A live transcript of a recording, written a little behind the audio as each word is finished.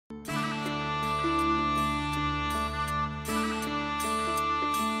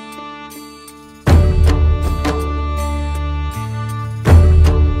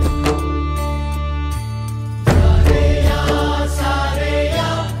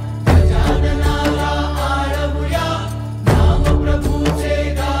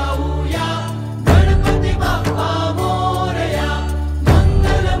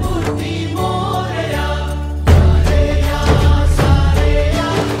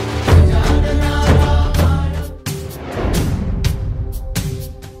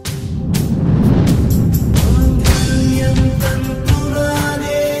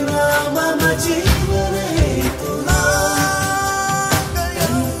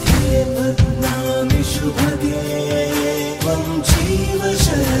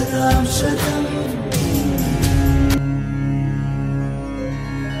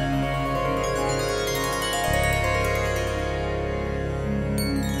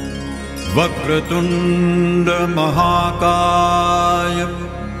वक्रतुंड महाकाय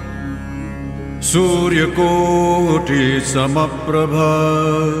सूर्यकोटि समप्रभ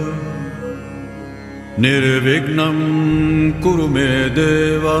निर्विघ्नं कुरु मे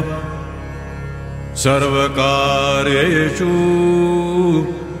देव सर्वकार्येषु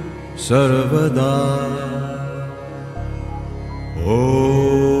सर्वदा।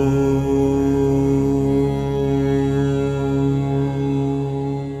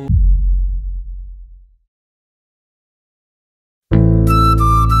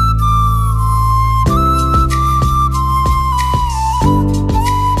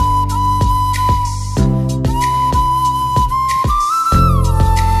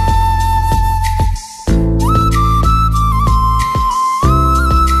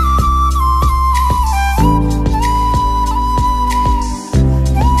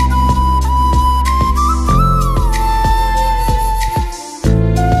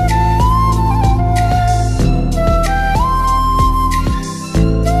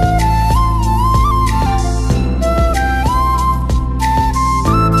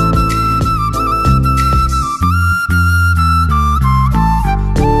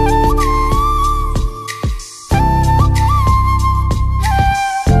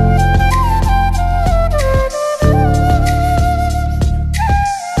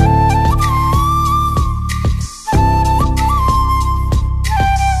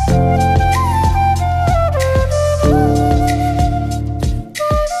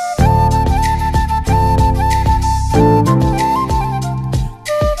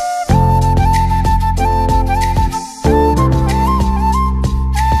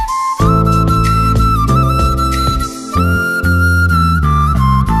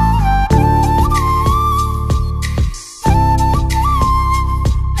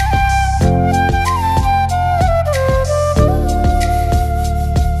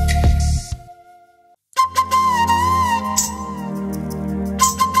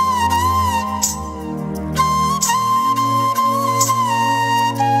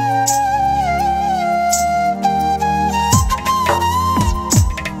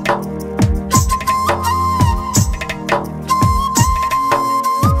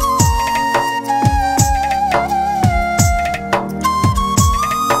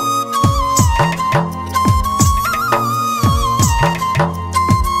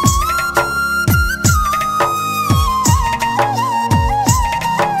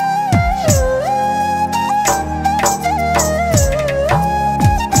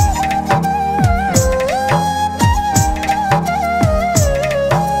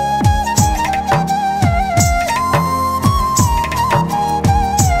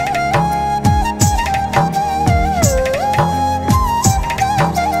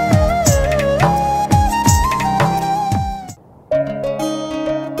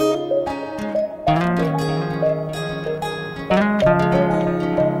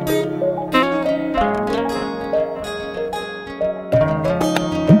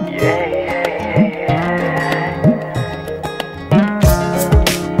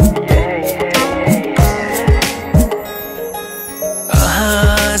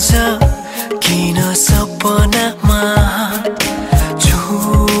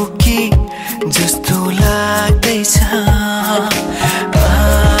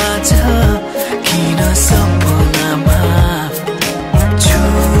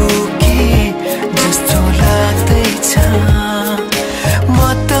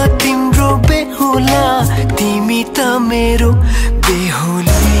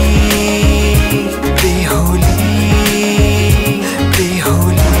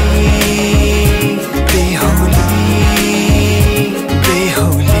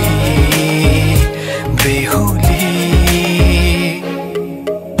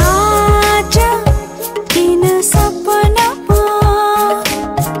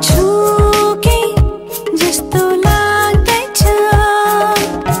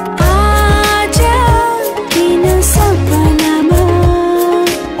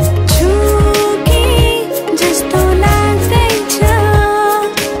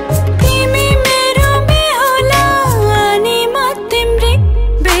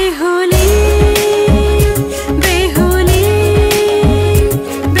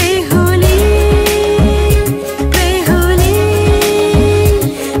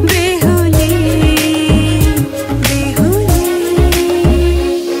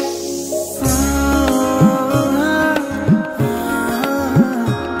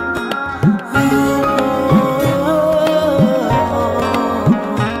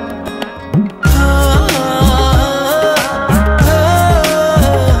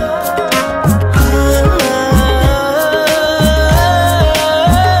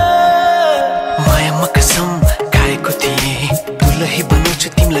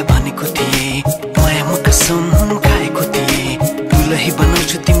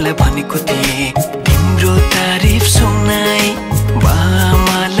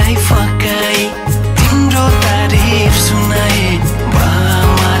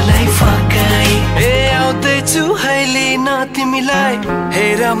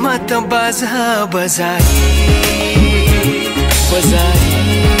 त बाजा बजाए बजाए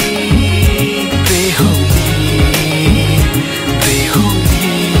बेहुली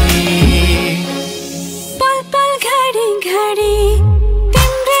बेहुली पल पल घडी घडी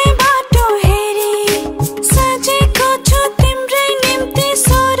तिम्रै बाटो हेरी सजेको छु तिम्रै निम्ति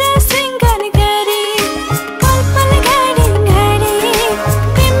सोर सिंगार गरी पल पल घडी घडी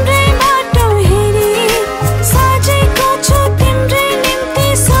तिम्रै बाटो हेरी सजेको छु तिम्रै निम्ति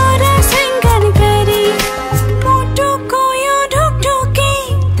सोर सिंगार गरी मुटुको यो ढुकढुकी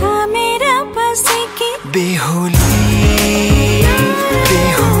थामेर बसेकी बेहुली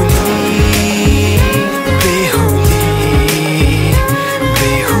बेहुली बेहुली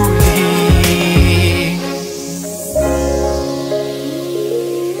बेहुली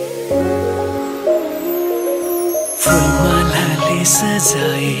फुलमालाले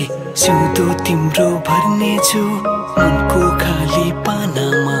सजाए सिउँदो तिम्रो भर्नेछु मनको खाली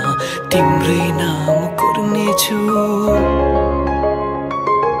पानामा तिम्रै नाम कोर्नेछु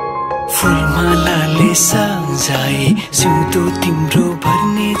फुलमालाले सजाए सिउँदो तिम्रो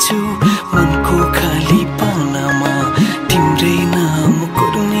भर्नेछु मनको खाली पानामा तिम्रै नाम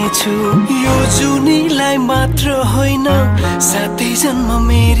कोर्नेछु यो जुनीलाई मात्र होइन साथै जन्म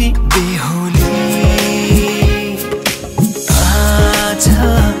मेरी बेहुली आज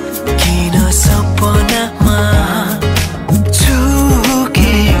किन सपनामा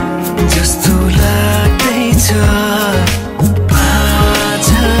छुके जस्तो लाग्दैछ आज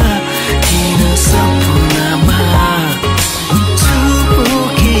किन सपनामा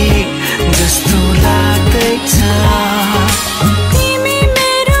छुके जस्तो लाग्दैछ तिमी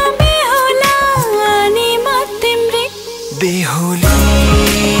मेरो बेहुला अनि म तिम्रै बेहुली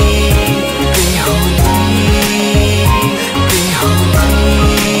बेहुली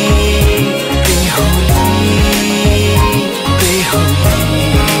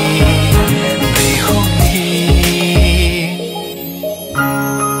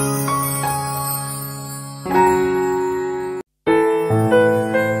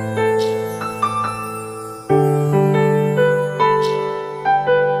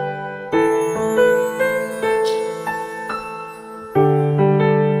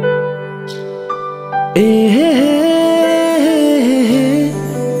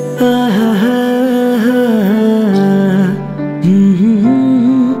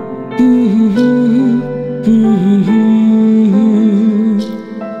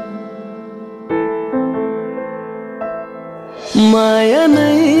माया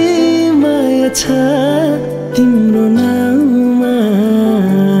नै माया छ तिम्रो नाममा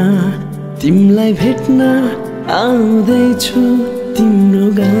तिमीलाई भेट्न आउँदैछु तिम्रो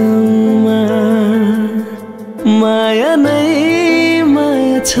गाउँमा माया नै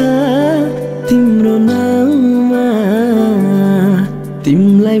माया छ तिम्रो नाममा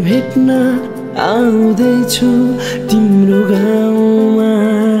तिमीलाई भेट्न आउँदैछु तिम्रो गाउँमा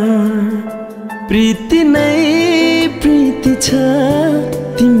प्रीति नै प्रीति छ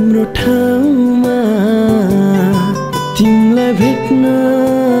तिम्रो ठाउँमा तिमीलाई भेट्न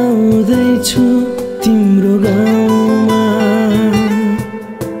आउँदैछु तिम्रो गाउँमा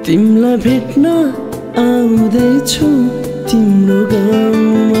तिमीलाई भेट्न आउँदैछु तिम्रो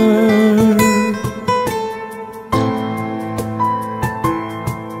गाउँमा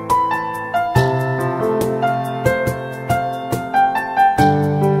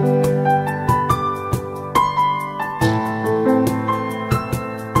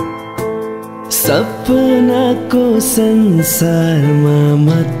सपनाको संसारमा म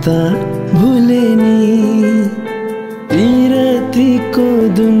त भुले नि पिरतीको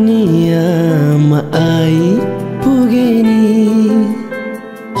दुनियाँमा आई पुगे नि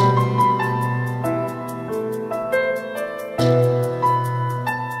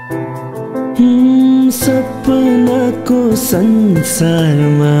सपनाको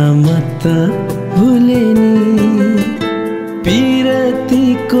संसारमा म त भुले नि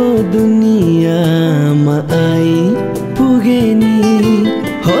पिरतीको दुनियाँमा आई पुगे नि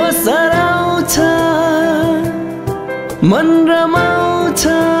होस हराउँछ मन रमाउँछ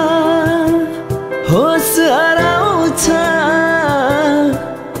होस हराउँछ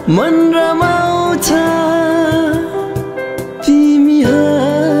मन रमाउँछ तिमी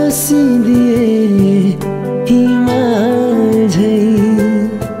हाँसिदिए हिमाल झै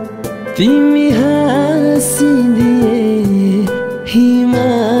तिमी हाँसिदिए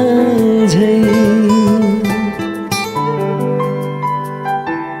हिमाल झै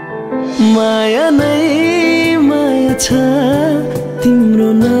माया नै माया छ तिम्रो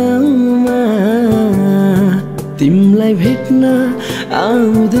नाममा तिमीलाई भेट्न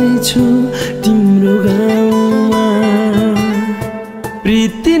आउँदैछु तिम्रो गाउँमा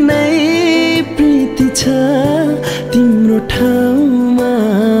प्रीति नै छ तिम्रो ठाउँमा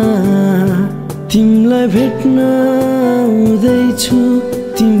तिमीलाई भेट्न आउँदैछु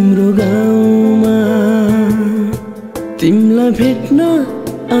तिम्रो गाउँमा तिमीलाई भेट्न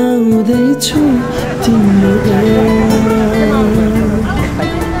आउँदैछु तिम्रो गाउँमा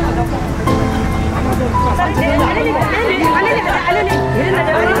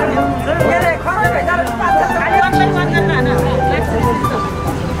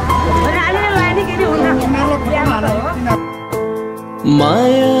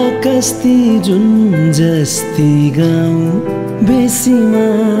माया कस्ती जुन जस्ती गाउँ बेसीमा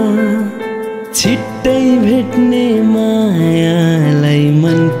छिट्टै भेट्ने मायालाई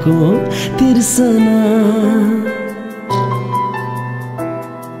मनको तिर्सना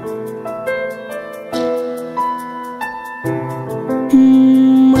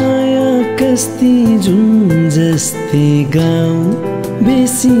माया कस्ती जुन जस्ती गाउँ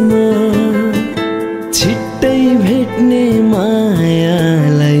बेसीमा छिट्टै भेट्ने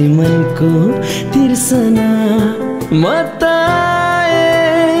मायालाई मनको तिर्सना मताए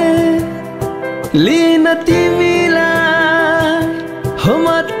लिन तिमीलाई हो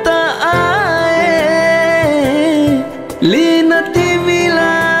मत आए लिन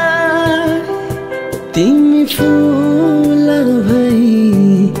तिमीलाई तिमी फुल भई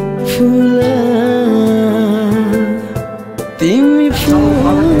फुल तिमी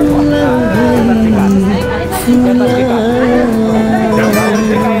फुल भई फुल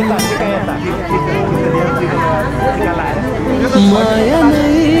माया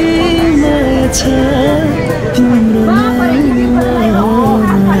नै माया छ तिम्रो नाममा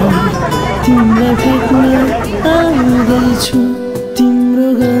तिमीलाई भेट्न आउँदैछु तिम्रो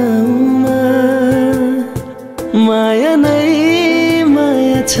गाउँमा माया नै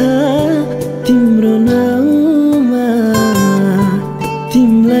माया छ तिम्रो नाममा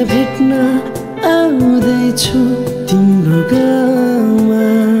तिमीलाई भेट्न आउँदैछु तिम्रो गाउँमा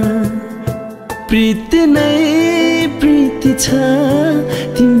प्रीति नै प्रीति छ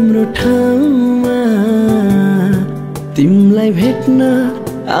तिम्रो ठाउँमा तिमीलाई भेट्न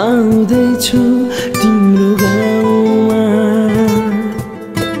आउँदैछु तिम्रो गाउँमा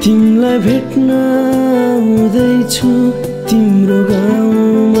तिमीलाई भेट्न आउँदैछु तिम्रो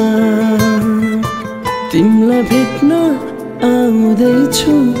गाउँमा तिमीलाई भेट्न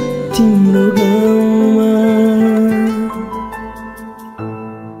आउँदैछु तिम्रो गाउँमा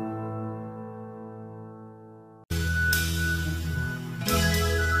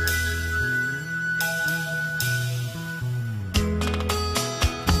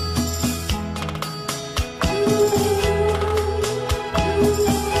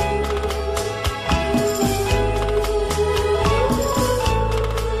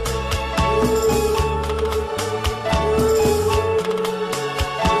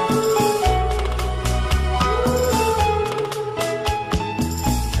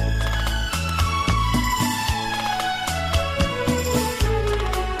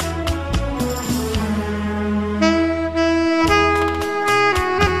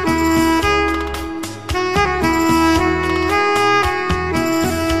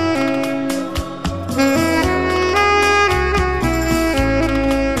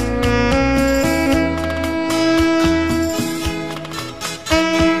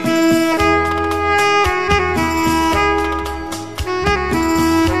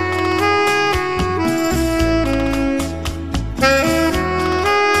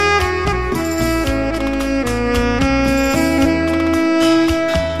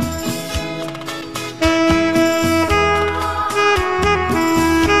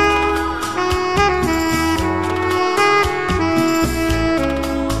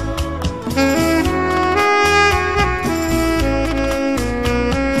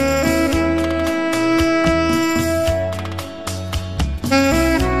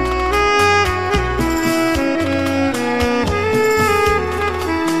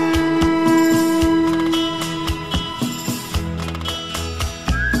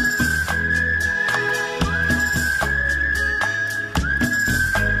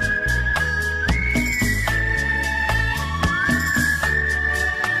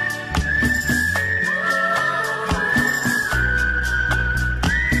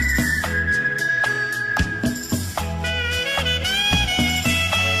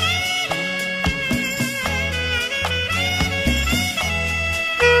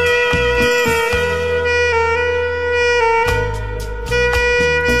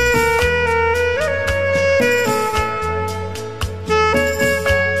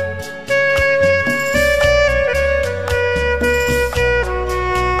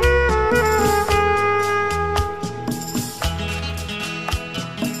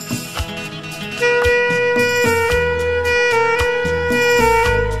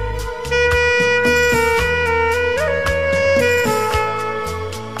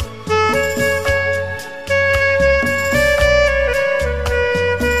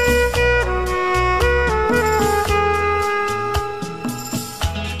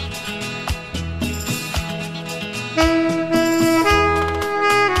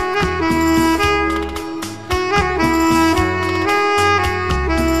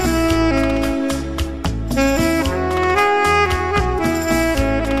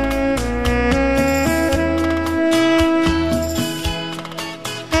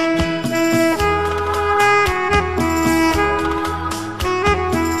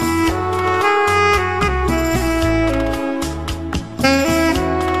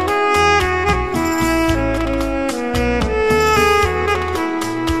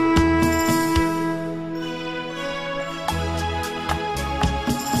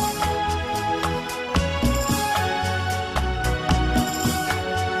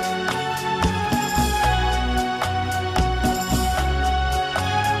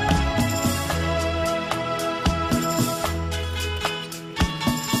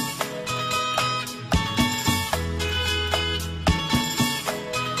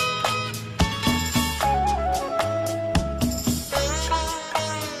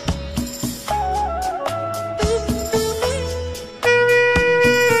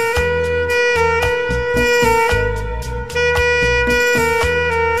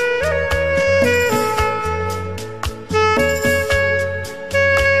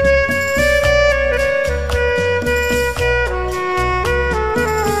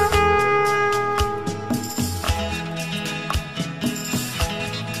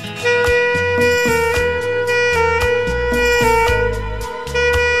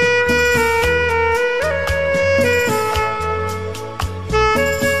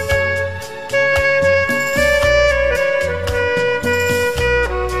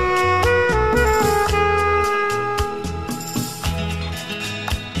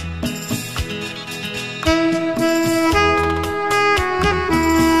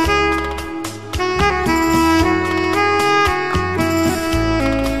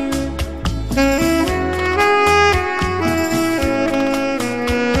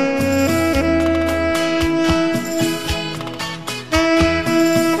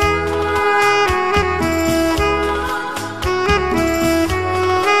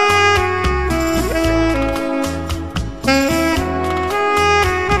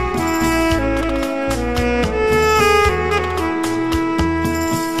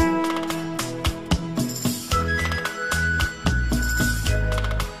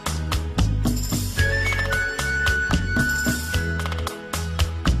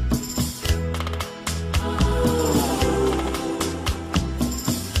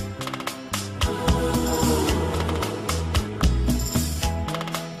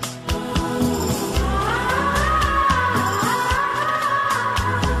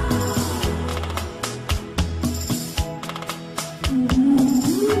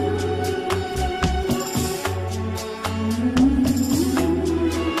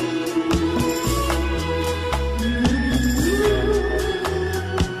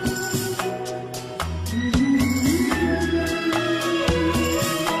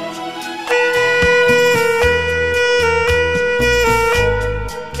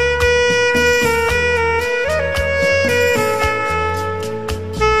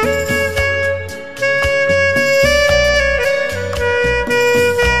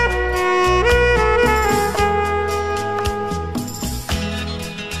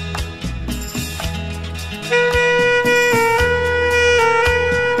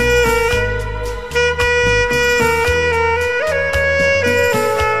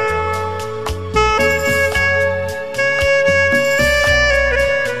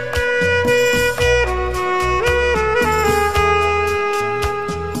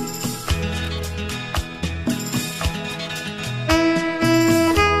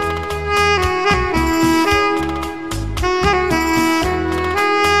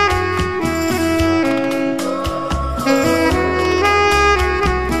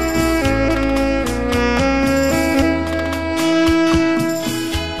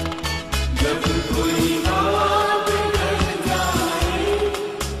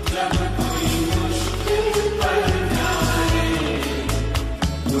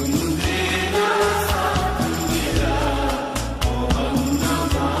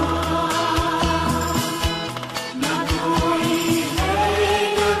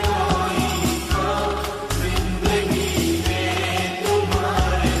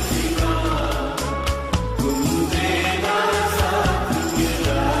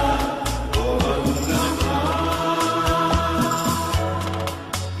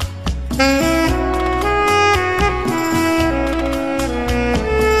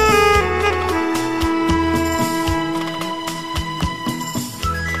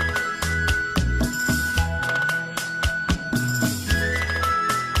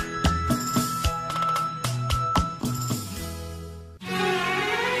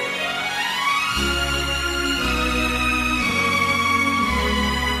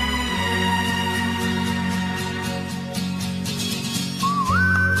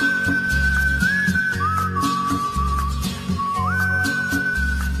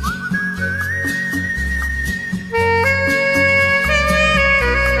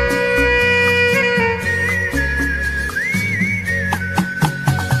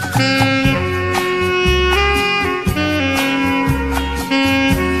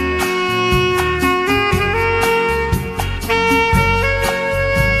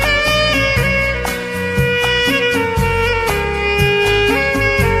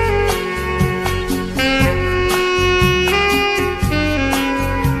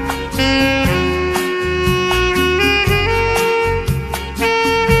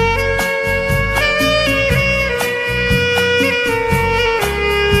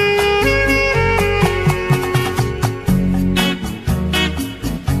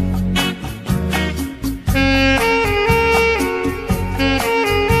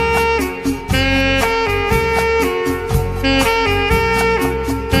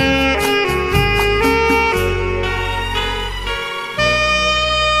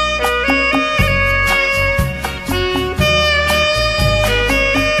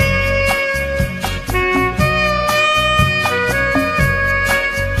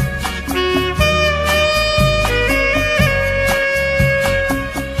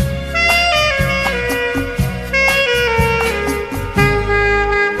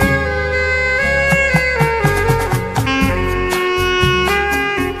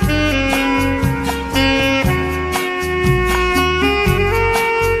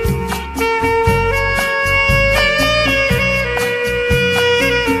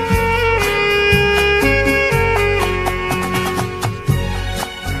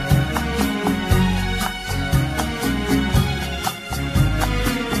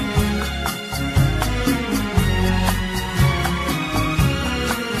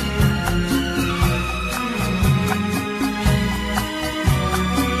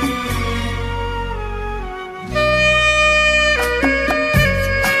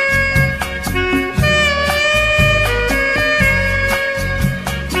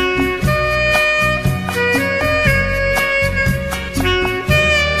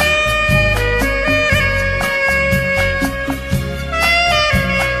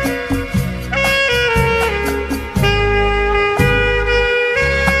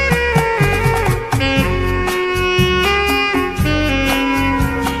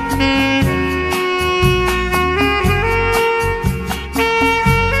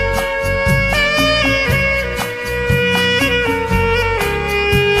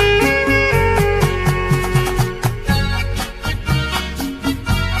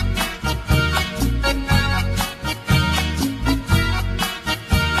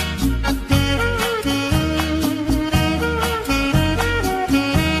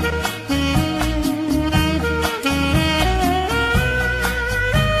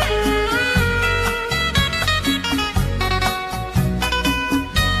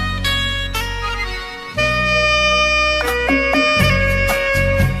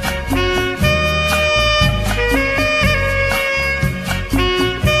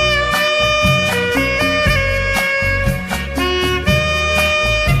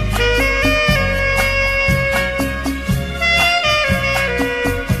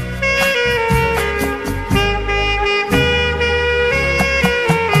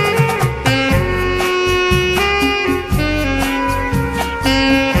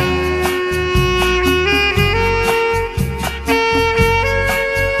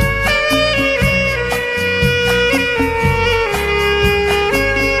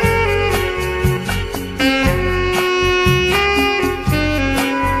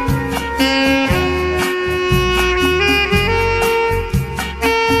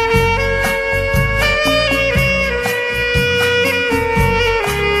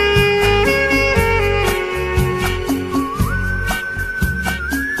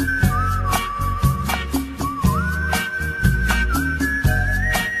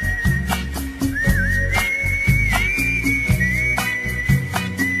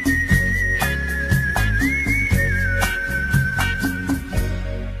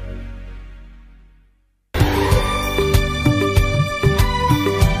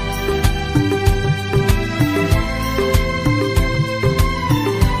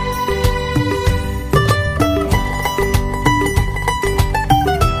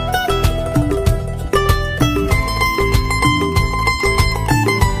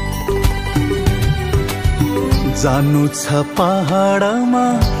जानु छ पहाडमा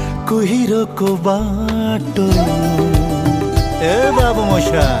कुहिरोको बाटो ए बाबु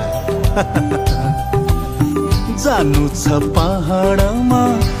मशा जानु छ पहाडमा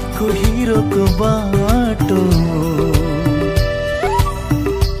कुहिरोको बाटो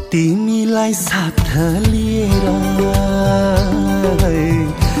तिमीलाई साथ लिएर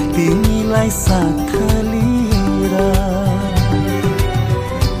तिमीलाई साथ लिएर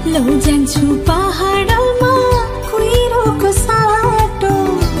लौ जान्छु पहाडमा कुहिरोको साटो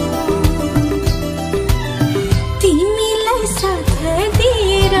तिमीलाई साथ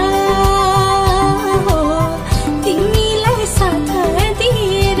दिएर तिमीलाई साथ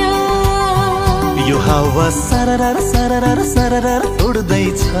दिएर यो हावा सररर सररर सररर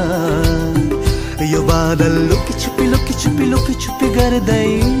उड्दैछ यो बादल लुकी छुपी लुकी छुपी लुकी छुपी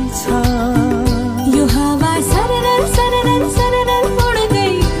गर्दैछ यो हावा सररर सररर सररर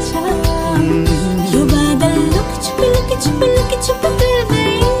उड्दैछ यो बादल लुकी छुपी लुकी छुपी लुकी छुपी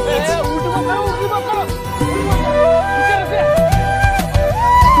गर्दैछ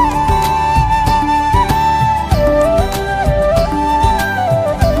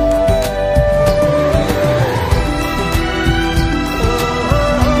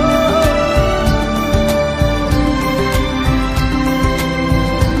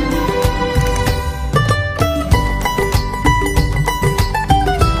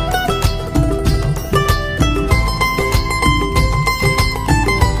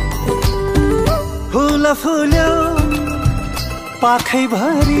फुल्यो पाखै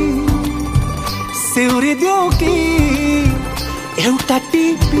भरी सेउरी देऊ कि एउटा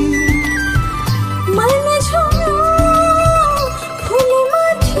टिपी मन झुम्यो फुले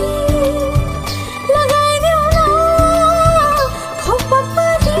माथि लगाइदेऊ न खोप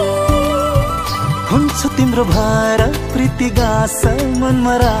परी हुन्छ तिम्रो भार प्रीति गास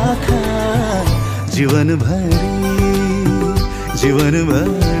मनमा राख जीवनभरि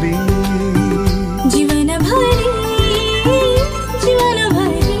जीवनभरि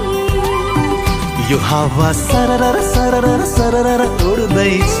यो हावा सररर सररर सररर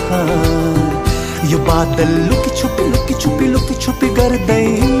उड्दैछ यो बादल लुकी छुपी लुकी छुपी लुकी छुपी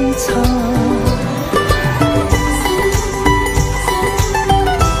गर्दैछ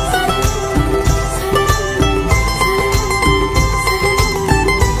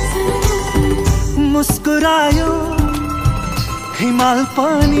मुस्कुरायो हिमाल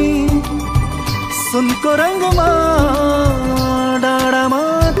पनि सुनको रङ्गमा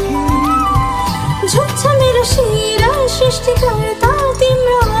डाँडामाथि झुक्छ मेरो शिर सृष्टिकर्ता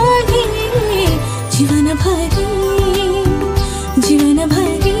तिम्रो अघि जीवनभरि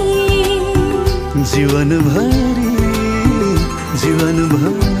जीवनभरि जीवनभरि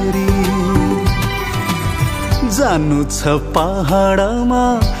जीवनभरि जानु छ पहाडमा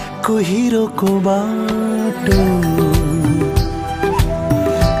कुहिरोको बाटो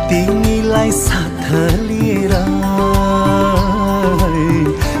तिमीलाई साथ लिएर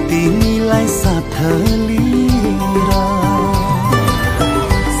तिमीलाई साथ लिएर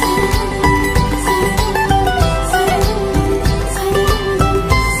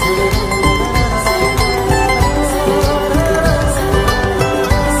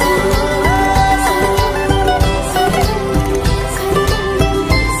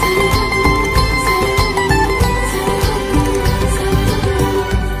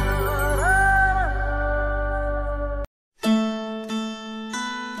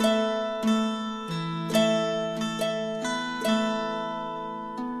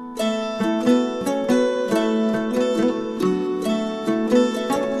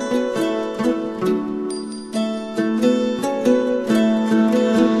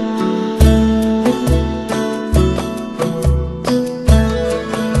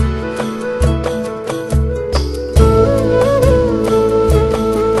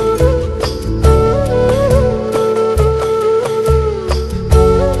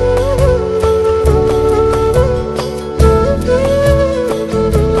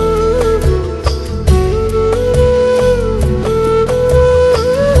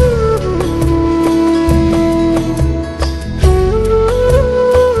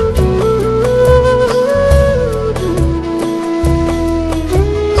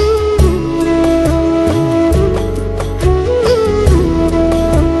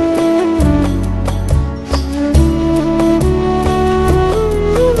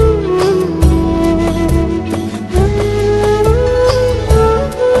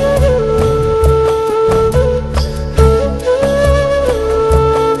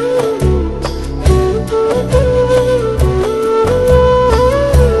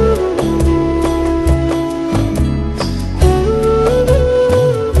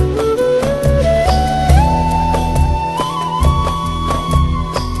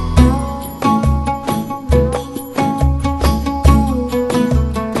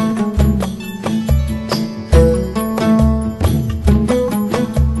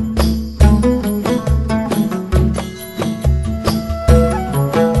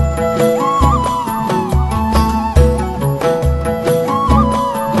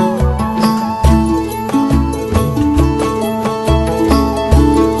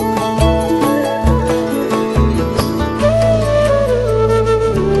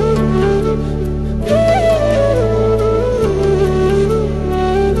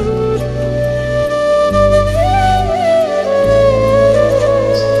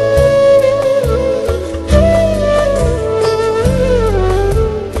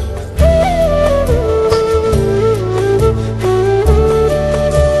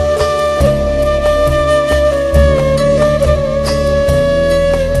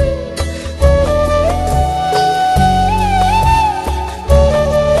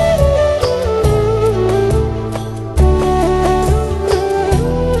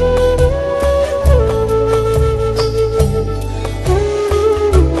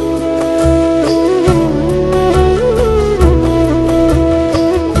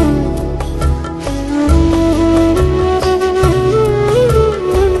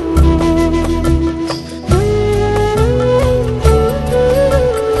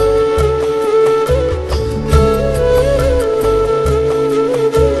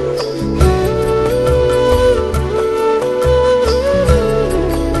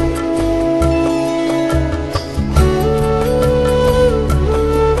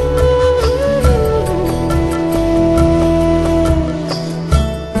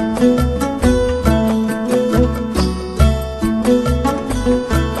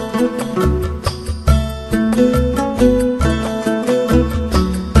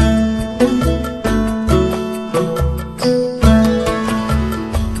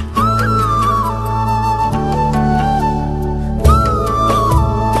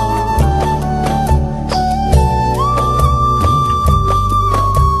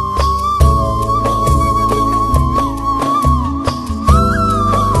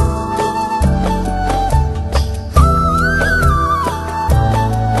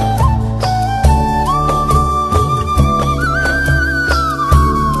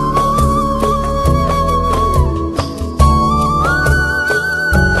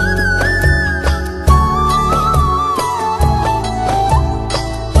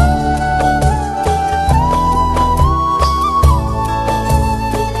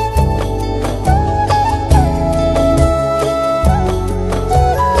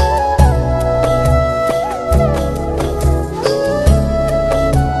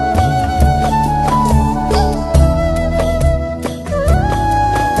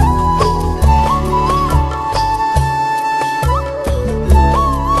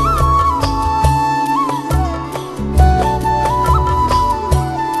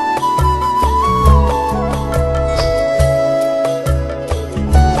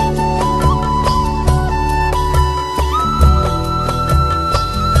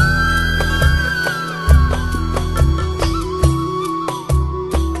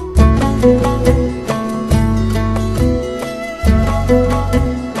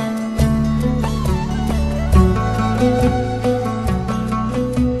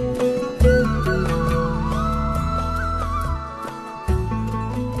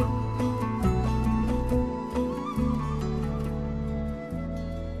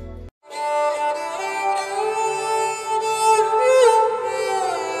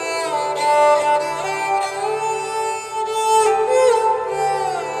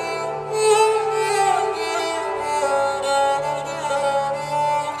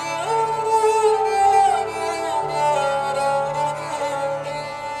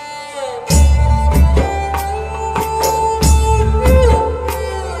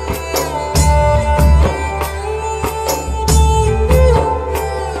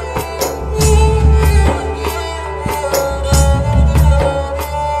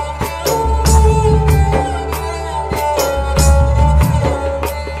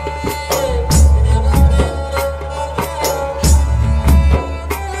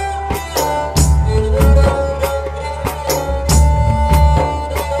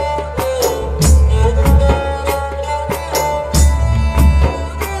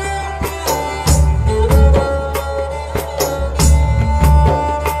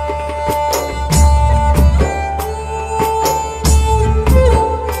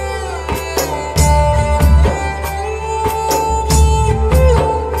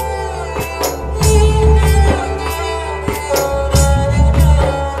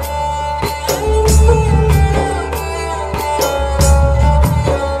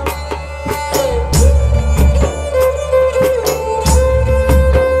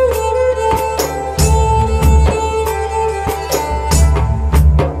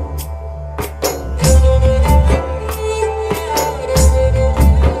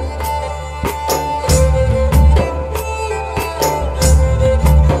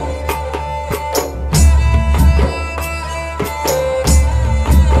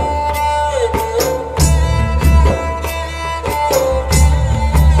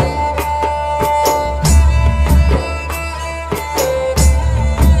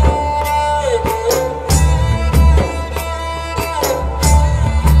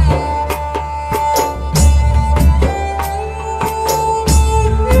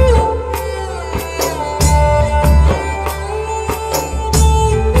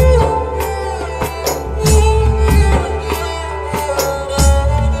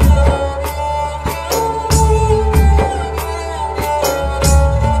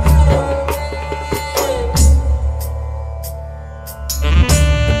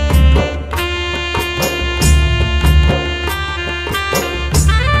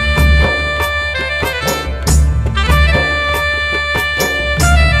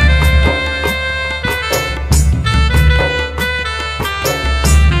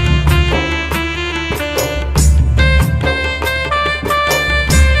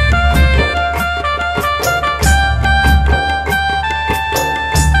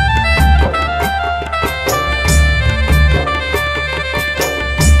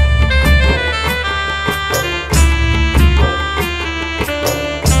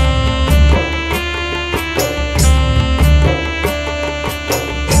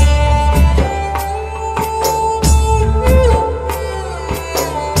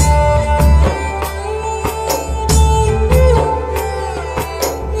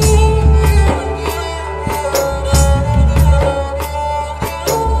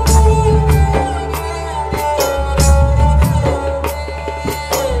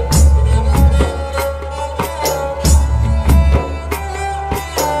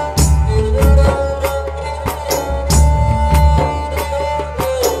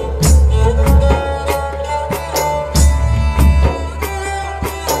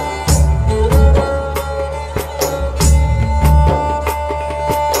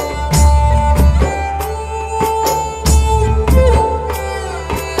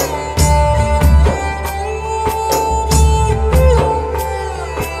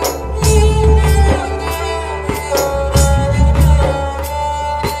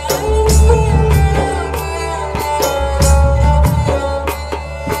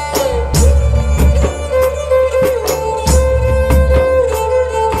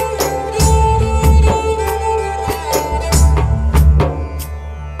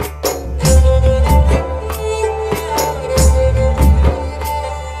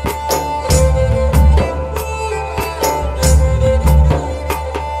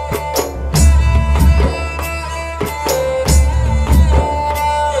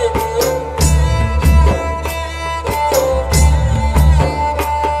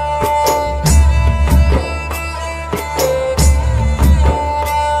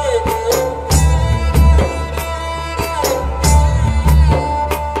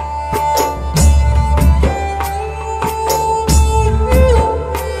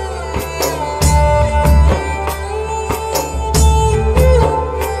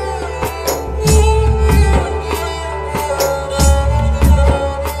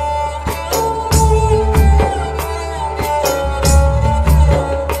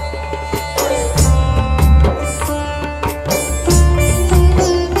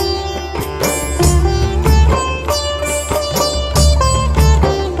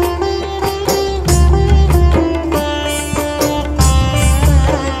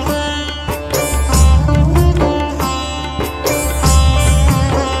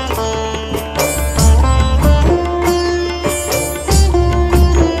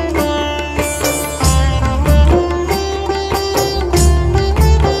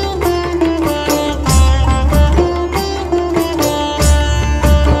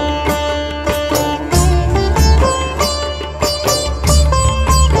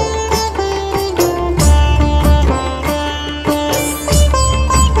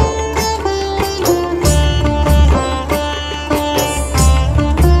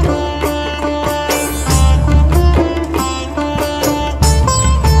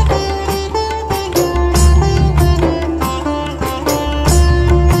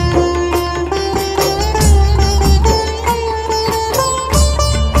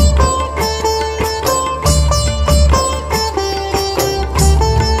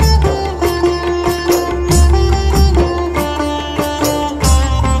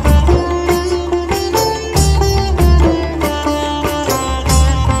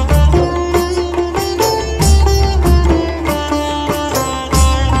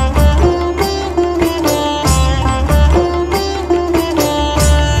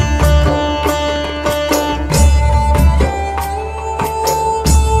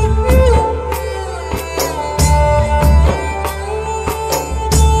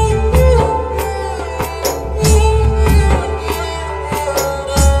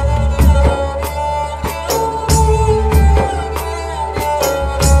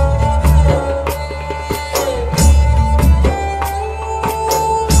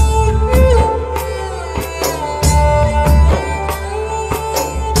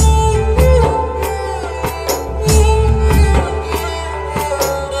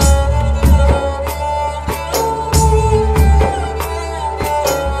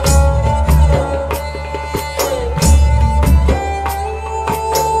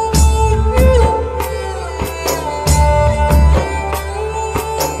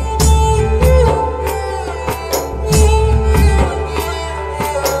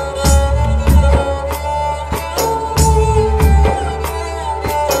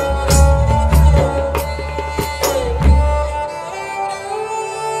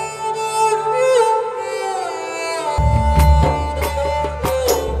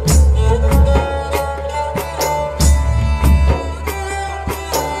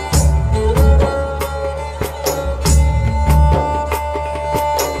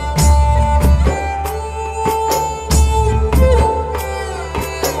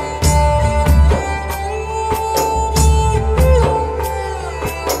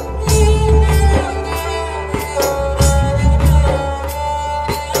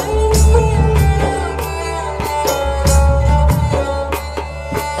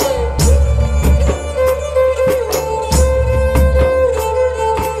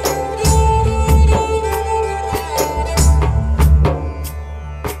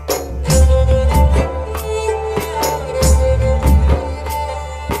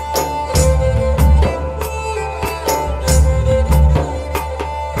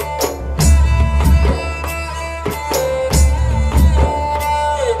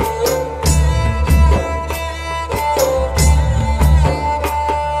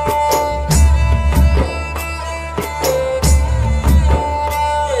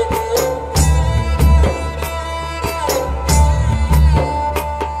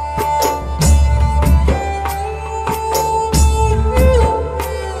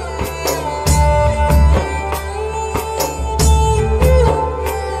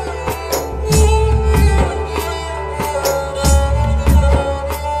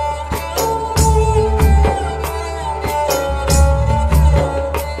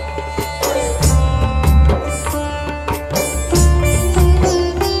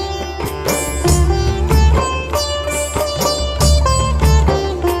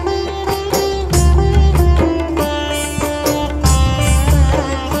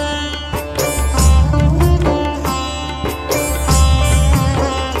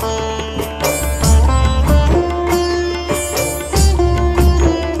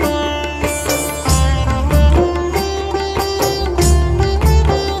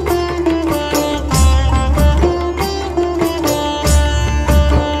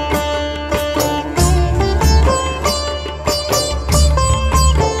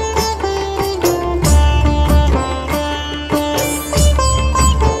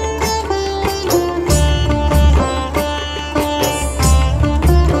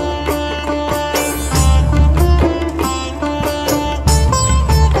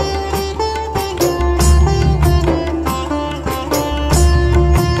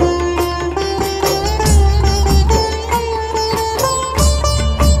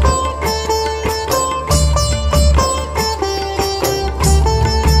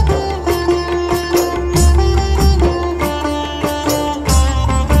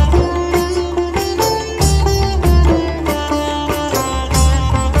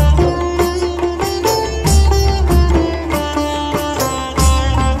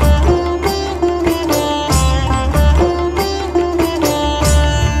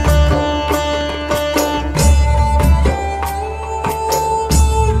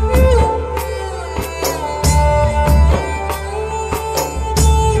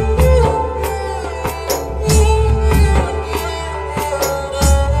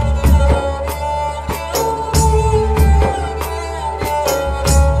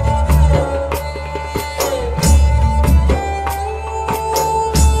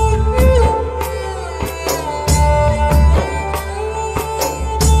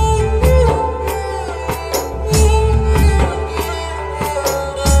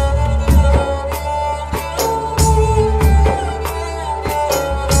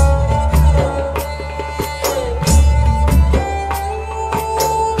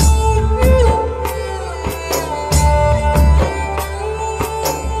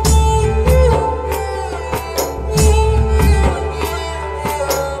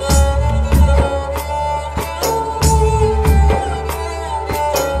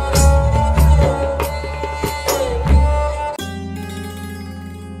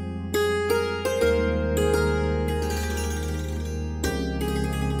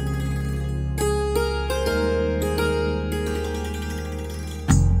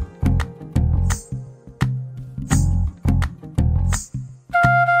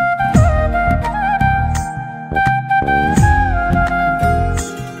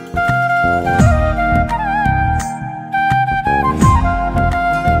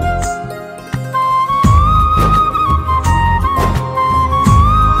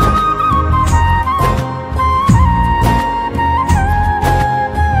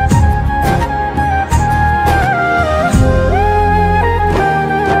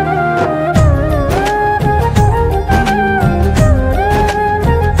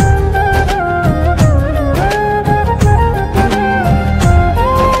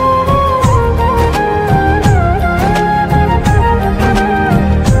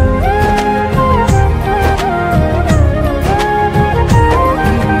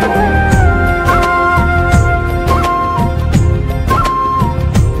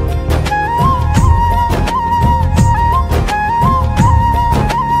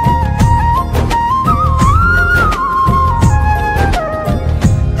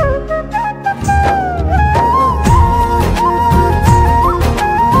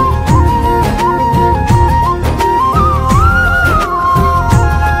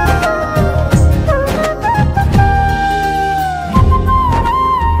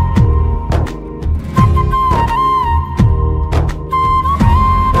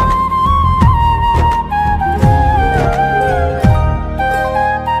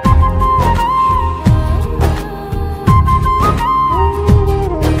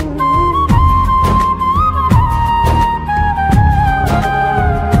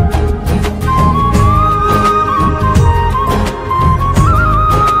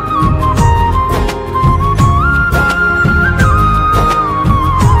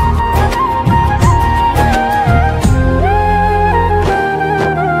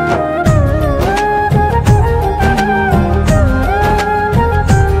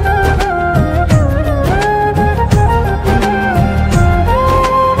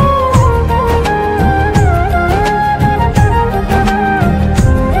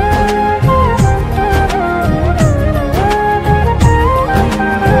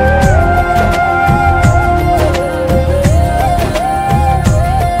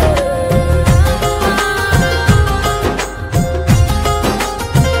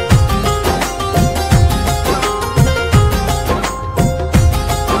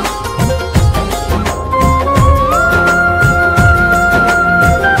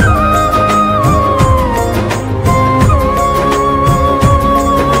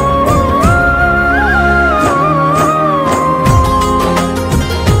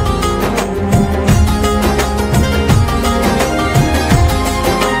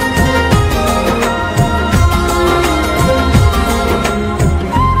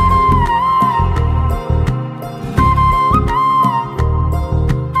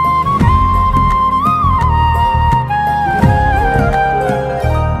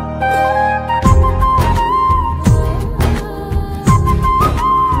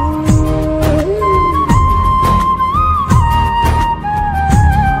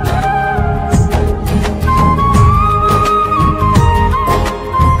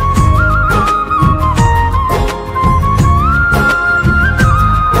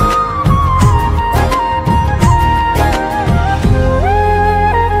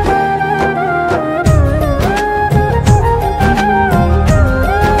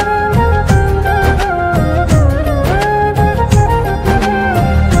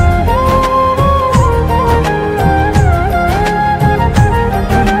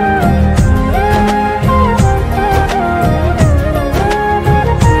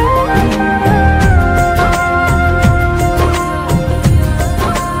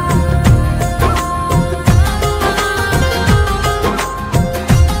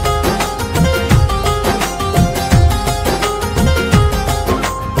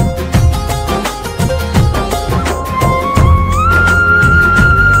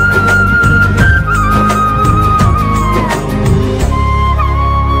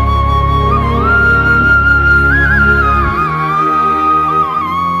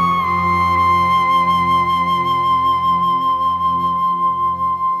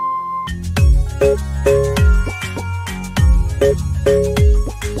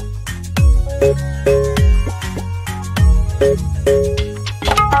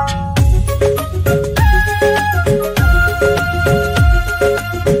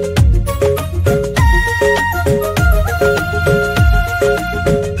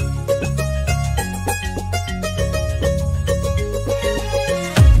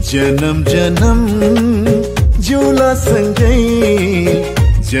जन्म जन्म जिउला सँगै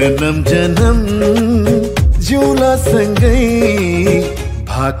जन्म जन्म जिउला सँगै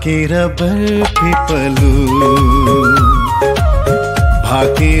भाकेर बरपिपलु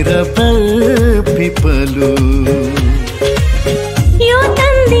भाकेर बरपिपलु यो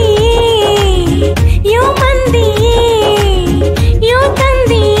तन्दिए यो मन्दिए यो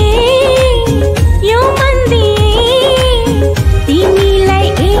तन्दिए यो मन्दिए तिमीलाई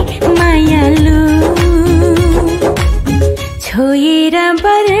ए मायालु छोएर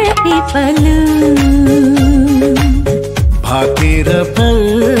बरपिपलु भाकेर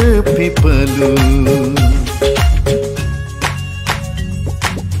बरपिपलु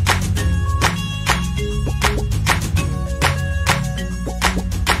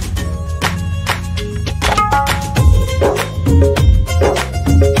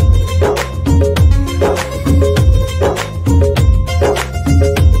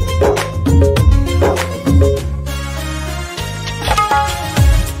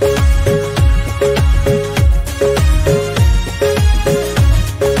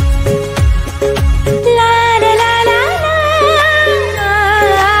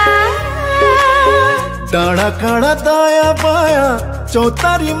काँडा दाया बाया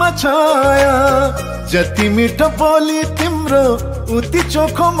चौतारीमा छाया जति मिठो बोली तिम्रो उति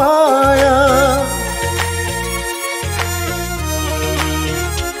चोखो माया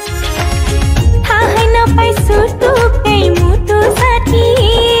थाहै नपाई सुटुकै मुटु साथी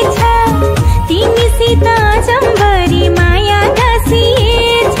छ तिमीसित जम्बरी माया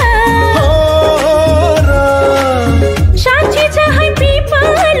गाँसिएछ साँच्ची छ है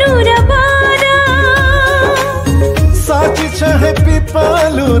पिपलु र बारा साँच्ची छ है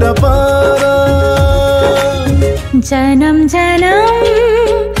पिपलु र बारा जन्म जन्म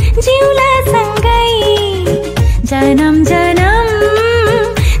जिउला सँगै जन्म जन्म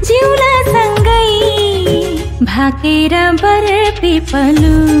जिउला सँगै भाकेर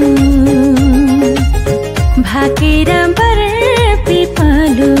बरपिपलु भाकेर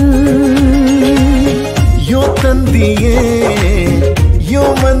बरपिपलु यो तन्दिए यो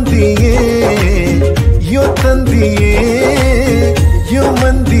मन्दिए यो तन्दिए यो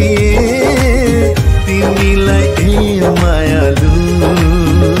मन्दिए तिमीलाई ए मायालु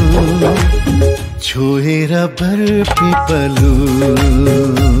छोएर बरपिपलु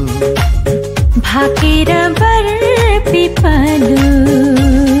भाकेर बरपिपलु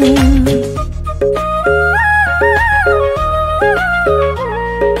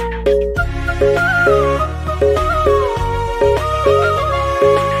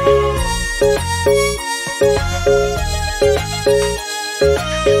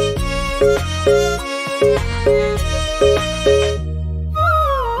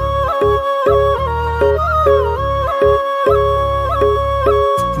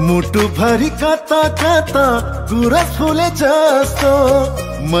मुटु भरि कता कता गुरस फुले जस्तो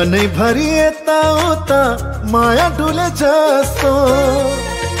मनै भरि यता उता माया डुले जस्तो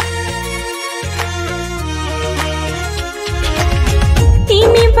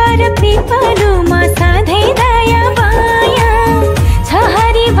तिमी बरपिपलुमा सधैँ दया माया छ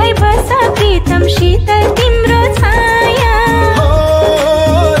हरि भई बस प्रीतम शीतल तिम्रो छाया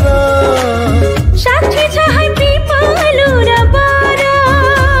साक्षी छ है पिपलु र बारा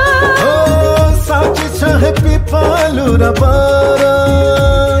साक्षी छ है पिपलु र बारा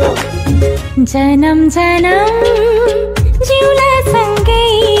जन्म जन्म जिउला सँगै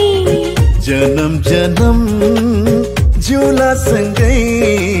जन्म जन्म जिउला सँगै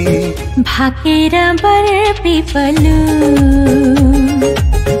भाकेर बरपिपलु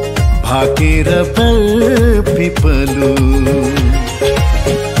भाकेर बरपिपलु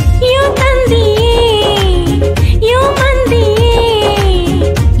यो तन्दिए यो मन्दिए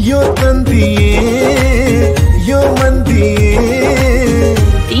यो तन्दिए यो मन्दिए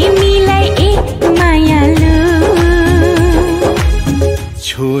तिमीलाई ए मायालु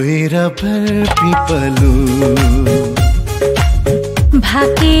छोएर बरपिपलु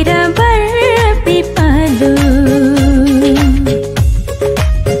भाकेर बरपिपलु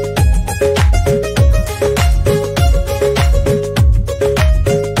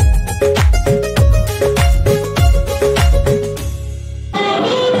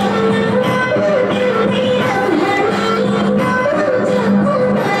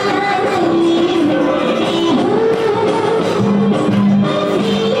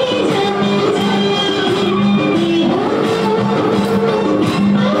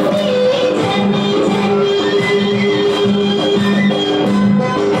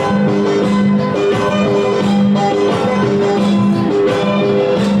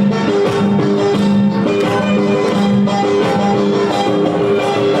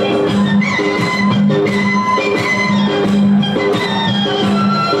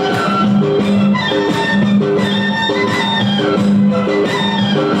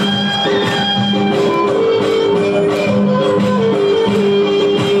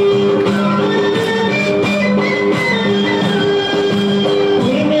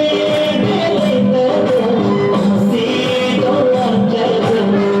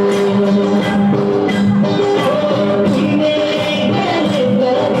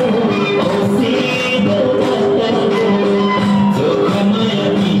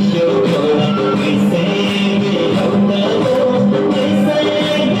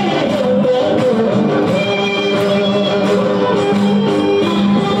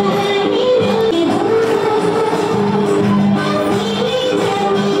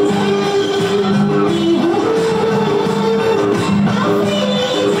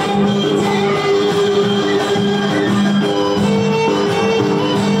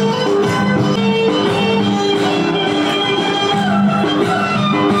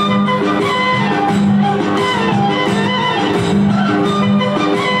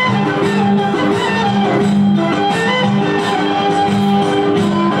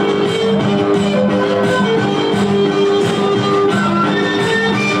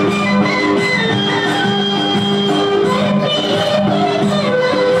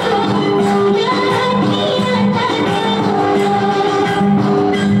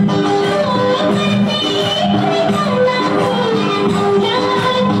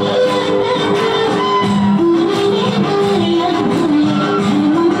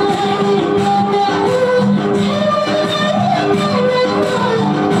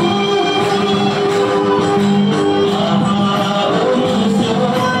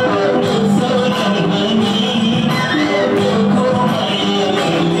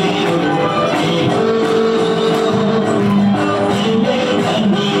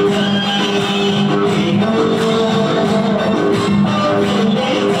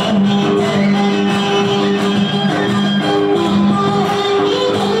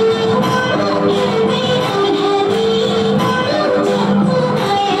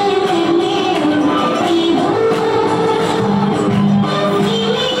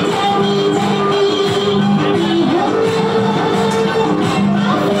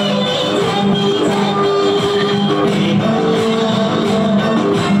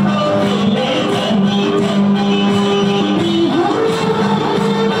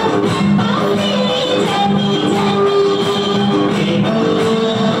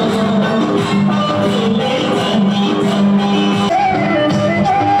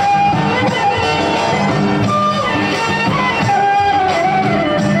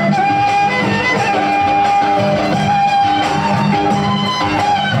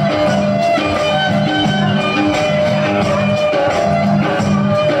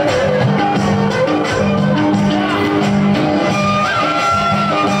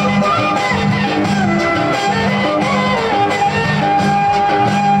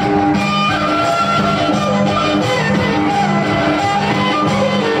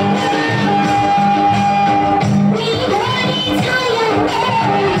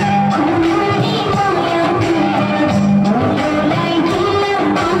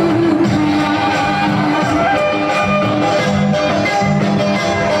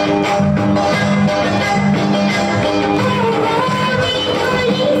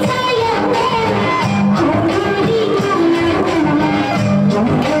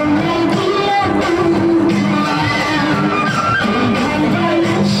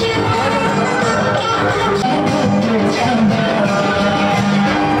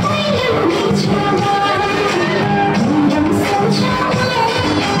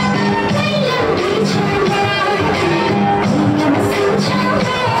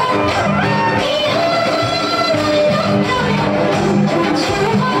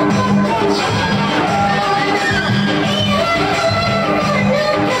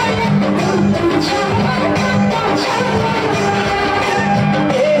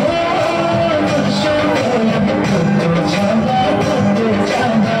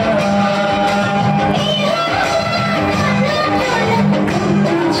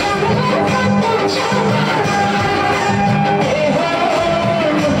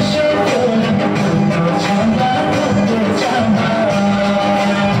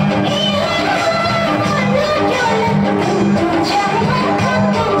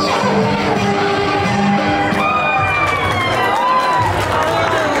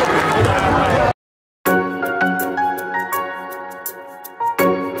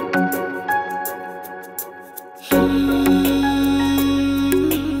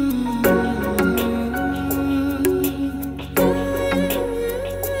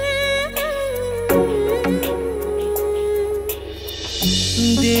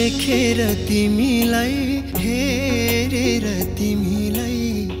देखेर तिमीलाई हेरेर तिमीलाई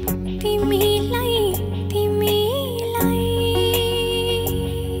तिमीलाई तिमीलाई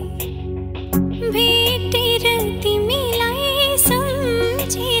भेटेर तिमीलाई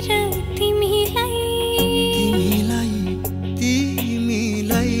सम्झेर तिमीलाई तिमीलाई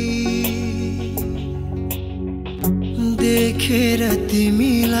तिमीलाई देखेर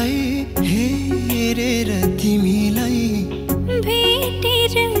तिमीलाई हेरेर तिमीलाई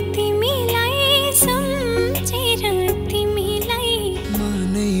भेटेर तिमीलाई सम्झेर तिमीलाई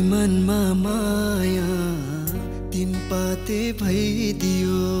मनै मनमा माया तिन पाते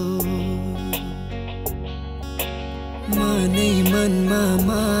भइदियो मनै मनमा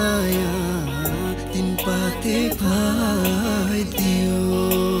माया तिन पाते भइदियो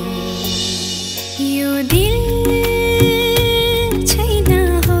यो दिल छैन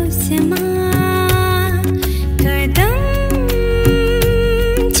होसमा कदम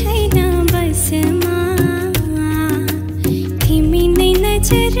छैन बसमा तिमी नै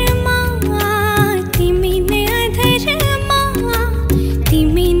नजरमा तिमी नै अधरमा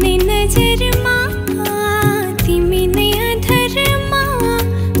तिमी नै नजरमा तिमी नै अधरमा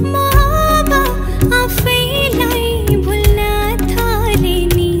म अब आफैलाई भुल्न थालेँ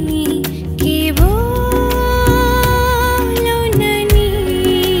नि के बोलौ न नि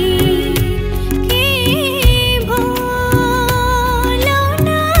के बोलौ न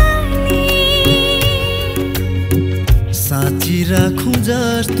नि साँची राखौँ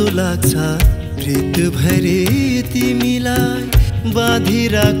जस्तो लाग्छ प्रीत भरे तिमीलाई बाँधी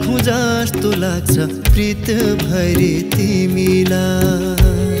राखौँ जस्तो लाग्छ प्रीत भरे तिमीलाई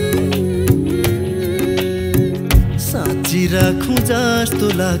साँची राखौँ जस्तो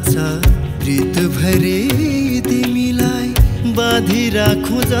लाग्छ प्रीत भरे तिमीलाई बाँधी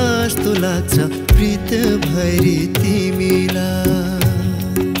राखौँ जस्तो लाग्छ प्रीत भरे तिमीलाई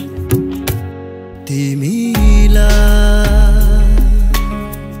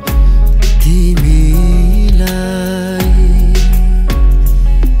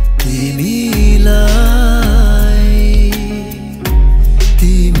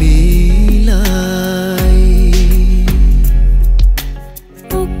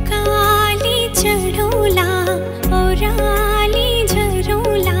उकाली चढौला ओह्राली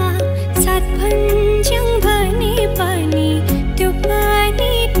झरौला सात भन्छौँ भने पनि त्यो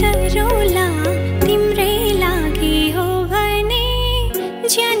पनि डरौला तिम्रै लागि हो भने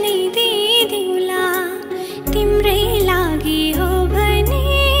ज्यानै दिदिउँला तिम्रै लागि हो भने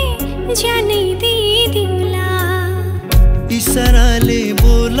ज्यानै दिदिउँला इशाराले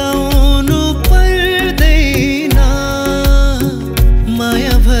बोलाउनु पर्दैन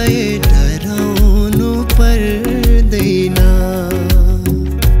माया भए डराउनु पर्दैन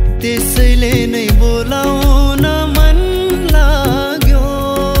त्यसैले नै बोलाउन मन लाग्यो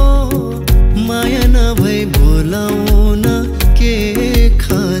माया नभए बोलाउन के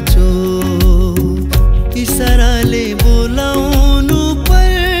खाँचो इशाराले बोलाउनु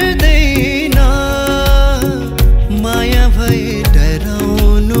पर्दैन माया भए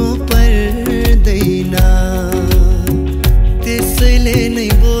डराउनु पर्दैन त्यसैले नै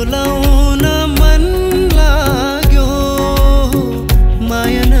बोलाउन मन लाग्यो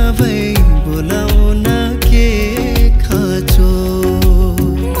माया नभए बोलाउन के खाँचो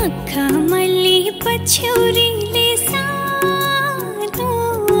मखमली पछ्यौरीले सानो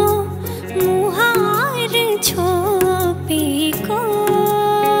मुहार छोपेको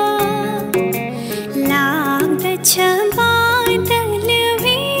लाग्दछ बादलभित्र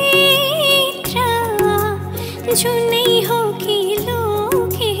जुनै हो कि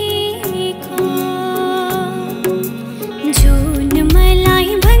लोकेको जुन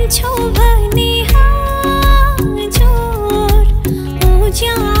मलाई भन्छौ भने हजुर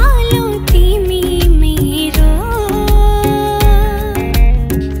उज्यालो तिमी मेरो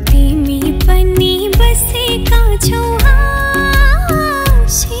तिमी पनि बसेका छौ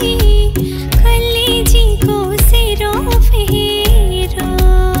हाँसी कलेजीको सेरो फेरो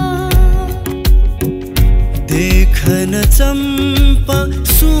देखन चम्पा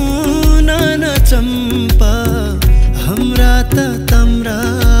सुनन चम्पा हाम्रा त तम्रा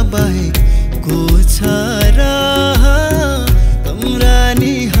बाहेक को छ र तम्रा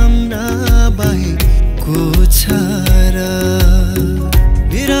नि हाम्रा बाहेक को छ र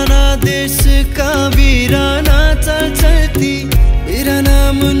बिराना देशका बिराना चलचल्ती बिराना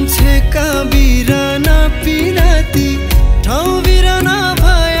मुन्छेका बिराना पिराती ठाउँ बिराना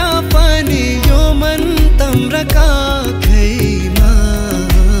भया पनि यो मन तम्रा काखैमा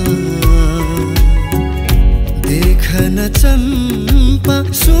देखन चम्पा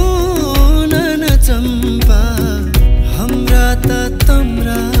सुनन चम्पा हाम्रा त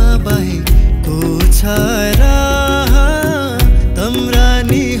तम्रा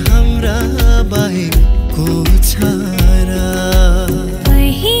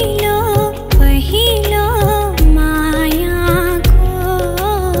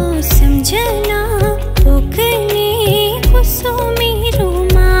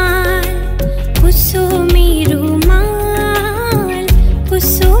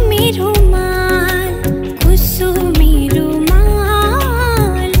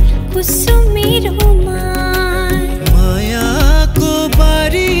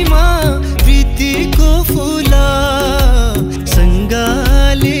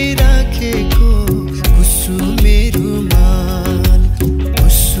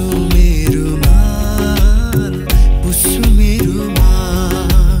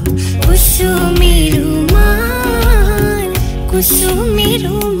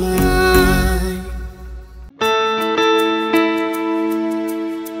मेरो मान।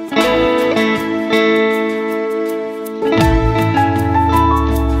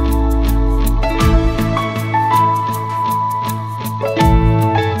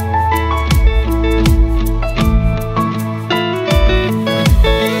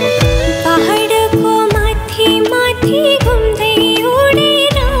 पहाडको माथि माथि घुम्दै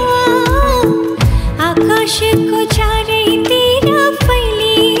उडेर आकाशको चारैतिर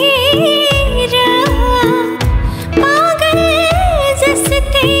फैलिएर पागल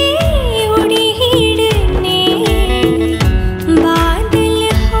जस्तै उडी हिँड्ने बादल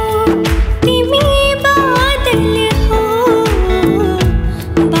हो तिमी, बादल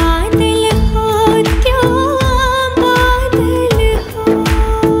हो त्यो बादल हो।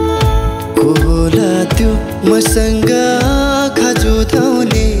 को होला त्यो मसँग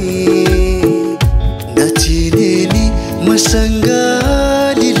खाजुताउने, नचिने नि मसँग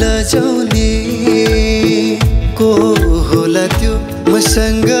लीला जाउने। को होला त्यो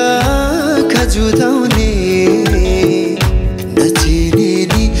मसँग खाजुताउने, नचिने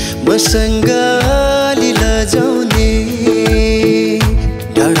नि मसँग लीला जाउने।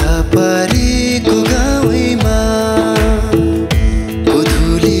 टाढा पारेको गाउँमा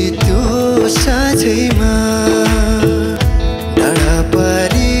गोधुली त्यो साँझैमा, टाढा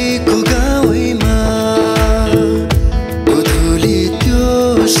पारेको गाउँमा गोधुली त्यो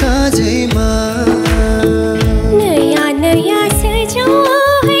साँझैमा। नयाँ नयाँ सजाऊ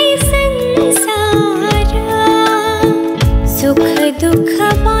है संसार, सुख दुःख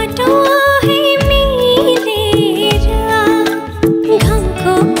बाटो है मिलेर।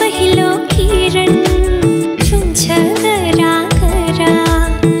 घामको पहिलो किरण छुन्छ गरा गरा,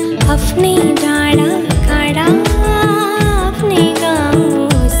 आफ्नै डाँडा काँडा आफ्नै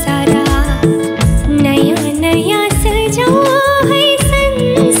गाउँ सारा। नयाँ नयाँ सजाऊ है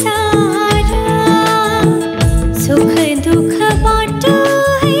संसार, सुख दुःख बाटो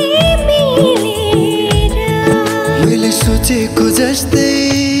है मिलेर। मैले सोचेको जस्तै,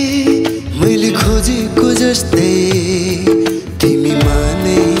 मैले खोजेको जस्तै तिमीमा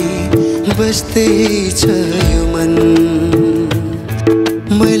नै बस्दै छ यो मन।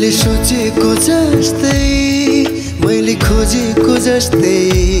 मैले सोचेको जस्तै, मैले खोजेको जस्तै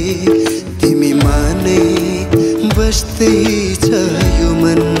तिमीमा नै बस्दै छ यो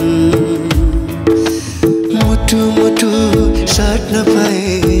मन। मुटु मुटु साट्न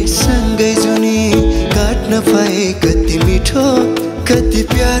पाए, सँगै जुनी काट्न पाए, कति मिठो कति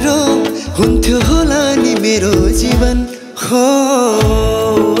प्यारो हुन्थ्यो होला नि मेरो जीवन हो।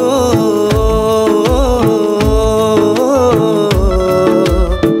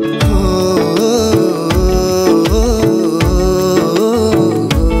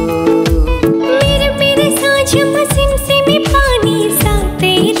 मेरे मेरे साँझमा सिमसिमे पानी,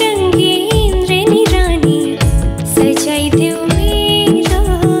 सातै रङ्गी इन्द्रेणी रानी। सजाइदेऊ मेरो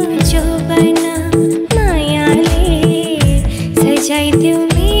जौवन मायाले, सजाइदेऊ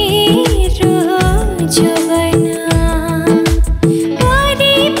मेरो जौवन।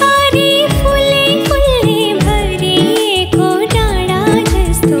 पारी पारी फुले फुले भरिएको डाँडा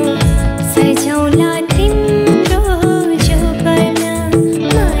जस्तो, सजाउला तिम्रो जौवन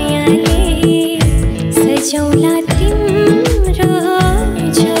मायाले, सजाउला तिम्रो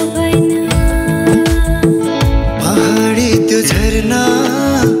जौवन। पहाडी त्यो झरना,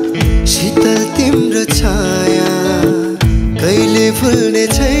 शीतल तिम्रो छाया, कहिले भुल्ने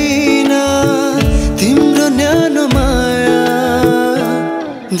छैन तिम्रो न्यानो माया।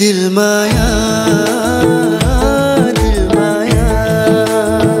 दिल माया, दिल माया,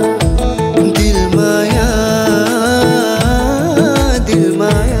 दिल माया, दिल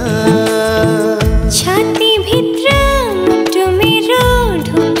माया। छातीभित्र मुटु मेरो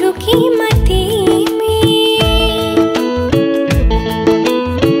ढुकढुकीमा तिमी,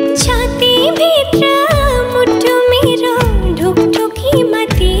 छातीभित्र मुटु मेरो ढुकढुकीमा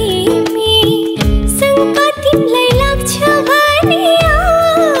तिमी। शङ्का तिमीलाई लाग्छ भने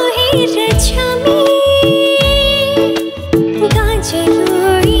हेर छामी,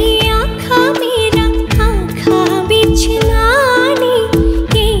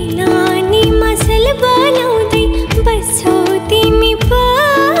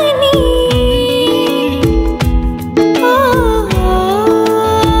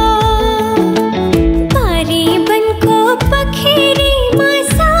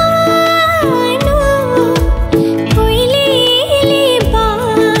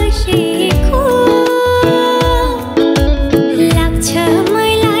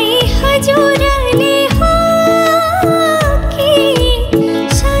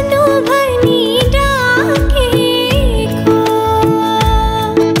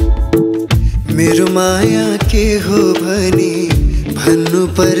 के हो भनी भन्नु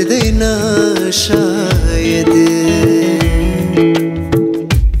पर्दैन सायद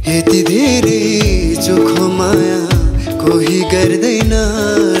यति धेरै चोखो माया कोही गर्दैन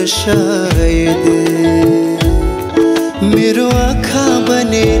सायद मेरो आँखा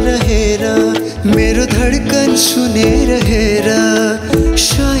बनेर हेर मेरो धड्कन सुनेर हेर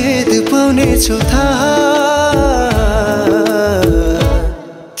सायद पाउनेछौ थाहा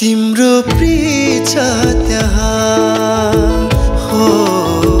तिम्रो प्रिय छ त्यहाँ हो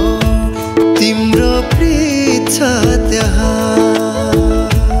तिम्रो प्रिय छ त्यहाँ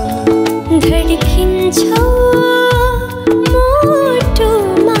धड्किन्छौ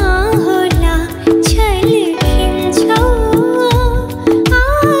मुटुमा होला छल्किन्छौ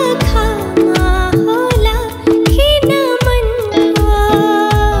आँखामा होला किन मनको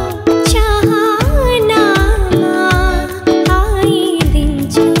चाहनामा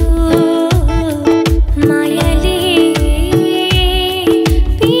आइदिन्छौ मायाले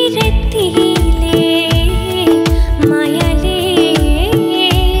पिरतीले मायाले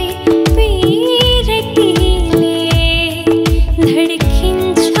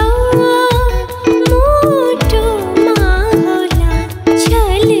धड्किन्छौ मुटुमा होला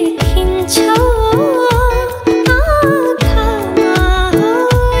छल्किन्छौ आँखामा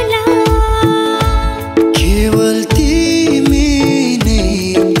होला केवल तिमी नै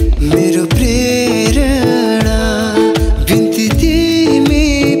मेरो प्रेरणा बिन्ती तिमी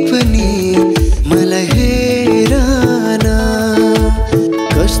पनि मलाई हेर न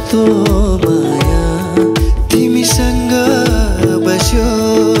कस्तो माया तिमीसँग बस्यो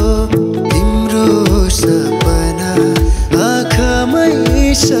तिम्रो सपना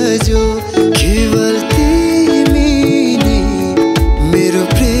आँखामै सजो केवल तिमी नै मेरो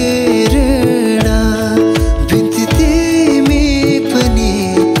प्रेरणा बिन्ती तिमी पनि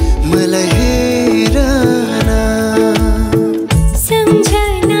मलाई हेर न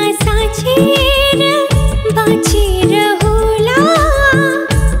सम्झना साँचेर बाँचेर होला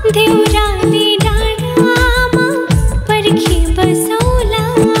देउराली डाँडामा पर्खी बसौला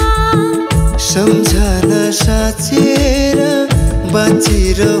सम्झना साँचेर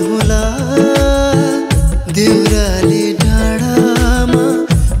बाँचिरहुला देउराली डाँडामा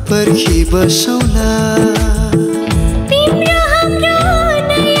पर्खी बसौला तिम्रो हाम्रो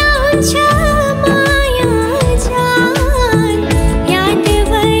नयाँ हुन्छ माया जान याद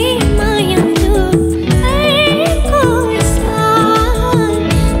भए मायालु अर्को साल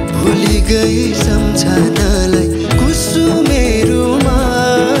भुलि गई सम्झनालाई कुसुमे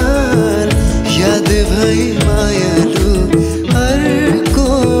रुमाल याद भई मायालु अर्को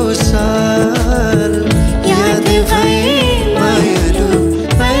साल याद भई मायालु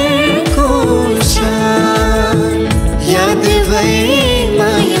अर्को साल याद भई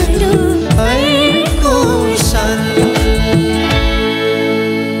मायालु अर्को साल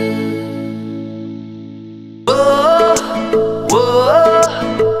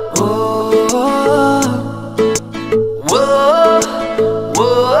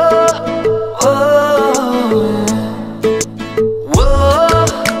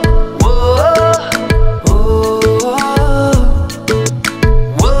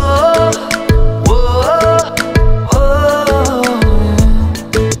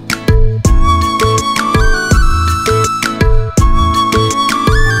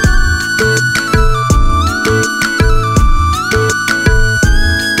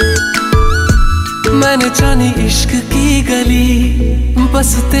मैंने जानी इश्क की गली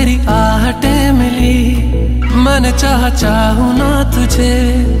बस तेरी आहटें मिली मैंने चाहूँ ना तुझे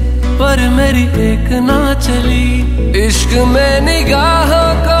पर मेरी एक ना चली इश्क में निगाहों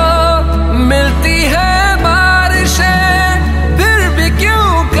को मिलती है बारिशें फिर भी क्यों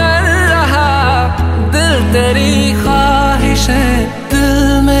कर रहा दिल तेरी ख्वाहिशें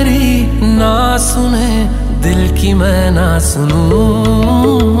दिल मेरी ना सुने दिल की मैं ना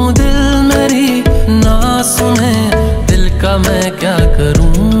सुनूं दिल मेरी ना सुने दिल का मैं क्या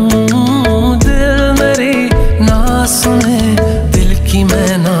करूं दिल मेरी ना सुने दिल की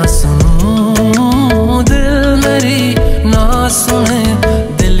मैं ना सुनूं दिल मेरी ना सुने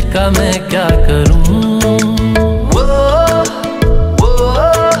दिल का मैं क्या करूं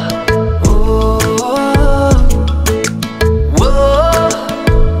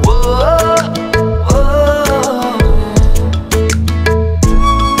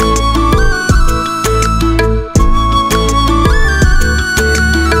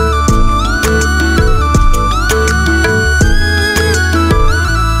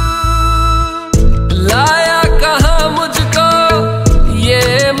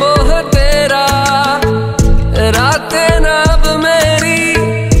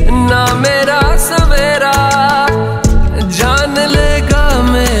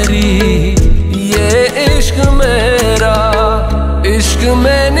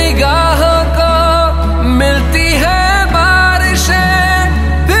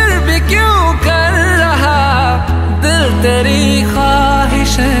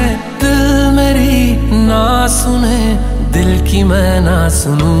सुने दिल की मैं ना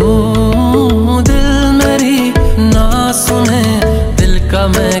सुनूं, दिल मेरी ना सुने दिल का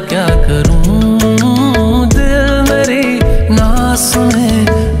मैं क्या करूं, दिल मेरी ना सुने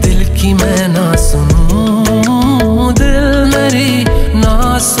दिल की मैं ना सुनूं, दिल मेरी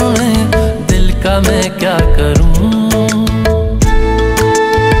ना सुने दिल का मैं क्या करूं।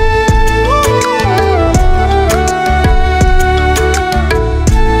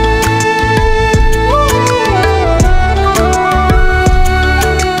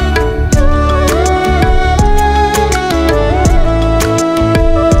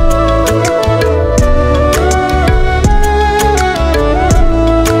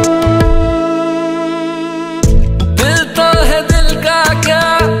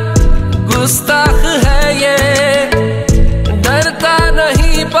 गुस्ताख है ये, डरता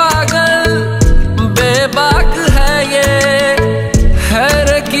नहीं पागल बेबाक है ये, है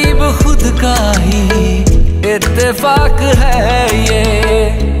रकीब खुद का ही इत्तेफाक है ये।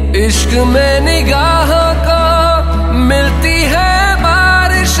 इश्क में निगाहों को मिलती है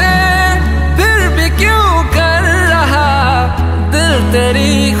बारिशें, फिर भी क्यों कर रहा दिल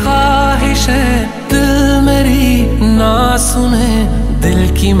तेरी ख्वाहिशें, दिल मेरी ना सुने दिल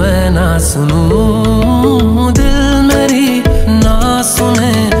की मैं ना सुनूं, दिल मेरी ना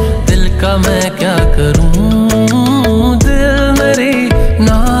सुने दिल का मैं क्या करूं, दिल मेरी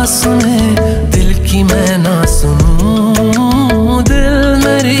ना सुने दिल की मैं ना सुनूं, दिल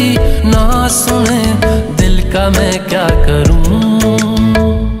मेरी ना सुने दिल का मैं क्या करूं।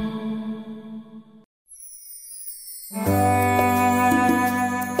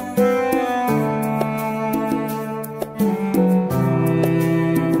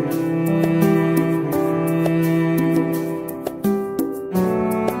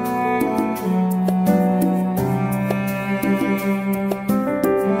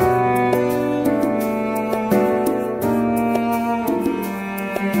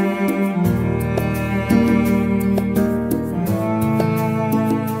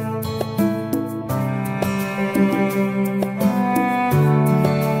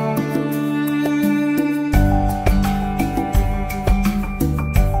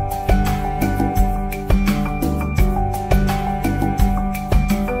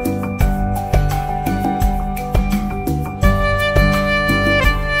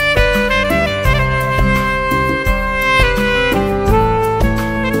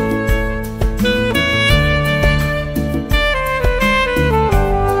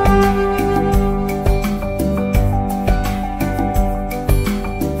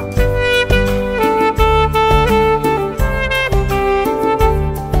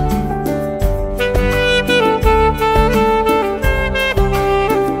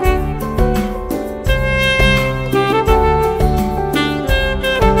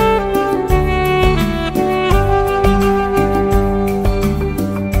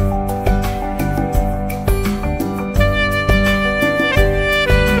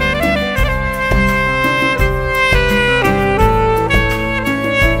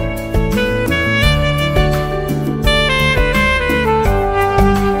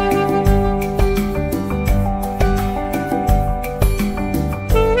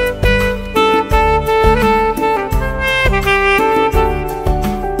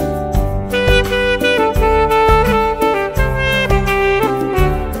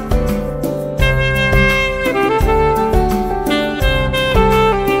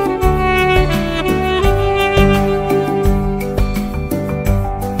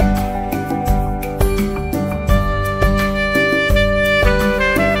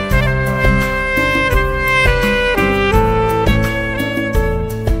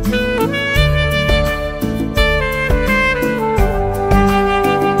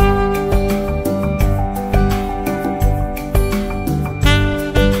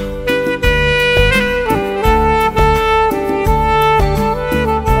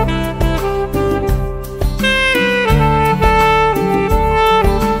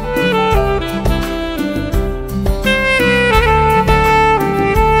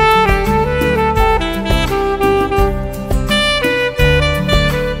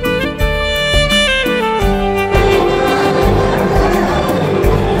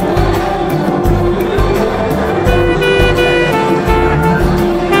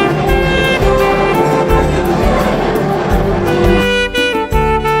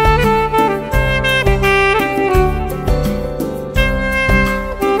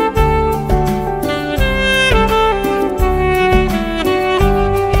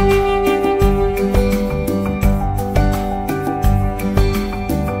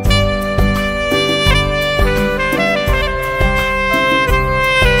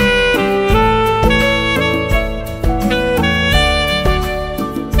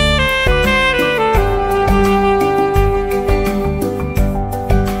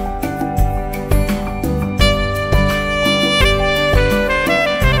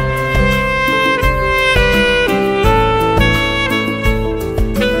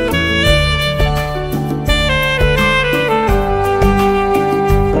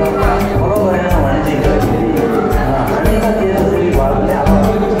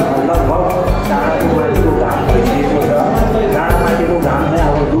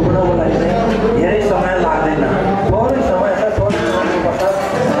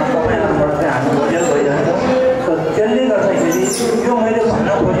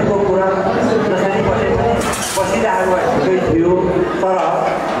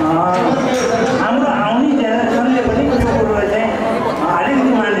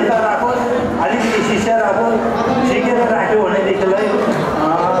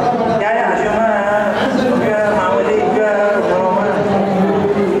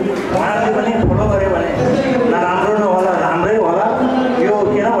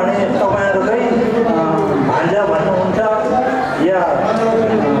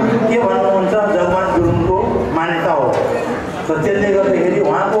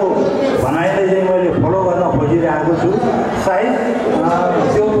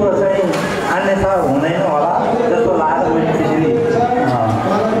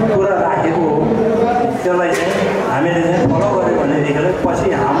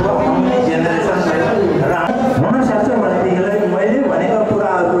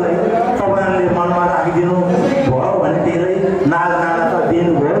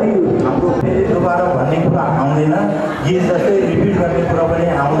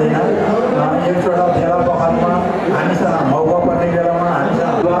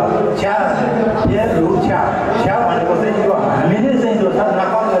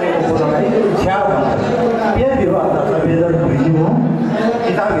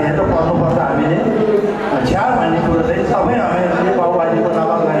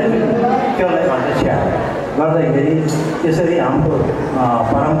 गर्दाखेरि त्यसरी हाम्रो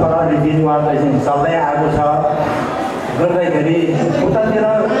परम्परा रीतिरिवाज चाहिँ चल्दै आएको छ। गर्दाखेरि उतातिर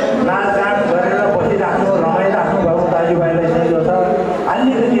नाचगान गरेर बसिराख्नु रमाइराख्नु भएको दाजुभाइलाई चाहिँ जो छ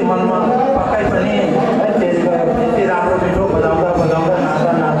अलिकति मनमा पक्कै पनि त्यति राम्रो मिठो बजाउँदा बजाउँदा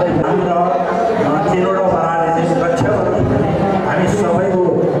नाच्दा नाच्दै हाम्रो चिनोडो बराले चाहिँ रक्षा गर्नु हामी सबैको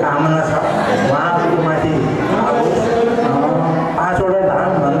कामना छ। उहाँहरूको माथि अब 5 वटा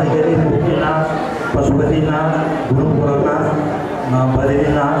धाम भन्दाखेरि मुक्तिनाथ, पशुपतिनाथ, गुरुङ गोरखनाथ,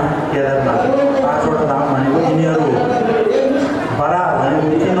 बद्रीनाथ, केदारनाथ 5 वटा धाम भनेको यिनीहरू बरा भनेको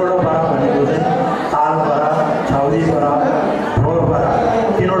 3 वटा बरा भनेको चाहिँ ताल बरा, छाउरी बरा, ढोल बरा,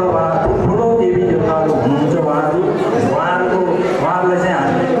 3 वटा बरा ठुलो देवी देवताहरू हुनुहुन्छ। उहाँहरूलाई चाहिँ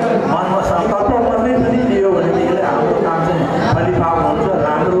हामीले मनमा सङ्कल्प मात्रै पनि लियो भनेदेखि हाम्रो काम चाहिँ फलिफाप हुन्छ,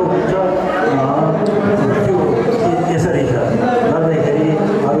 राम्रो हुन्छ। त्यो यसरी छ। गर्दाखेरि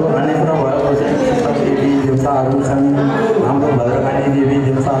अरू अन्यत्र भएको चाहिँ देवी देवताहरू छन्, हाम्रो भद्रकाली देवी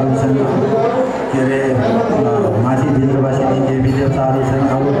देवताहरू छन्, के अरे माथि भित्रवासिनी देवी देवताहरू छन्,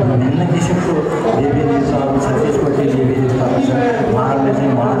 अरू विभिन्न किसिमको देवी देवताहरू छन्, त्यसपछि देवी देवताहरू छन्। उहाँहरूले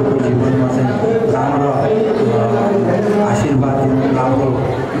चाहिँ उहाँहरूको जीवनमा चाहिँ राम्रो आशीर्वाद दिनु, राम्रो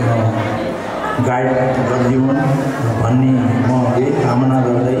गाइड गरिदिउन् भन्ने म यही कामना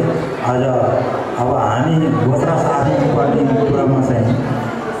गर्दै आज अब हामी गोत्रा सार्नु पर्ने कुरामा चाहिँ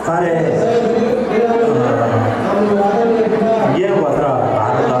साह्रै यो गोत्र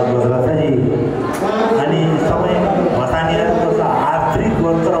भारत गोत्र चाहिँ अनि सबै भतानीहरूको त आर्थिक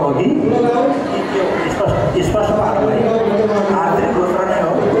गोत्र हो कि स्पष्ट पार्नु है, आर्थिक गोत्र नै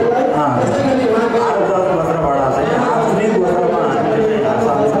हो। भारत गोत्रबाट चाहिँ आर्थिक गोत्रमा हामीले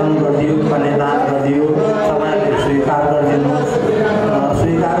संरक्षण गरिदियो, कन्यादान गरिदियो, तपाईँहरूले स्वीकार गरिदिनुहोस्।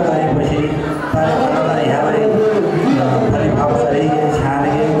 स्वीकार गरेपछि यहाँलाई फलिफाप सरिए,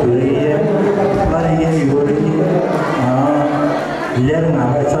 छानिए, धुरिए, गरिए, योरिए, लेर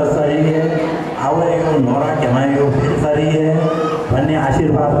भाँगेछ सरिए, अब यो नोरा घेमायो फेरि सरिए भन्ने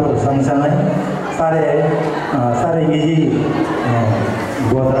आशीर्वादको सँगसँगै साह्रै इजी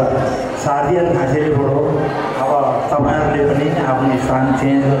गोत्र सार्दियन खासेरीबाट अब तपाईँहरूले पनि आफ्नो स्थान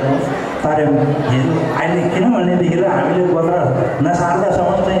चेन्ज गर्नुहोस्। साह्रै हिजो अहिले किनभनेदेखिलाई हामीले गोत्र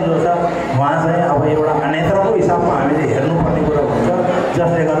नसार्दासम्म चाहिँ जो छ उहाँ चाहिँ अब एउटा अन्यत्रको हिसाबमा हामीले हेर्नुपर्ने कुरा हुन्छ,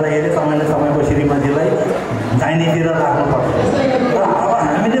 जसले गर्दाखेरि तपाईँले तपाईँको श्रीमतीलाई दाहिनेतिर राख्नुपर्छ। र अब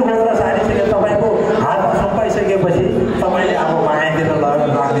हामीले गोत्र सारिसके तपाईँको हात सुम्पाइसकेपछि तपाईँले अब बायाँतिर लगेर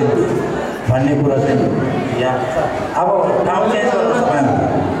राखिदिनुहोस् भन्ने कुरा चाहिँ यहाँ छ। अब ठाउँ चेन्ज गर्नुहोस् तपाईँहरू।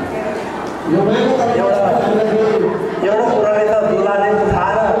 एउटा कुराले त दुलाले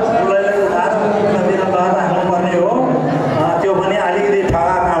उठाएर उतातिर लगेर राख्नुपर्ने हो, त्यो पनि अलिकति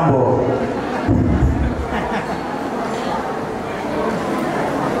ठगा काम हो।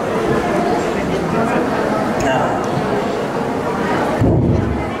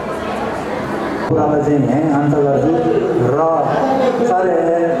 कुरालाई चाहिँ यहीँ अन्त गर्छु र साह्रै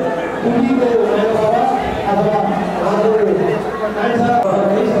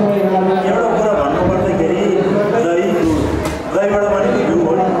एउटा कुरा भन्नुपर्दाखेरि दहीबाट भनेको घिउ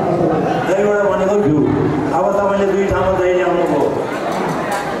हो नि, दहीबाट भनेको घिउ। अब तपाईँले 2 ठाउँमा दही ल्याउनुभयो,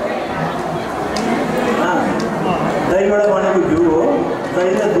 दहीबाट भनेको घिउ हो।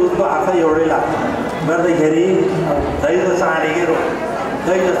 दही र दुधको अर्थ एउटै लाग्छ। गर्दाखेरि दही त चाँडेकै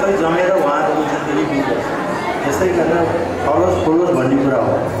दही जस्तै जमेर उहाँहरूको जिन्दगी बित्छ। यस्तै गरेर फलोस् फुलोस् भन्ने कुरा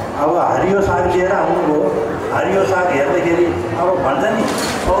हो। अब हरियो साग लिएर आउनुभयो, हरियो साग हेर्दाखेरि अब भन्छ नि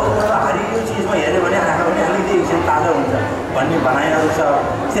सौरबाट हरियो चिजमा हेऱ्यो भने आँखा पनि अलिकति एकछिन ताजा हुन्छ भन्ने भनाइहरू छ।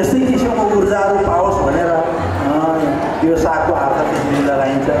 त्यस्तै किसिमको ऊर्जाहरू पाओस् भनेर यो सागको अर्थ त्यसरी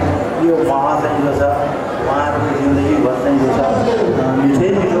लगाइन्छ। यो मह चाहिँ जो छ उहाँहरूको जिन्दगीभर चाहिँ जो छ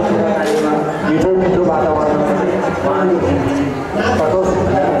मिठो कुराकानीमा मिठो वातावरणमा उहाँको जिन्दगी कटोस्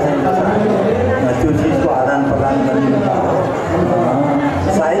भनेर चाहिँ जो छ त्यो चिजको आदान प्रदान गर्ने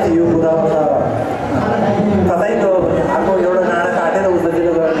सायद यो कुरा त कतै त अर्को एउटा डाँडा काटेर उतातिर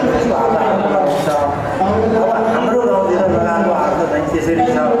गयो भने त्यसको हात हुन्छ। अब हाम्रो गाउँतिर लगाएको अर्थ चाहिँ त्यसरी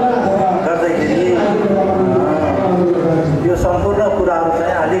छ। गर्दाखेरि यो सम्पूर्ण कुराहरू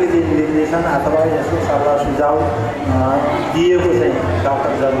चाहिँ अलिकति निर्देशन अथवा यसको सल्लाह सुझाव दिएको चाहिँ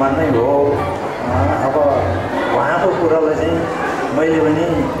डाक्टर जगमान नै हो। अब उहाँको कुरालाई चाहिँ मैले पनि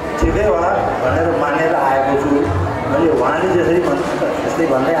ठिकै होला भनेर मानेर आएको छु। मैले उहाँले जसरी भन्नुहुन्छ त्यस्तै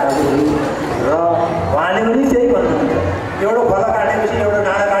भन्दै आएको छु र उहाँले पनि त्यही भन्नुहुन्छ। एउटा फल काटेपछि एउटा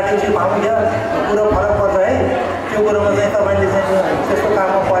डाँडा काटेपछि पाउँछ कुरो फरक पर्छ है। त्यो कुरोमा चाहिँ तपाईँले चाहिँ त्यस्तो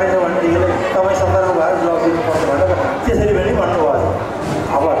काममा परेछ भनेदेखिलाई तपाईँ सतर्क भएर जवाब दिनुपर्छ भनेर त्यसरी पनि भन्नुभयो।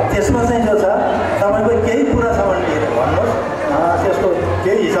 अब त्यसमा चाहिँ जो छ तपाईँको केही कुरा छ भनेदेखि भन्नुहोस्, त्यसको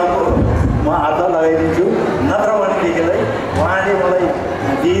केही हिसाबको म अर्थ लगाइदिन्छु, नत्र भनेदेखिलाई उहाँले मलाई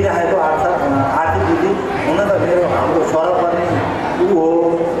दिइरहेको आर्थिक बुद्धि हुन त मेरो हाम्रो स्वर पर्ने हो,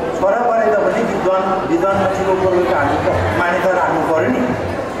 स्वर परे पनि विद्वान मान्छेको कुरोको हामी त मान्यता राख्नु पऱ्यो नि।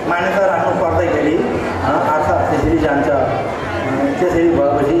 मान्यता राख्नु पर्दाखेरि अर्थ त्यसरी जान्छ। त्यसरी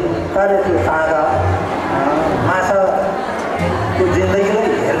भएपछि कहिले त्यो सादा माछाको जिन्दगीलाई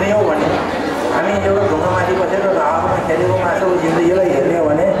हेर्ने हो भने हामी एउटा ढुङ्गामाथि बसेर हावामा खेलेको माछाको जिन्दगीलाई हेर्ने हो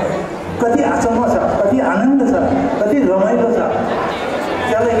भने कति अचम्म छ, कति आनन्द छ, कति रमाइलो छ।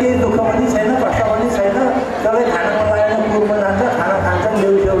 त्यसलाई केही दुःख पनि छैन, कष्ट पनि छैन। त्यसलाई खाना मन लागेर कुरमा जान्छ, खाना खान्छ,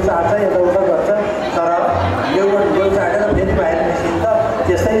 लेउ चाट्छ, यताउता गर्छ। तर लेउ चाटेर फेरि बाहिर निस्किन्छ।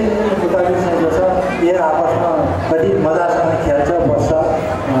 त्यस्तै उताको छ यो आपसमा कति मजासँग खेल्छ बस्छ।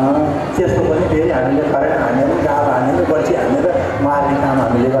 त्यस्तो पनि फेरि हामीले करेन्ट हानेर जाल हानेर बल्छी हानेर मार्ने काम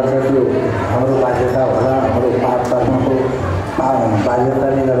हामीले गर्छ। त्यो हाम्रो बाध्यता होला, हाम्रो पाप कर्मको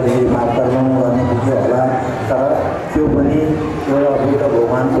बाध्यताले गर्दाखेरि पाप कर्म गर्ने बुझ्यो होला। तर त्यो पनि एउटा बुद्ध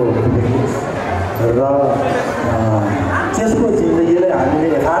भगवानको र त्यसको जिन्दगीलाई हामीले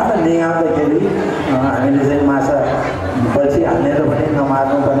यथार्थ निहाल्दाखेरि हामीले चाहिँ माछा बल्छी हानेर पनि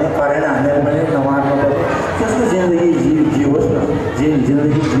नमार्नुपर्ने, करेन्ट हानेर पनि नमार्नुपर्ने, त्यसको जिन्दगी जियोस् न।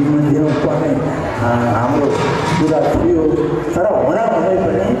 जिन्दगी जीवन दिनुपर्ने हाम्रो कुरा थियो। तर हुँदै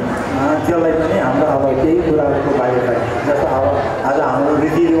पनि त्यसलाई पनि हाम्रो अब केही कुराको बाध्यता, जस्तो अब आज हाम्रो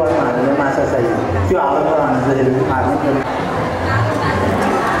रीतिरिवाजमा हामीले माछा चाहियो, त्यो हालतमा हामीले मार्नु पऱ्यो।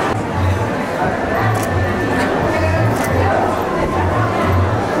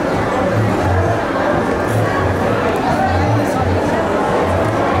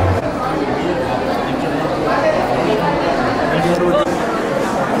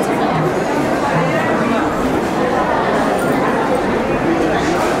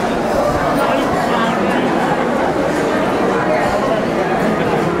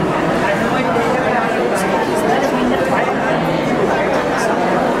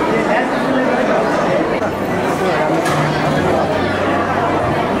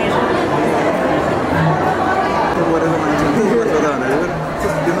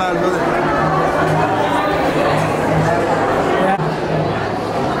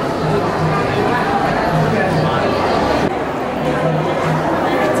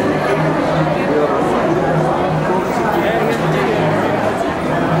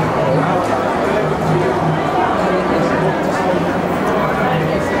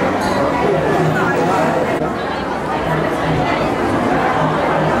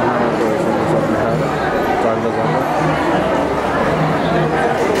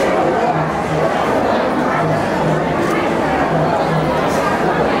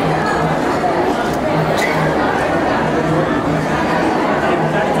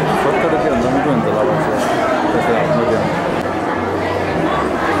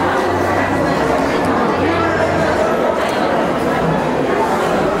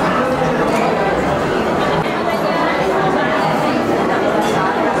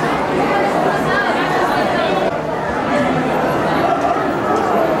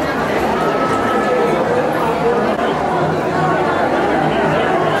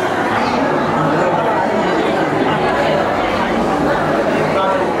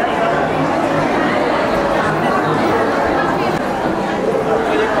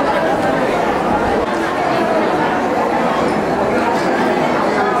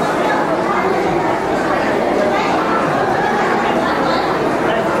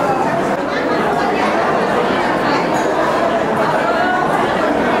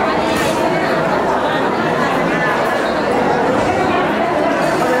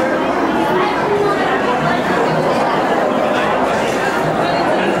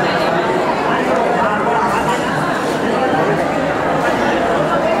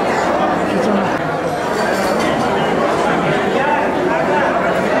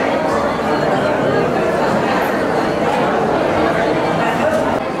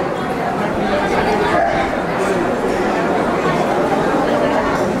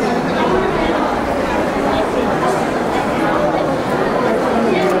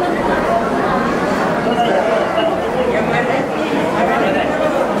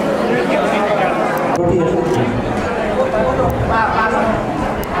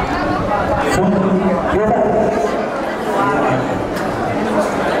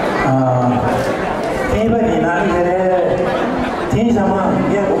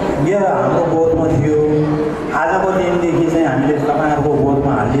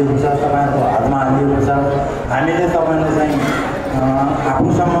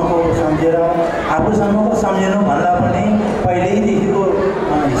 आफूसम्मको सम्झेर आफूसम्मको सम्झिनुभन्दा पनि पहिल्यैदेखिको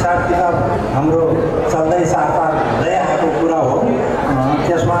हिसाब किताब हाम्रो चल्दै साथ हुँदै आएको कुरा हो।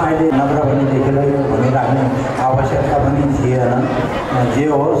 त्यसमा अहिले नत्र भने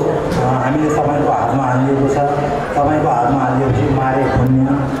तपाईँको हातमा हालिएको छ। तपाईँको हातमा हालिएपछि मारे पुण्य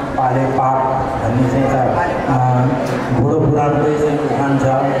पाले पाप भन्ने चाहिँ बुढो पुराणकै चाहिँ उखान छ।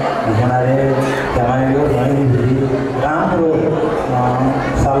 भिखनाले त्यहाँयो भैरी राम्रो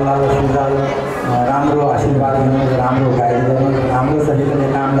सल्लाह सुझाव राम्रो आशीर्वाद दिनुहोस्, राम्रो गाइड गर्नुहोस्, राम्रो तरिकाले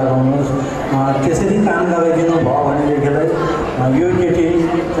काम लगाउनुहोस्। त्यसरी काम लगाइदिनु भयो भनेदेखिलाई यो केटी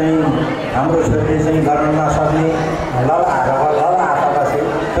चाहिँ हाम्रो छोरीले चाहिँ गर्न नसक्ने लल आँखामा चाहिँ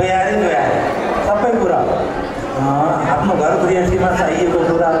तयारी सबै कुरा आफ्नो घर गृहस्थीमा चाहिएको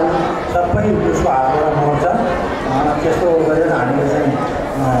कुराहरू सबै उसको हातबाट मर्छ। त्यस्तो गरेर हामीले चाहिँ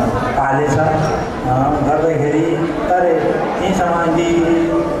पालेछ गर्दाखेरि तर यहीँसम्म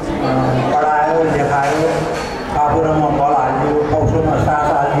पढायो लेखायो, पापुरामा बल हालियो, पौसोमा सास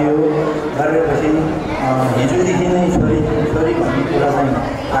हालियो गरेपछि हिजोदेखि नै छोरी भन्ने कुरा चाहिँ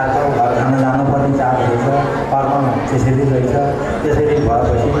अर्को घर खान जानुपर्ने चाप रहेछ। कर्म त्यसरी रहेछ। त्यसरी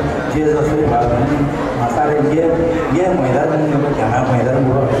भएपछि जे जसरी भयो भने साह्रै ये मैदान घामा मैदान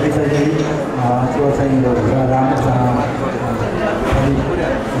भयो। त्यसरी त्यो चाहिँ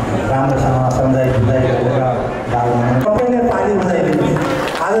राम्रोसँग सम्झाइ बुझाइ गरेर बाल्नु सबैले पाली बुझाइदिनु।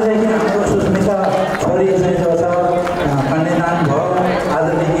 आजदेखि हाम्रो सुस्मिता छोरी चाहिँ जो छ कन्यादान भयो।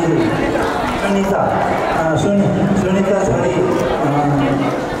 आजदेखि सुनिता छोरी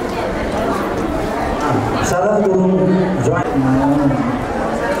सरज गुरुङ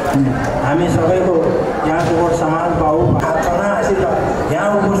हामी सबैको यहाँको वोट समान पाऊ हातमा आशीर्वाद। यहाँ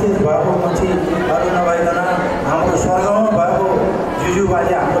उपस्थित भएको मान्छेहरू नभइकन हाम्रो स्वर्गमा भएको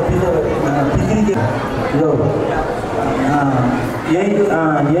जुजुबाले हाम्रो पितृ यो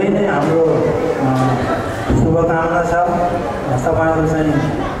यही नै हाम्रो शुभकामना छ। तपाईँहरू चाहिँ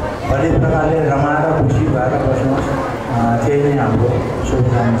भली प्रकारले रमाएर खुसी भएर बस्नुहोस्। त्यही नै हाम्रो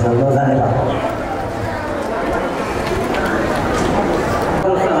शुभकामना छ। ल धन्यवाद।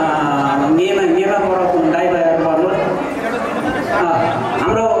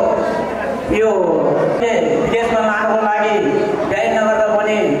 हाम्रो यो विदेशमा लानुको लागि ब्याज नगर्दा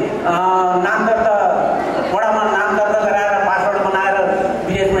पनि नाम दर्ता वडामा नाम दर्ता गराएर पासवर्ड बनाएर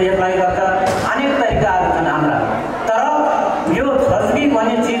विदेशमा एप्लाई गर्छ। अनेक तरिकाहरू छन् हाम्रा। तर यो छस्की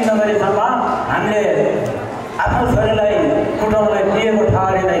भन्ने चिज नगरेसम्म हामीले आफ्नो छोरीलाई कुटौँलाई दिएको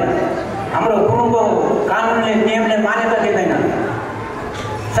ठहरिँदैन। हाम्रो गुरुङको कानुनले नियमले मान्यता दिँदैन।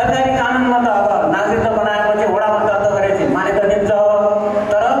 सरकारी कानुनमा त अब नागरिकता बनाएपछि वडामा दर्ता गरेपछि मान्यता दिन्छ।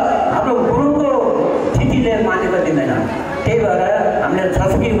 तर हाम्रो गुरुङको स्थितिले मान्यता दिँदैन। त्यही भएर हामीले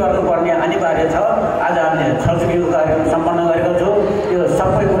छस्की गर्नुपर्ने अनिवार्य छ। आज हामीले छस्कीको कार्यक्रम सम्पन्न गरेको छु। यो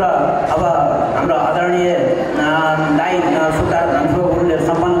सबै कुरा अब हाम्रो आदरणीय दाइ सुधार गुरुङले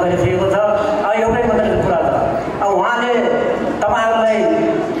सम्पन्न गरिसकेको छ। एउटै मात्रै कुरा छ, उहाँले तपाईँहरूलाई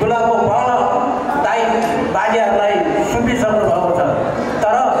दुलाको बल दाइ बाजेहरूलाई सुम्पिसक्नु भएको छ।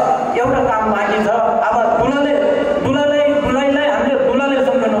 तर एउटा काम बाँकी छ। अब दुलैलाई हामीले दुलाले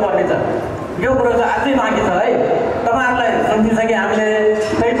सम्झिनु पर्ने छ। यो कुरो चाहिँ अझै बाँकी छ है। तपाईँहरूलाई सम्झिसके हामीले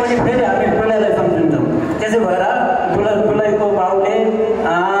त्यही पनि फेरि हामी दुलैलाई सम्झिन्छौँ। त्यसै भएर दुलैको बाउले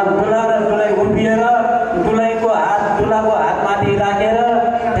दुला र दुलै उभिएर दुलाको हातमाथि राखेर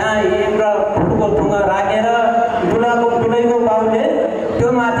त्यहाँ हिम र फुटको थुङ्गा राखेर दुलैको बाउले त्यो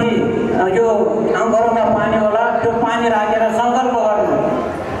माथि यो अङ्गरमा पानी होला त्यो पानी राखेर सङ्कल्प गर्नु।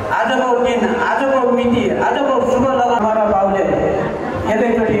 आजको दिन, आजको मिति, आजको शुभ लगाएर बाउले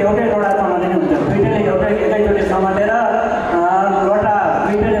एकैचोटि एउटै लोटा समातेर हुन्छ। दुईटैले एकैचोटि समातेर लोटा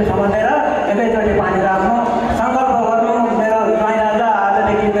दुईटैले समातेर एकैचोटि पानी राख्नु, सङ्कल्प गर्नु। मेरो ज्वाइँ राजा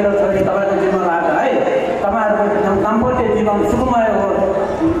आजदेखि मेरो छोरी तपाईँको जीवन लाग्छ है। तपाईँहरूको एकदम दाम्पत्य जीवन सुखमय होस्,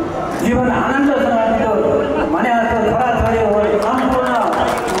 जीवन आनन्दसँग बितोस् भने जस्तो छोराछोरी होस्। सम्पूर्ण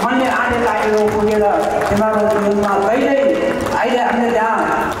मनले आँटे लागेको पुगेर तिमीहरूको जीवनमा कहिल्यै अहिले हामीले त्यहाँ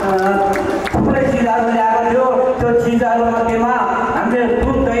थुप्रै चिजहरू ल्याएको थियो। त्यो चिजहरू मध्येमा हामीले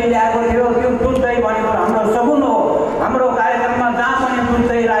दुध दही ल्याएको थियो। त्यो दुध दही भनेको हाम्रो सगुन हो। हाम्रो कार्यक्रममा जहाँ पनि दुध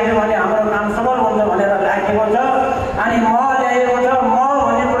दही राख्यो भने हाम्रो काम सफल हुन्छ भनेर राखेको छ। अनि मह ल्याएको छ। मह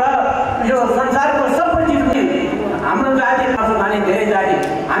भन्ने कुरा यो संसारको सबै चिज हाम्रो जाति खाने धेरै जाति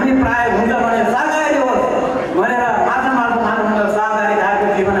हामी प्रायः हुन्छ भने शाकाहारी होस् भनेर माछा मासु खानुहुन्छ। शाकाहारी खाएको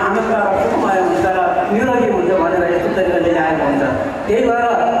जीवन आनन्द सुखमय हुन्छ र निरोगी हुन्छ भनेर यस्तो तरिकाले ल्याएको हुन्छ। त्यही भएर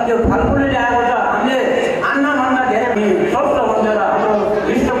यो फलफुलले ल्याएको छ। हामीले अन्नभन्दा धेरै स्वस्थ हुन्छ र हाम्रो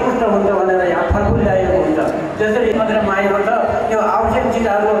हृष्टपुष्ट हुन्छ भनेर यहाँ फलफुल ल्याएको हुन्छ। त्यसरी मात्रै मागेको छ। यो आवश्यक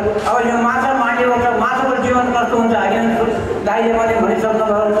चिजहरू अब यो माछा मागेको छ। माछाको जीवन कस्तो हुन्छ अहिले दाइले पनि भनिसक्नु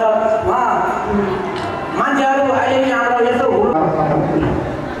भएको छ। मान्छेहरू अहिले हाम्रो यस्तो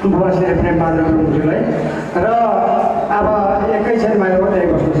बसेर प्रेमबहादुर गुरुङज्यूलाई र अब एकैछिनमा एउटै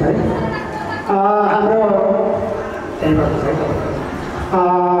बस्नुहोस् है। हाम्रो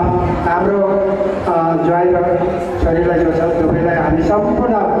हाम्रो ज्वाइँ र छोरीलाई जो छ दुवैलाई हामी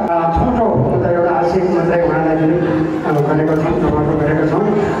सम्पूर्ण छोटो एउटा आशिक मात्रै उहाँलाई पनि गरेको छौँ, समर्पण गरेका छौँ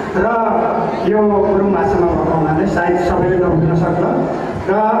र यो गुरुङ भाषामा भएको हुनाले सायद सबैले नबुझ्न सक्छ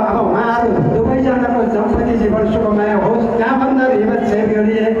र अब उहाँहरू दुवैजनाको दम्पति जीवन सुखमय होस्। त्यहाँभन्दा हिम्मत से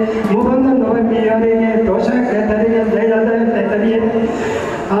गरिए मुबन्ध नभए बिहोरिए ढोसा खेतरिए जय जय तेतरिए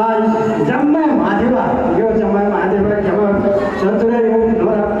जम्मा महादेवा यो जम्मा महादेवा जम्मा सन्तुले यो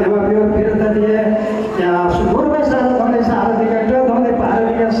नरा जम्मा यो फिरतरिए पूर्व साल धोने सालदिका जो धोने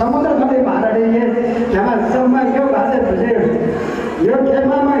पहाडीका समुद्र धोने पहाडीए जम्मा जम्मा यो भाषा बुझे यो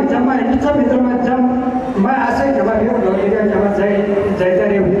खेलमा जम्मा हिंसाभित्रमा जम्मा आशै जम्मा यो ढोलिका जम्मा जय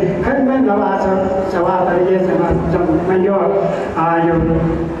जयतरी खैमा नवाछ सभा तरिके जम्मा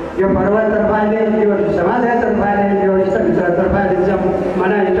यो परिवार तर्फले यो समाज तर्फले यो इष्टमित्र तर्फले जब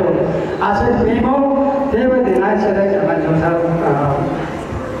मनाइतो आशय प्रेमो देव दिनाशय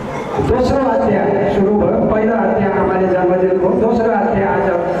दोस्रो अध्याय सुरु भयो। पहिलो अध्याय आमाले जन्मदिन भयो, दोस्रो अध्याय आज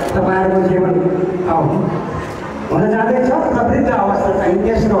तपाईँहरूको जीवन हुन जाँदैछ। प्रवृत्त अवस्था चाहिँ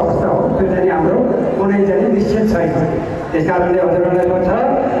तेस्रो अवस्था हो, त्यो चाहिँ हाम्रो कुनै चाहिँ निश्चित छैन। त्यस कारणले हजुरहरूलाई जो छ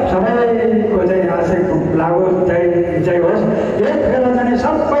सबैको चाहिँ आशय लागु जय जय होस्। एक फेर चाहिँ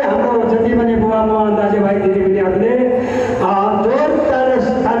सबै हाम्रो जति पनि बुवा म दाजुभाइ दिदीबहिनीहरूले जोरदार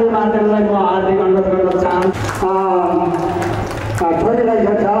ताली माध्यमलाई म हार्दिक अनुरोध गर्न चाहन्छु। छोरीलाई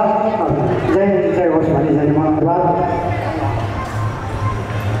जो छ जय जय होस् भनी चाहिँ म धन्यवाद।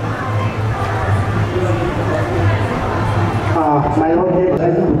 माइलो के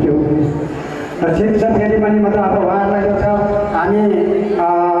भन्छु र ठिक छ फेरि पनि मतलब अब उहाँहरूलाई जो छ हामी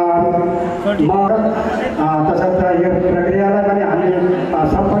तसर्थ यो प्रक्रियालाई पनि हामी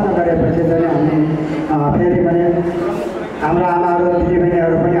सम्पन्न गरेपछि चाहिँ हामी फेरि पनि हाम्रो आमाहरू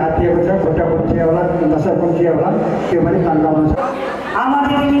दिदीबहिनीहरू पनि आत्तिएको छ, खुट्टा कुच्चियो होला, दशक कुच्चियो होला, त्यो पनि तन्काउनु छ। आमा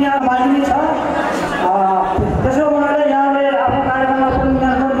दिदीबहिनीहरू बाँधिने छ। त्यसो हुनाले यहाँले आफ्नो कार्यक्रममा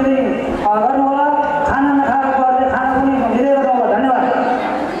पनि गर्नु होला। खाना नखाएको खाना पनि दिँदै गर्नु होला। धन्यवाद।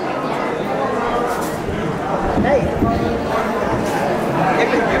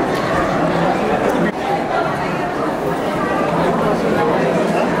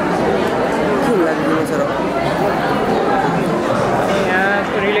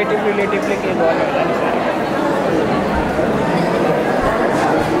 रिलेटिभली के गर्नु होला नि सर।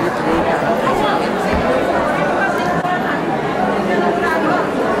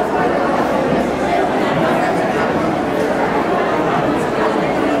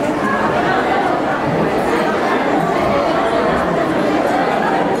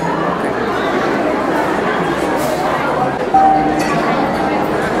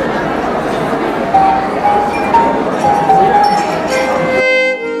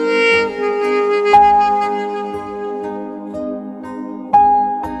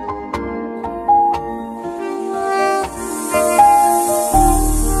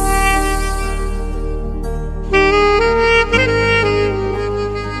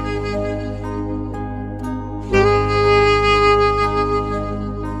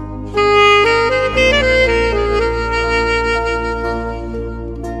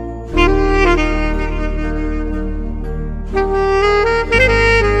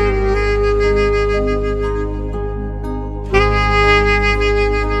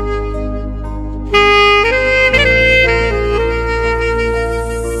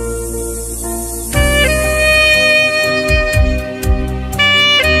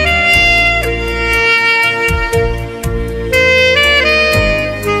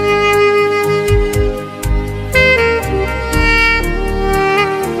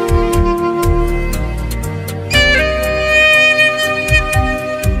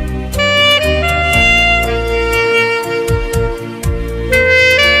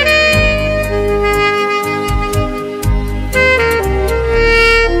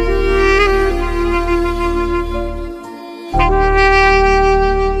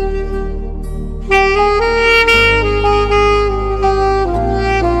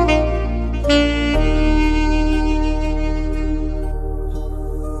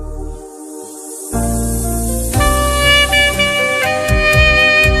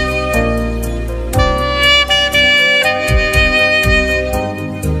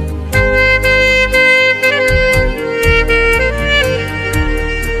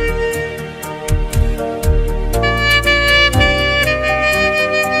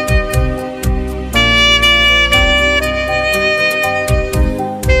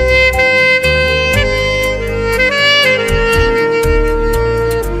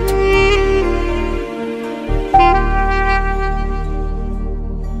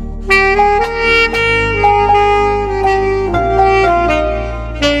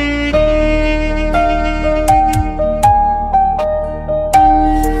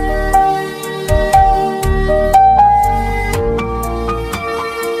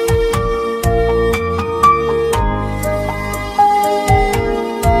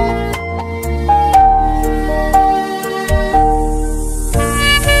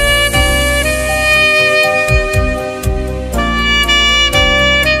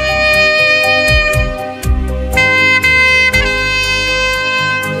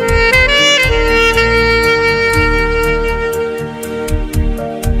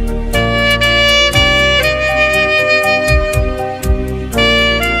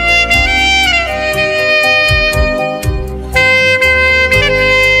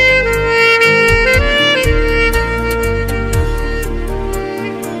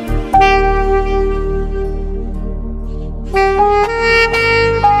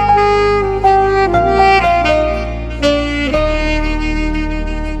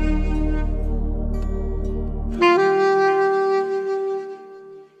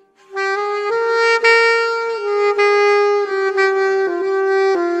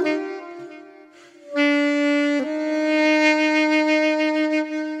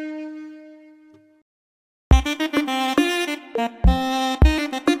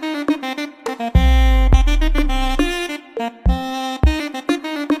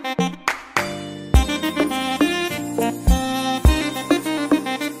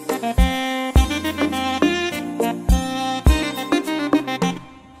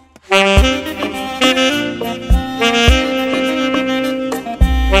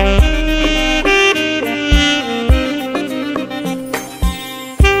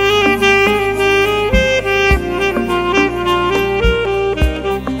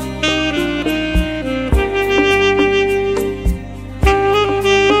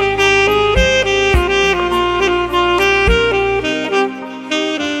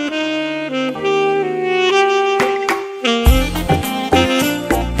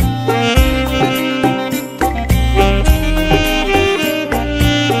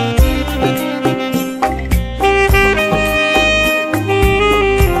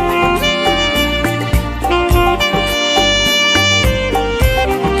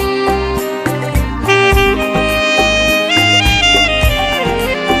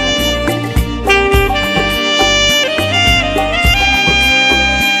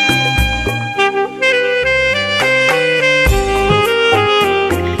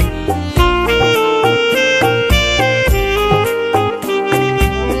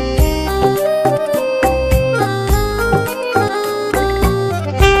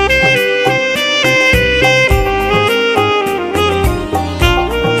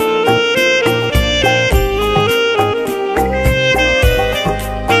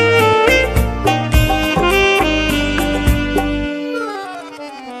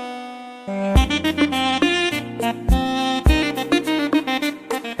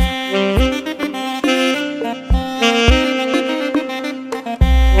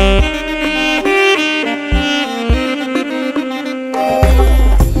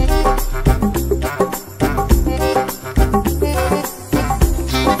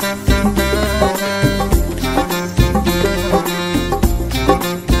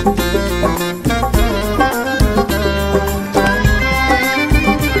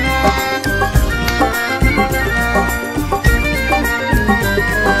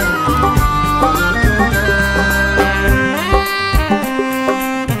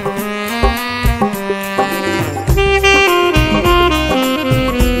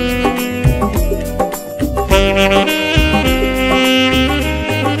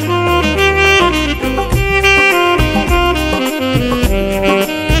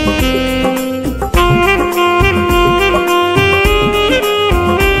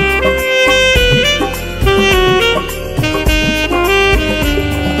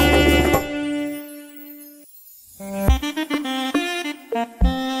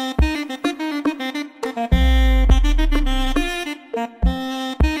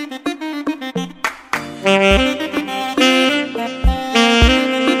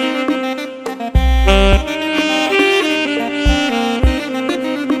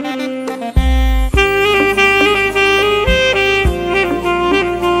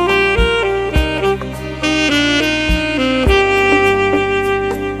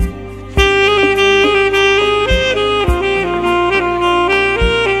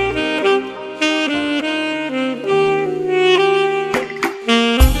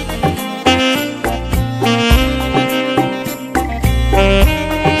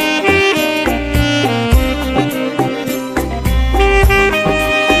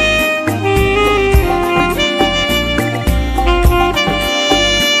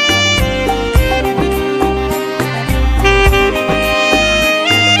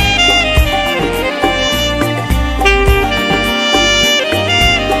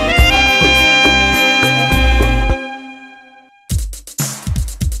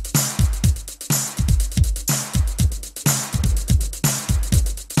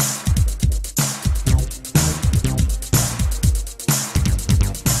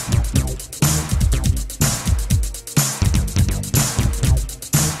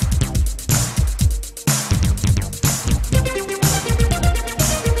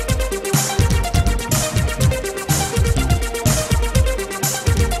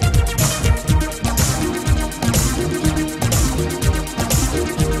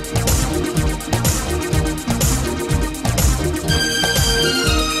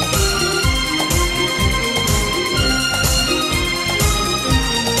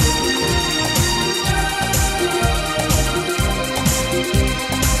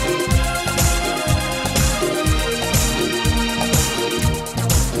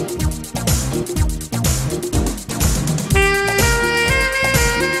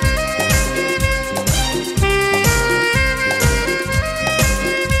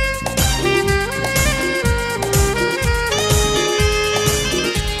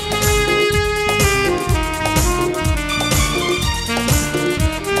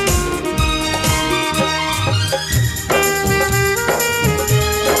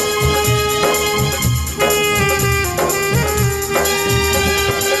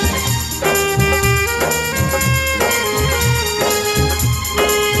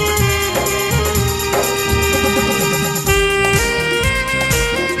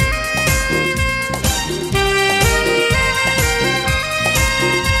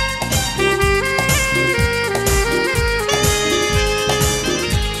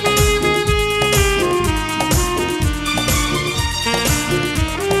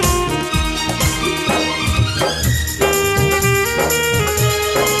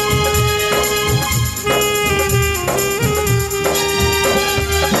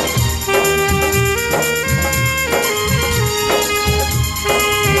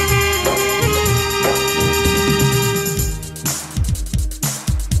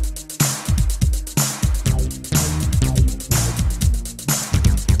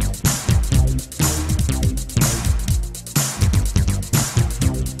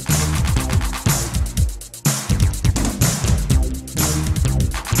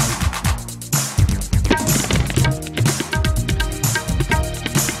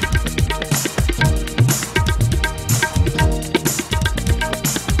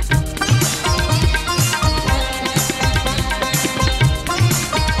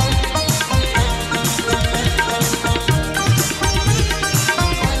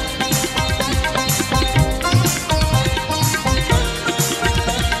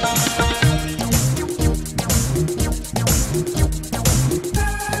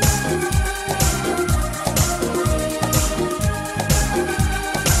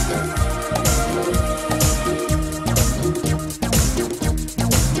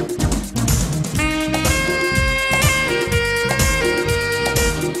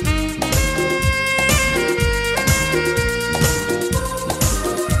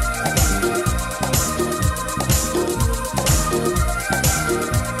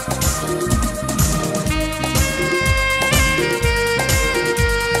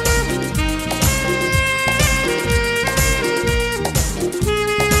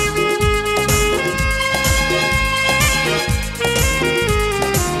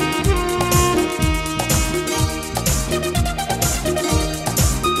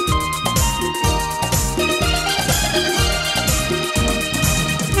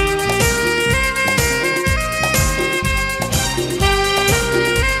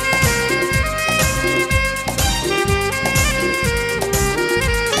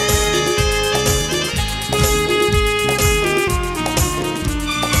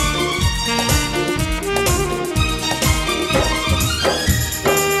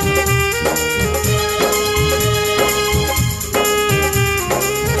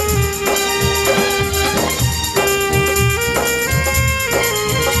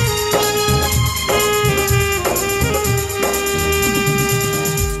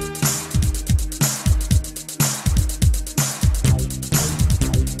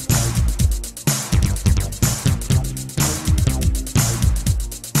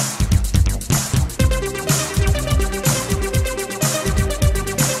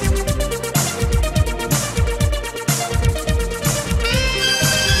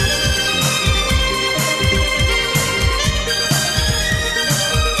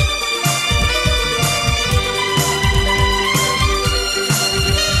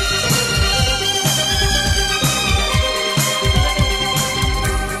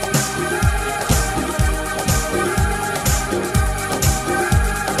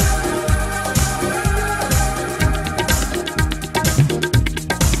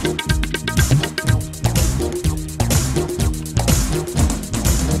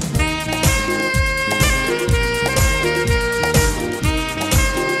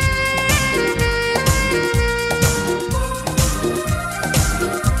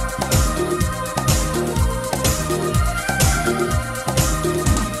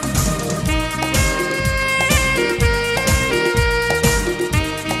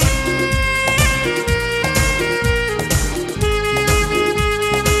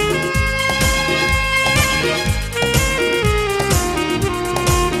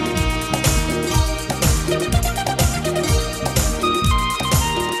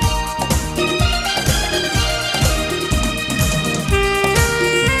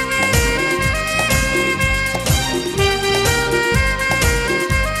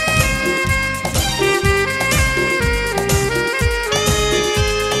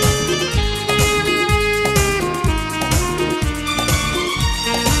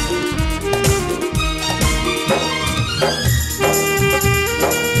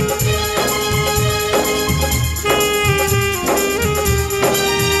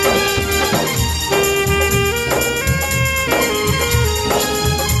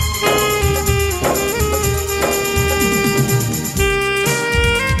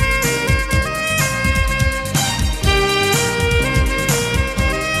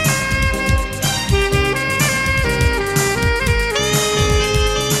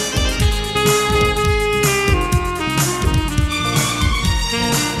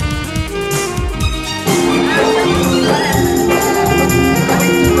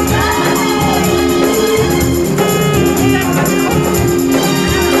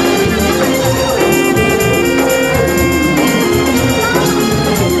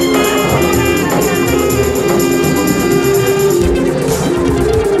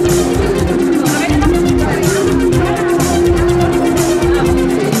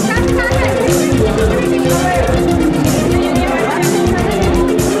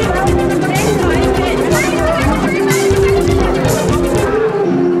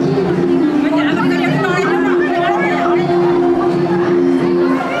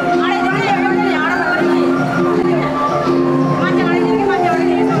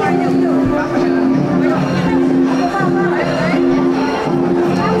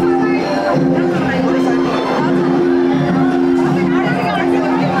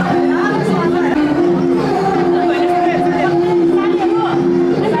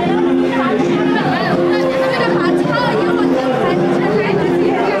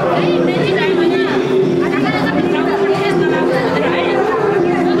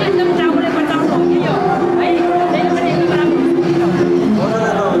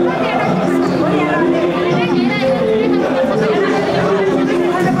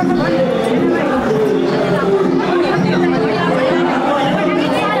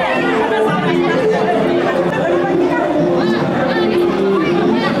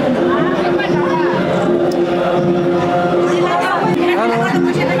 Terima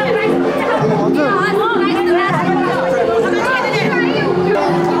kasih.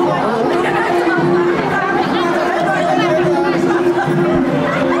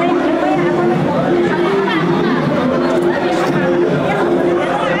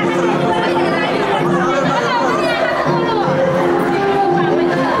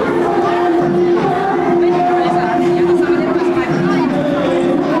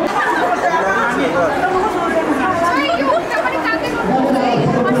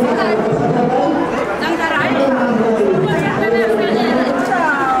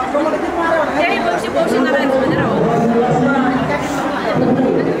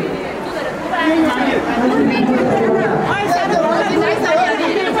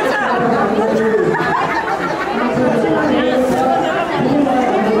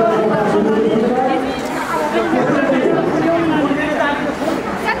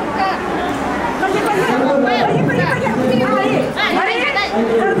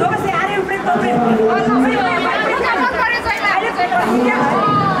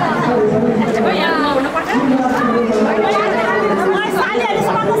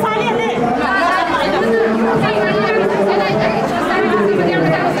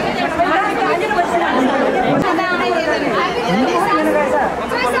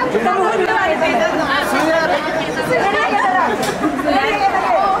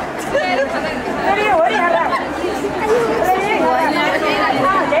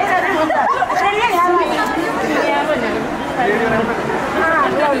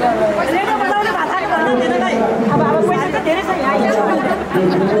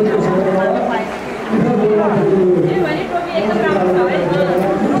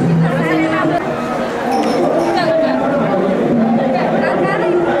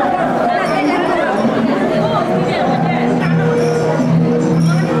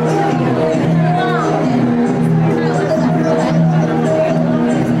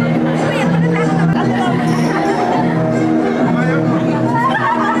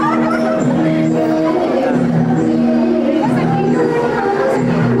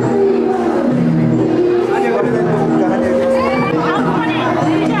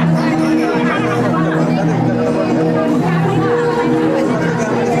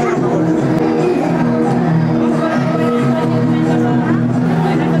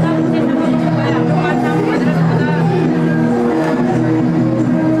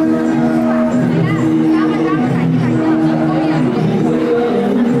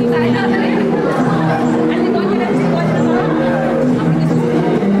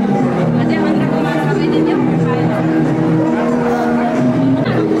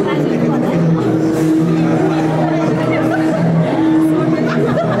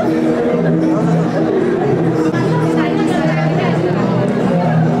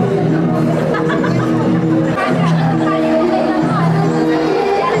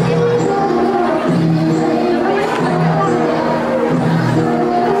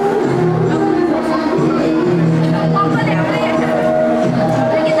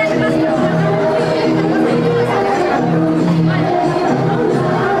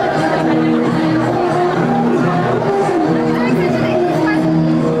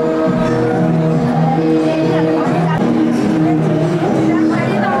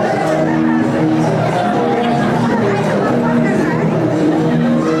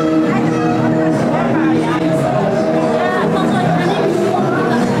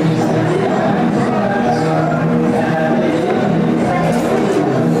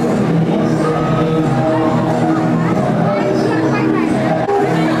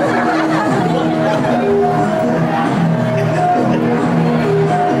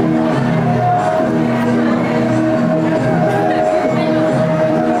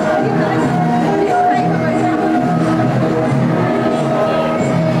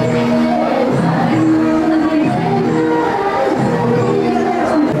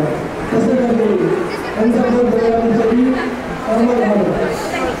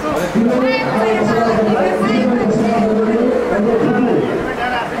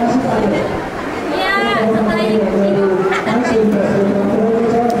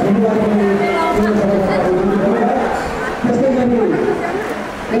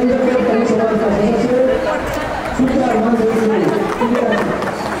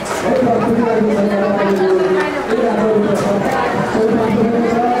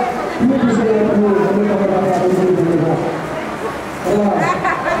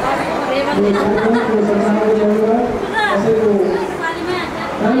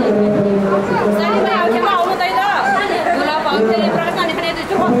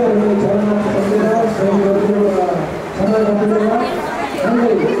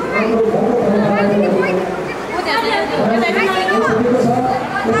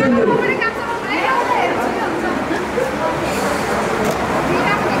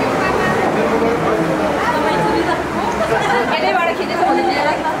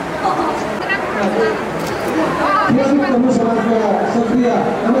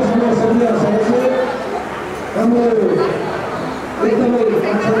 राम्रोसँग सक्रिय सदस्य हाम्रो एकदमै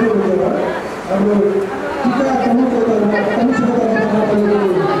आचार्य हुनुहुन्छ हाम्रो टिका कमिटीको तर्फबाट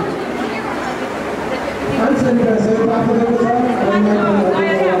Sunita sir प्राप्त गरेको छ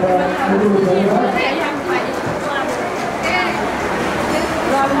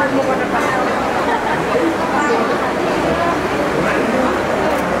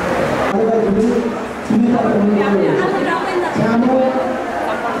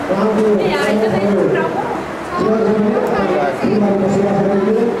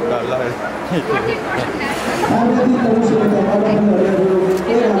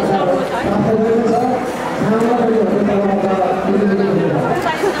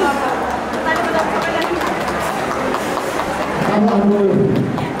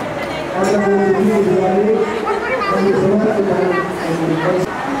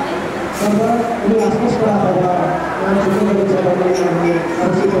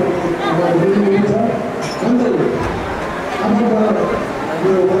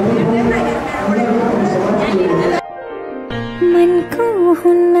मन को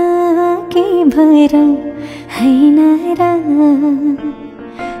हुना के भरा हैन र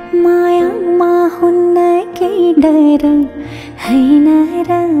माया मा हुना के डर हैन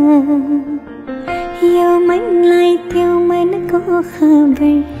र यो मनलाई त्यो मनको खबर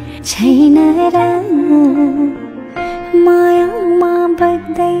छैन र माया मा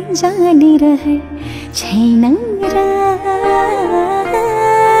बग्दै जाने रहे छैन र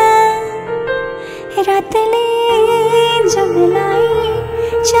रातले जगलाई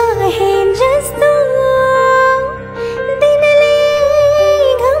चाहे जस्तो दिनले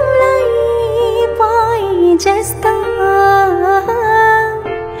घमलाई पाए जस्तो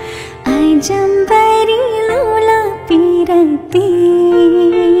आइजम्बरी लौला पिरती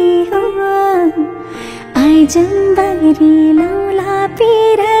हो आइजम्बरी लौला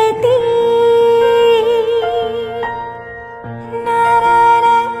पिरती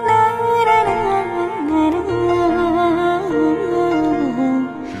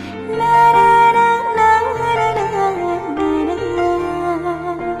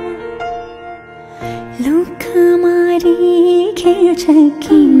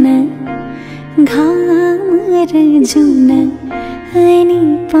किन घाम र जुन अनि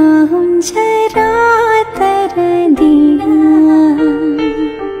पाउँछ रात र दिन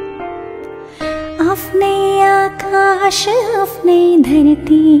आफ्नै आकाश आफ्नै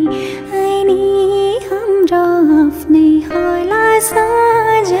धरती अनि हाम्रो आफ्नै होला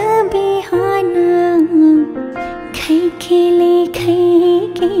साँझ बिहान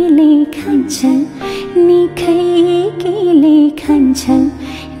खैकेले खान्छ नि खैकेले खान्छ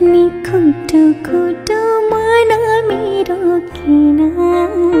नि कुटु कुटु मन मेरो किन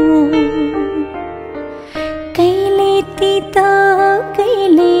कहिले तितो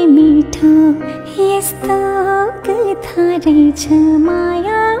कहिले मिठो यस्तो कथा रहेछ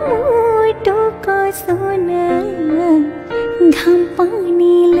माया मुटुको सुन घाम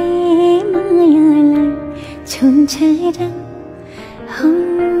पानीले मायालाई छुन्छ र हो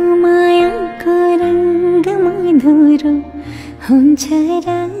मायाको रङ्ग मधुरो हुन्छ र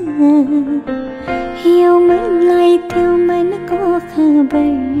यो मनलाई त्यो मनको खबर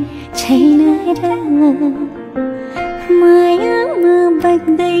छैन र मायामा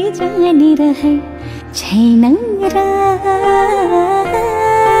बग्दै जाने रहे छैन र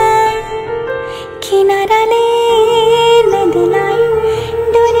किनाराले नदीलाई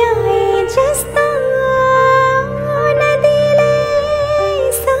डोर्याए जस्तो नदीले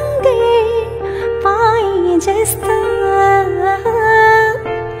सँगै पाए जस्तो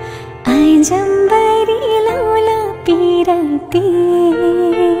आइजम्बरी लौला पिरती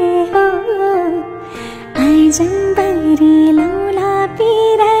हो आइजम्बरी लौला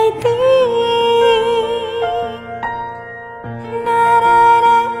पिरती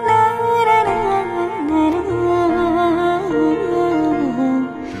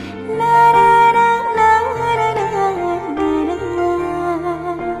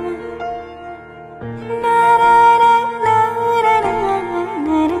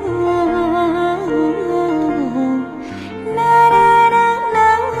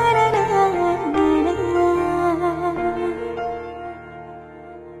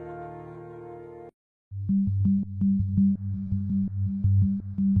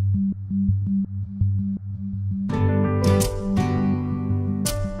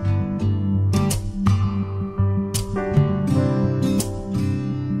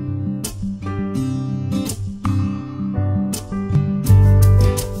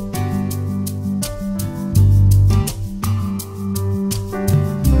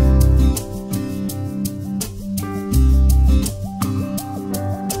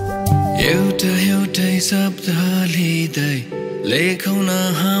एउटा एउटै शब्द लिँदै लेखौँ न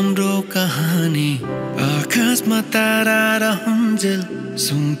हाम्रो कहानी आकाशमा तारा र हुन्जेल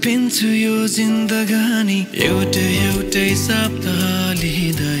सुम्पिन्छु यो जिन्दगानी एउटा एउटै शब्द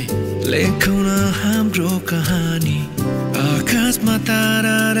लिँदै लेखौँ न हाम्रो कहानी आकाशमा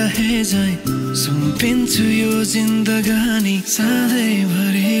तारा रहे झै सुम्पिन्छु यो जिन्दगानी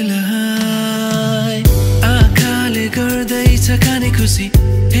सधैँभरिलाई आँखाले गर्दैछ खाने खुसी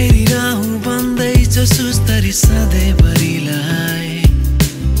हेरिरहँ भन्दैछ सुस्तरी सधैँभरिलाई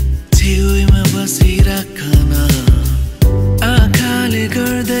छेउमा बसिराखन आँखाले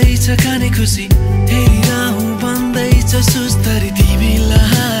गर्दैछ खाने खुसी हेरिरहँ भन्दैछ सुस्तरी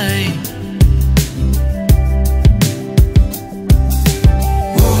तिमीलाई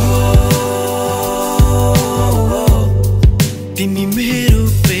तिमी मेरो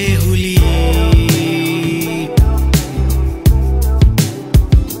बेहुली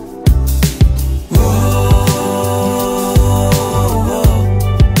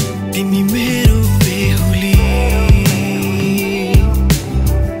तिमी मेरो बेहुली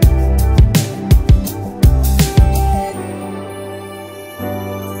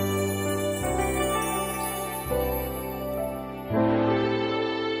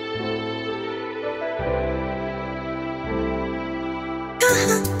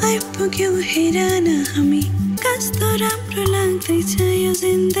आइपुग्यौँ हेर न हामी कस्तो राम्रो लाग्दैछ यो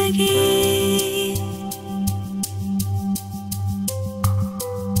जिन्दगी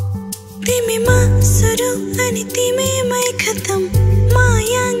तिमीमा सुरु अनि तिमीमै खतम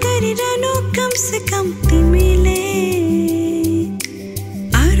माया गरिरहनु कम से कम तिमीले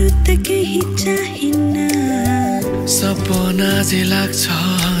अरू त केही चाहिन्न सपना जे लाग्छ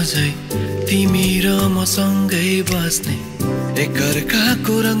अझै तिमी र मसँगै बस्ने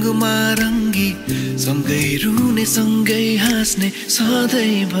एकअर्काको रङमा रङ्गी सँगै रुने सँगै हाँस्ने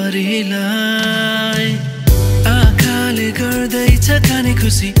सधैँभरिलाई आँखाले गर्दैछ खाने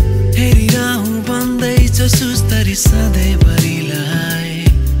खुसी हेरिरहँ भन्दैछ सुस्तरी सधैँभरिलाई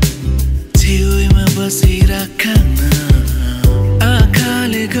छेउमा बसिराखन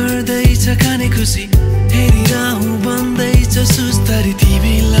आँखाले गर्दैछ खाने खुसी हेरिरहँ भन्दैछ सुस्तरी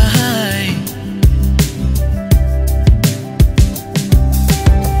तिमीलाई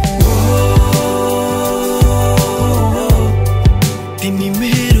तिमी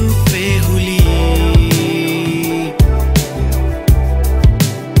मेरो बेहुली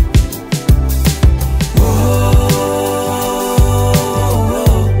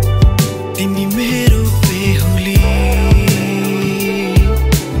तिमी मेरो बेहुली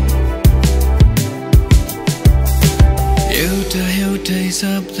एउटा एउटै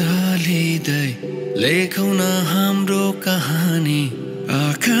शब्द लिँदै लेखौँ न हाम्रो कहानी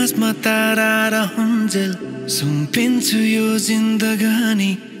आकाशमा तारा र हुन्जेल सुम्पिन्छु यो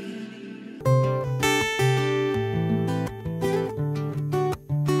जिन्दगानी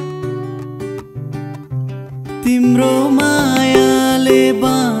तिम्रो मायाले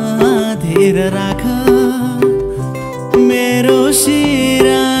बाँधेर राख मेरो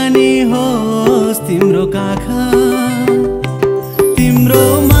सिरानी होस् तिम्रो काख तिम्रो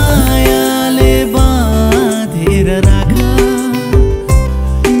मायाले बाँधेर राख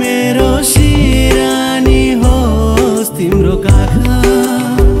मेरो सिरानी होस् तिम्रो काख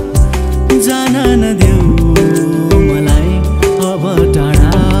जान नदेऊ मलाई अब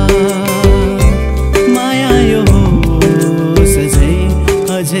टाढा माया यो होस्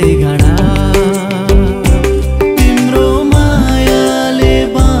अझै गाढा तिम्रो मायाले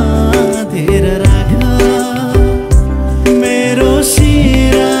बाँधेर राख मेरो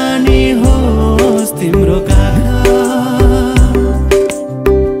सिरानी होस् तिम्रो काख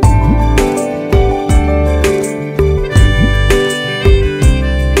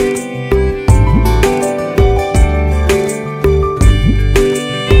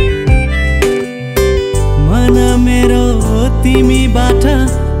तिमीबाट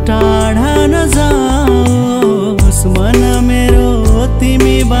टाढा नजाओस् मन मेरो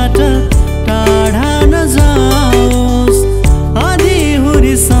तिमीबाट टाढा नजाओस्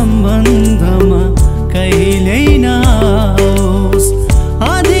आधीहुरी सम्बन्धमा कहिल्यै नआओस्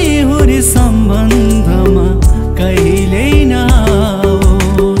आधीहुरी सम्बन्धमा कहिल्यै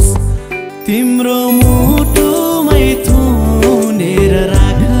नआओस् तिम्रो मुटुमै थुनेर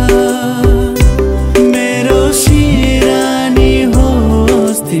राख मेरो सिरानी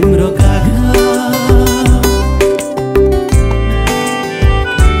होस् तिम्रो काख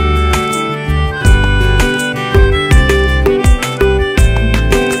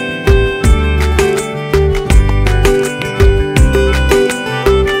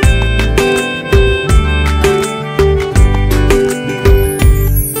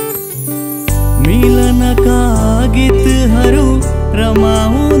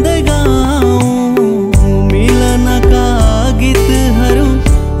रमाउँदै गाउँ मिलनका गीतहरू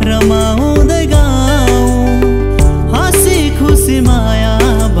रमाउँदै गाउँ हाँसी खुसी माया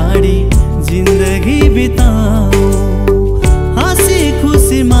बाडी जिन्दगी बिताऊ हाँसी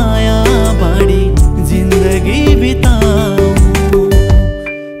खुसी माया बाडी जिन्दगी बिताऊ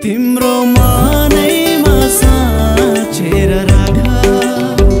तिम्रो मनैमा साँचेर राख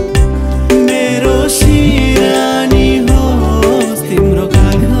मेरो सिरानी होस् तिम्रो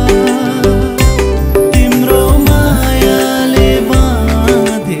काग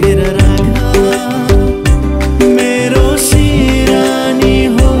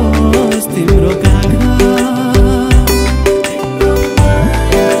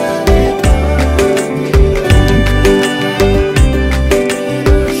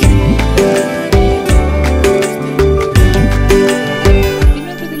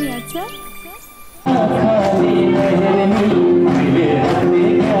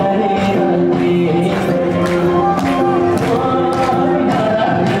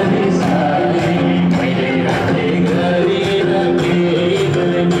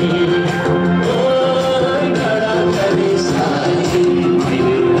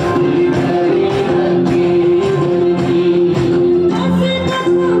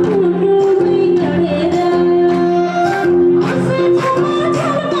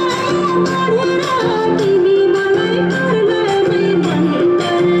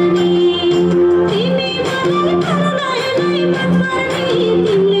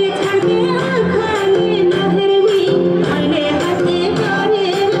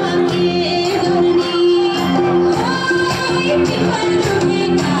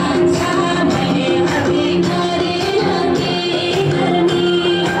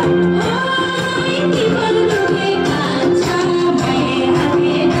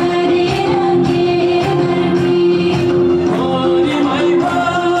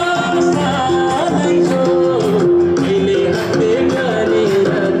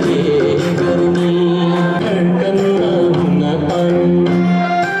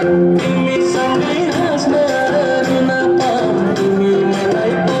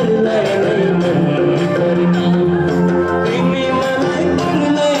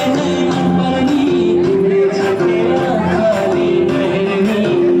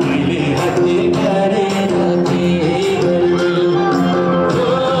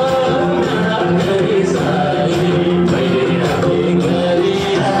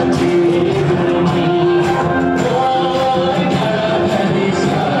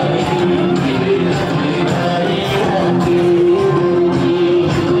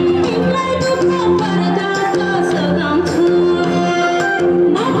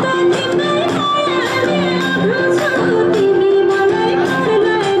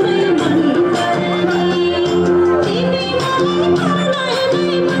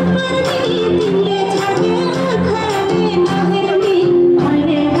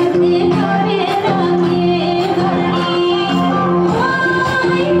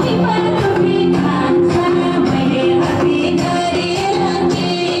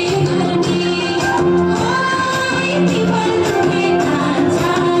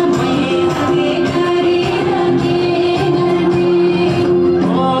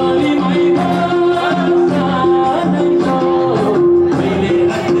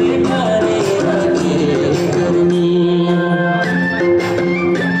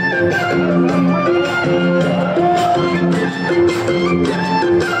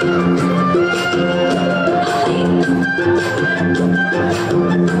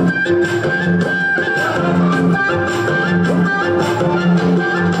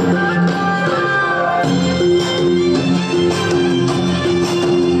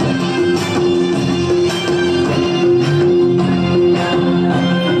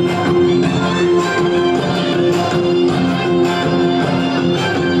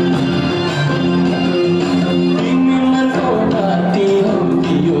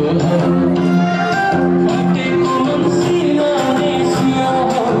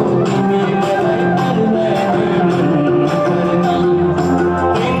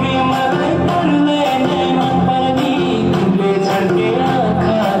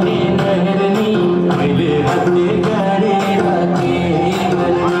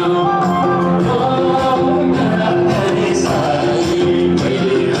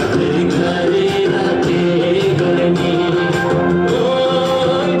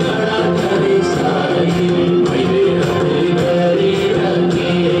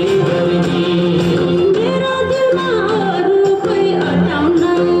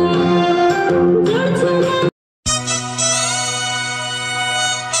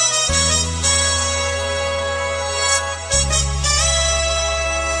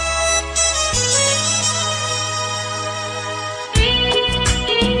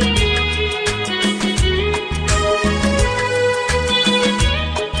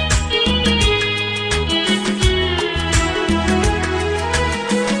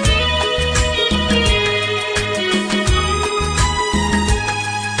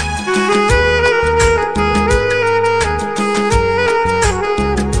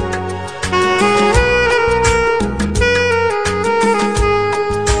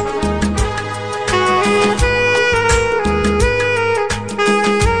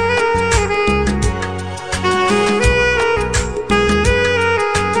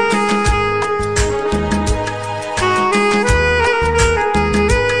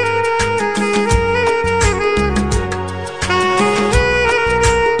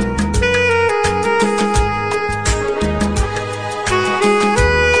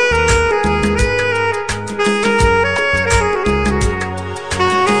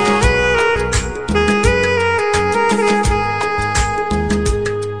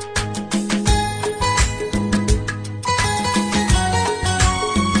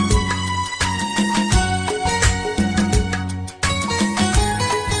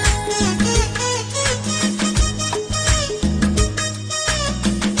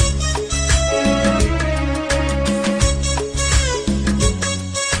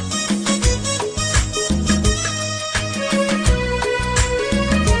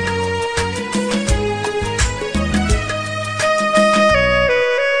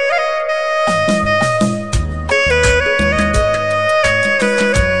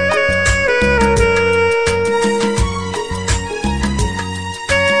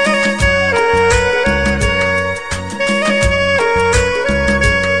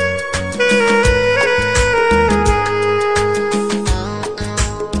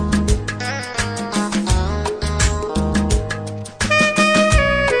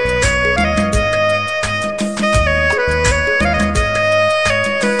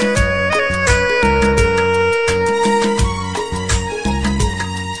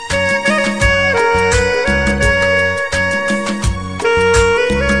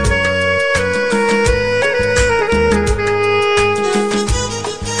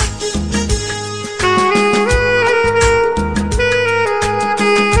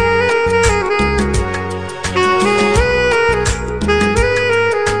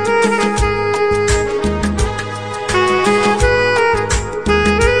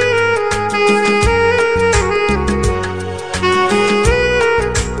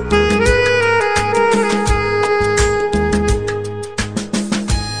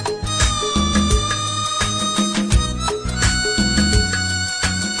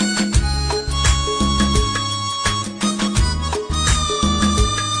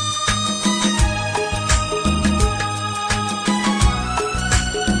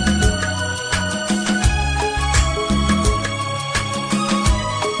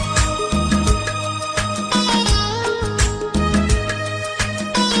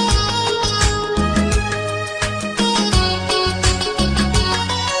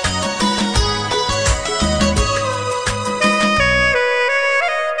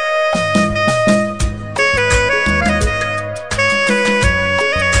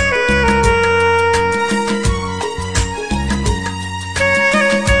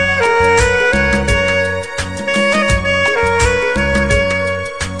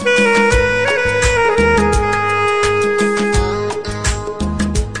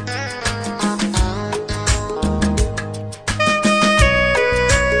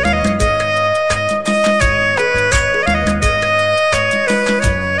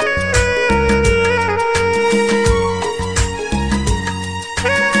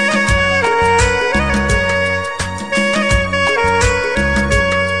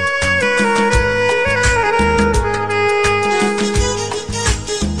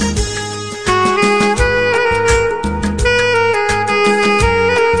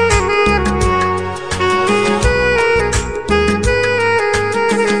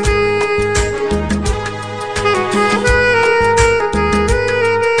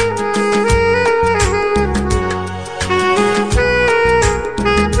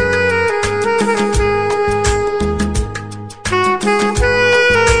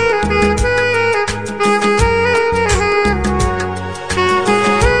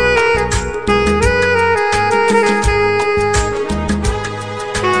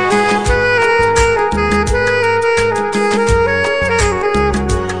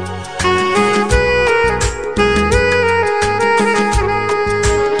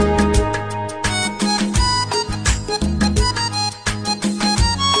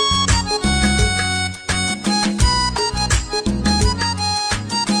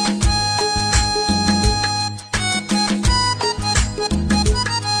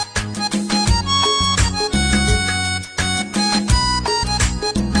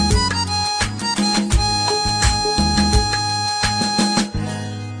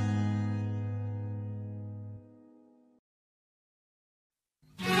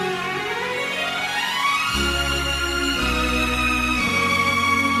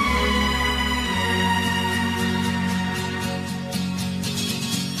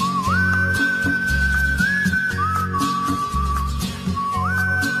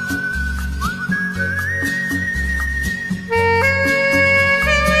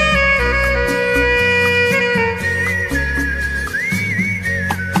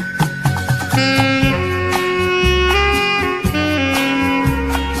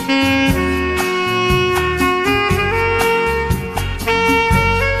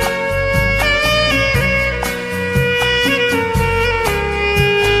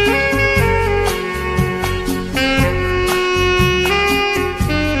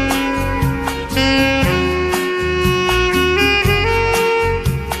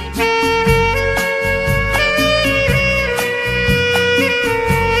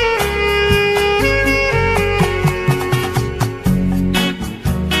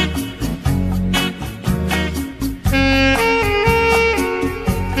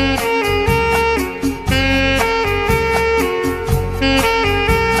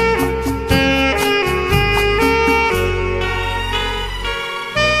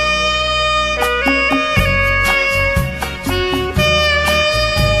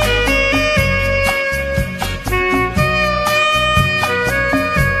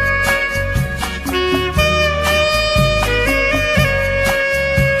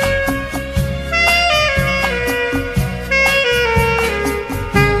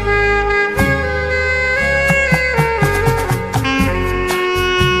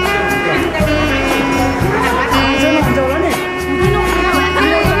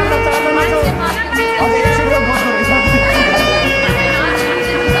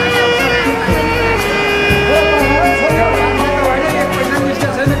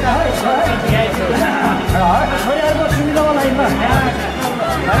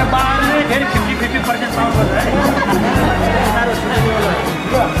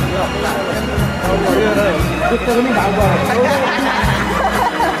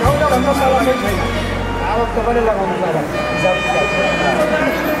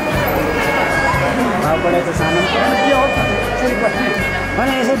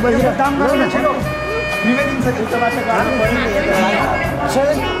यसै बसिरहेको काम गर्नु छिटो निवेदन छ उताबाट गर्नु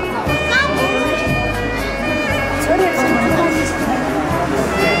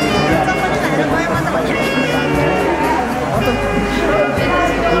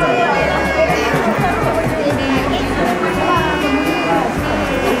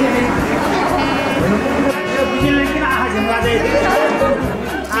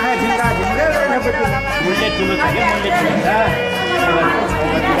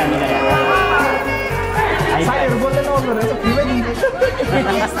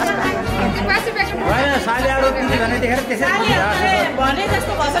भने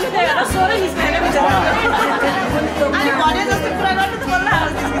जस्तो भसले त्यही सोह्रै निस्केन बिचरा अनि भने जस्तो कुरा गर्नु त बोल्न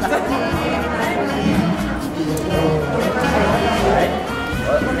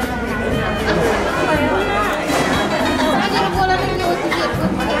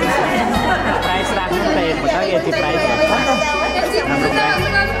प्राइस राख्नु त एकपल्ट यति प्राइस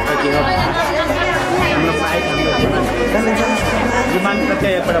हाम्रो प्राइस डिमान्ड त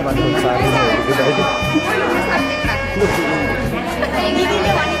त्यही एकपल्ट भन्नु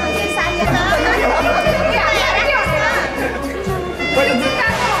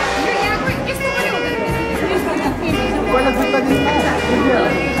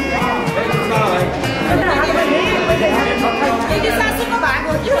सासूको भाग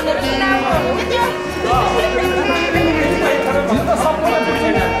हो कि भनेर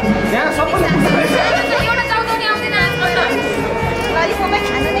एउटा चाउचाउने आउँदैन आजकल त ललिपपै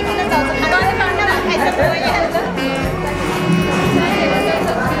खानु नै किन चाउचाउ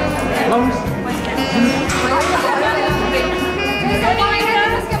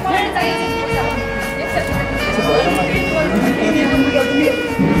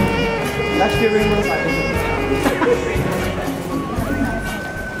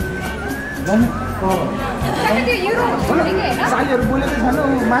सालीहरू बोलेको छैन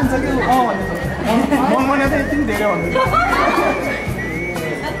मान्छ कि मैले त यति धेरै भन्नु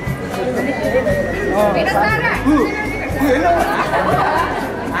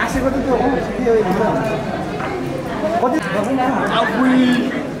हाँसेको त त्यो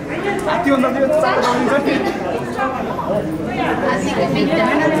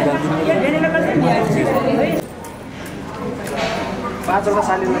पाँचवटा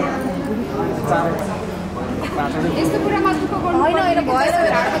सालीलाई यस्तो कुरामा दुःख गर्नु होइन होइन भएन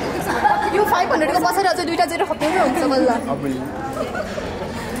यो 500 को बसेर अझ दुईटा जेरो खप्नु हुन्छ बल्ल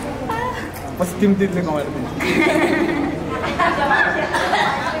पछि तिमीले कमाएर दिन्छ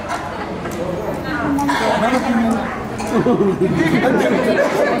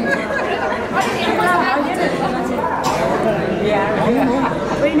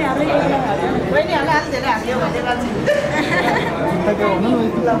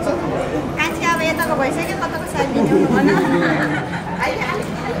अब यताको भइसक्यो कताको साइड दिनु भन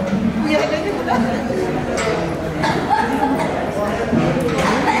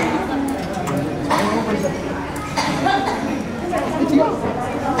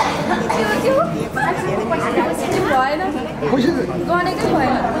भएन गनेकै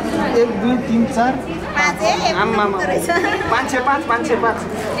भएन 1 2 3 4 5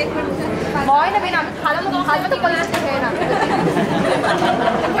 भएन बिना खालमा त पैसा थिएन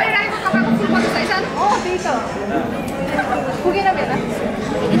गइरहेको कपाको फुल पनि छैन ओ त्यही त पुगेन बेला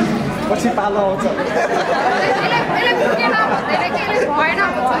पछि पालो आउँछ यसले पुगेन भन्दैन कि यसले भएन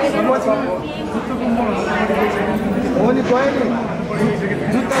हो नि गयो नि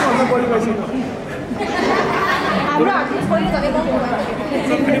जुत्ता भन्दा बढी गइसक्यो हाम्रो हातले छोरी त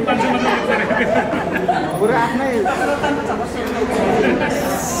पुरा आफ्नै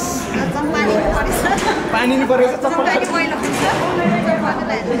पानी नि परेछ चप्पल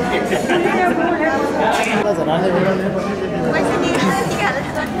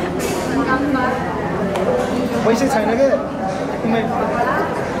पैसा छैन के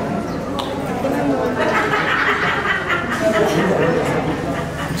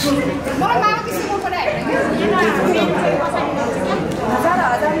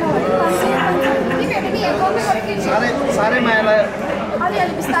साह्रै माया लाग्यो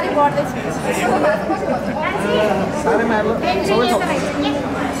अलिअलि बिस्तारै बढ्दैछ साह्रै माया सबै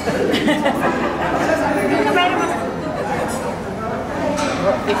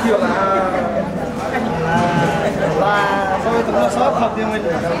देखियो होला सबै थप्नु सब थप्दिएँ मैले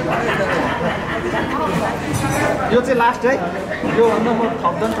यो चाहिँ लास्ट है यो भन्दा म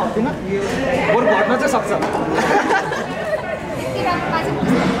थप्दैन थप्दिनँ बरु घट्न चाहिँ सक्छ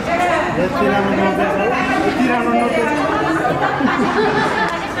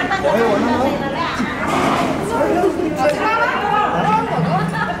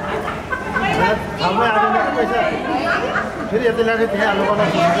फेरि यति लाग्यो त्यहाँ हाल्नु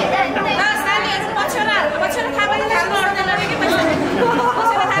पर्छ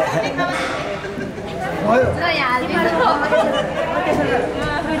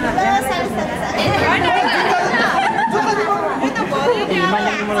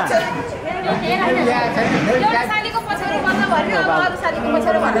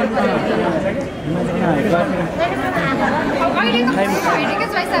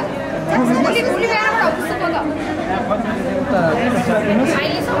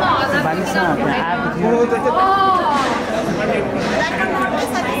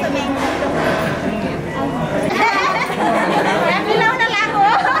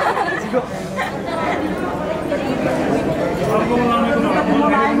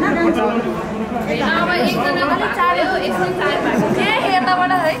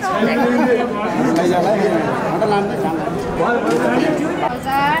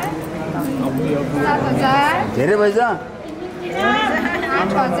धेरै भएछ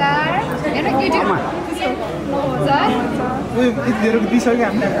 8,000 हेर्नु केटी 9,000 दिइसक्यो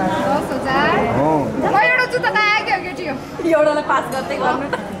हामीले 10,000 एउटा जुत्ता त आयो केटी हो एउटालाई पास गर्दै गर्नु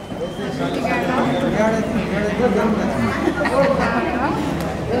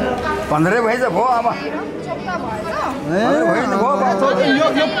 15 भएछ भो अब यो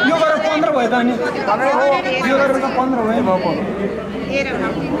गरेर 15 भयो त अनि यो गरेर त 15 भयो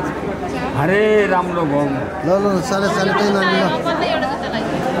अरे राम्रो भयो ल साले त्यही नानी ल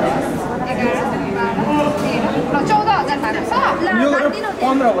 14,000 भएको छ यो गरेर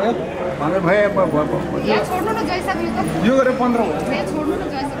 15 भयो 15 भयो यहाँ छोड्नु न जयसाबले त यो गरेर 15 भयो यहाँ छोड्नु न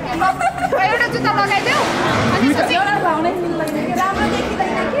जयसाबले एउटा जुत्ता लगाइदेऊ अनि एउटा लाउनै मिल्दैन राम्रो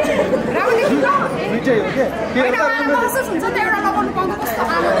देखिदैन के राम्रो देखिन्छ दुईटै हो के एउटा महसुस हुन्छ नि एउटा लगाउनु पाउनु कस्तो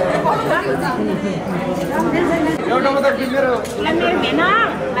राम्रो हुन्छ एउटा मात्र मेरो भेना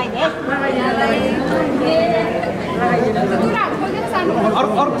लाइदे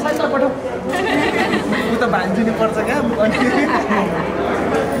अर्को साइजमा पठाऊ उ त भान्जिनु पर्छ क्या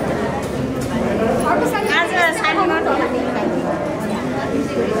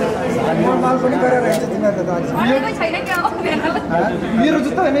माल पनि गरेर हिँड्छ तिमीहरू मेरो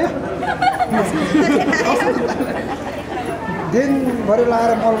जुत्ता होइन दिनभरि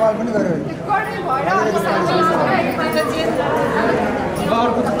लगाएर मलमाल पनि गरेर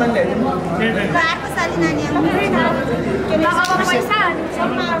अर्को जुत्ता नि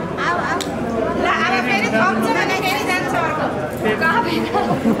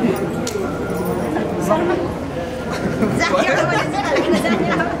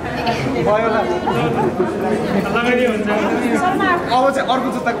अब चाहिँ अर्को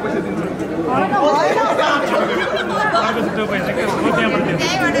जुत्ताको पैसा दिन्छु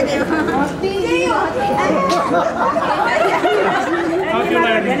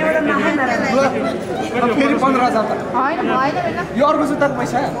फेरि 15,000 त यो अर्को जुत्ताको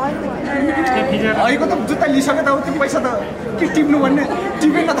पैसा अहिलेको त जुत्ता लिइसक्यो त त्यो पैसा त के टिप्नु भन्ने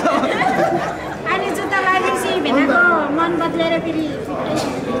टिपेन त अनि जुत्ता लगाएपछि भेनाको मन बदलेर फेरि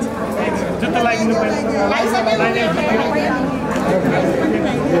जुत्ता लगाइदिनु पर्छ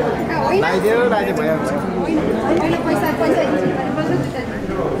लगाइदियो भयो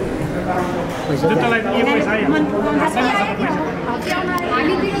जुत्ता लगाइदियो पैसा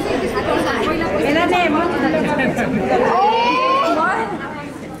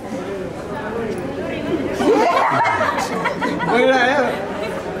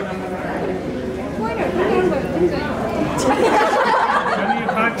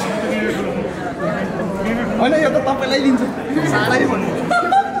होइन यो त तपाईँलाई लिन्छु साह्रै भन्नु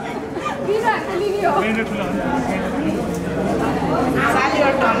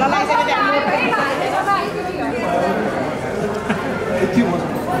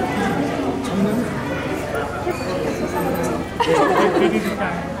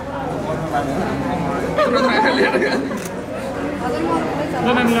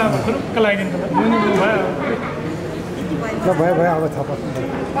भयो अब थप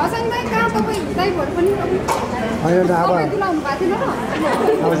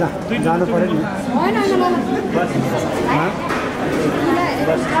अब जानु पऱ्यो नि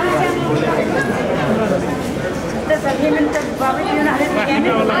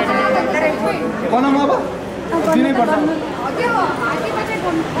बनाउनु अब दिनै पर्छ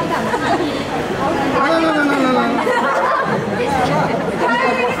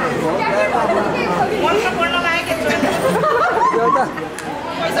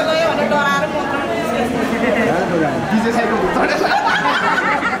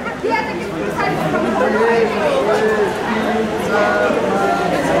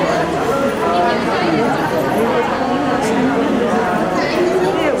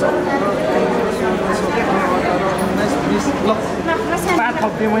बात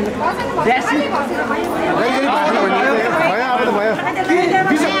थप्दिएँ मैले ड्यासी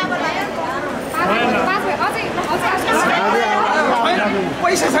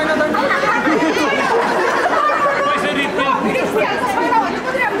पैसा छैन त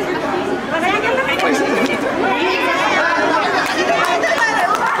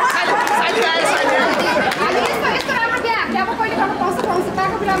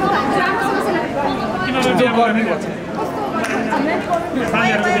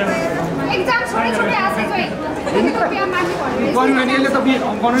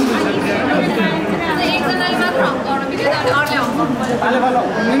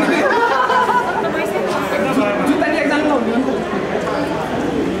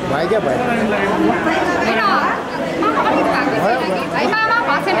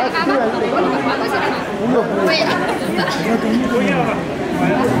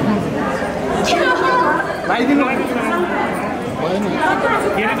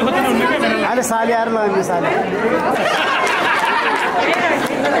अहिले साली आएर लाग्ने साली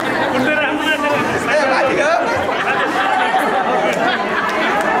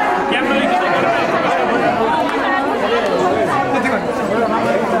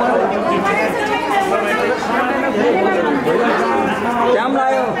क्याम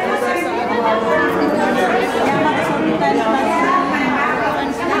लाग्यो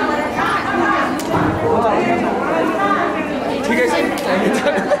ठिकै छ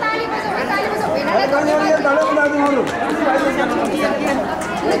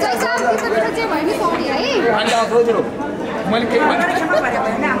मैले केही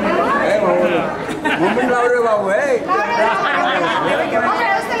मुम्बई लाउरे बाबु है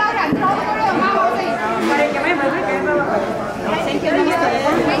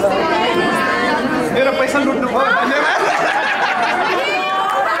मेरो पैसा लुट्नु भयो धन्यवाद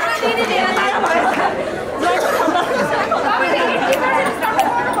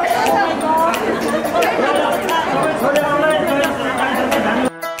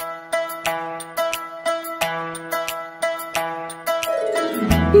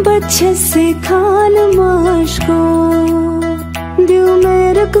बच्चे से खान माश को दिल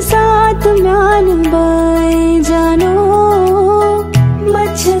में रुक साथ म्यान बाई जानो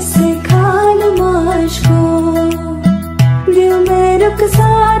बच्चे से खान माश को दिल में रुक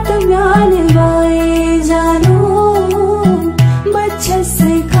साथ म्यान बाई जानो बच्चे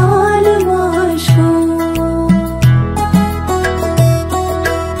से खान माश को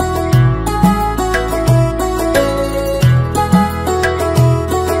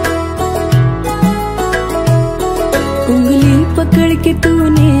पकड़ के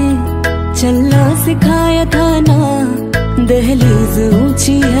तूने चलना सिखाया था ना दहलीज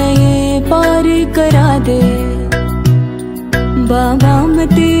ऊंची है ये पार करा दे बाबा मैं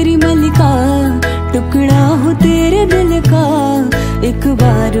तेरी मलिका टुकड़ा हूँ तेरे दिल का एक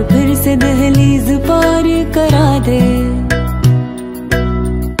बार फिर से दहलीज पार करा दे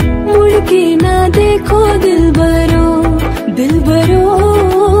मुड़ के ना देखो दिल भरो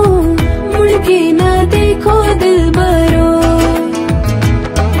मुड़ के ना देखो दिल भरो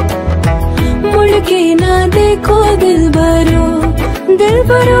के ना देखो दिल भरो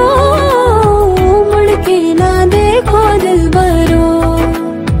मुड़ के ना देखो दिल भरो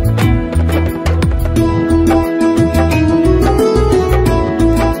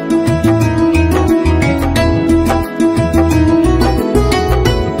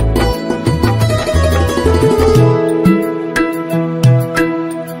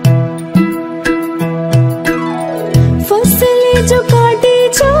फसलें जो काटी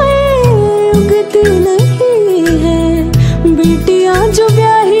जाए नहीं है बेटियां जो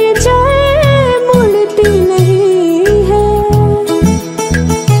ब्याही जाए मुड़ती नहीं है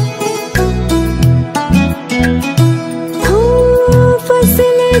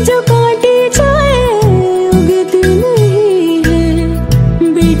फसलें जो काटी जाए उगती नहीं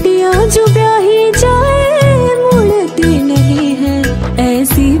है बेटियां जो ब्याही जाए मुड़ती नहीं है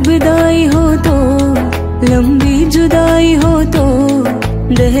ऐसी विदाई हो तो लंबी जुदाई हो तो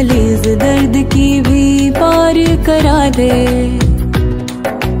दहलीज दर्द की भी पार करा दे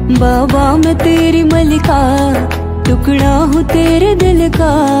बाबा मैं तेरी मलिका टुकड़ा हूँ तेरे दिल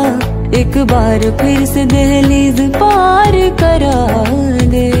का एक बार फिर से दहलीज पार करा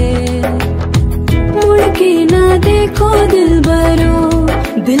दे मुड़ के ना देखो दिल भरो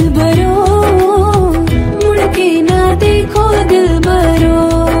मुड़ के ना देखो दिल भरो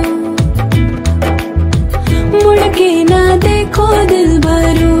मुड़ के ना देखो दिल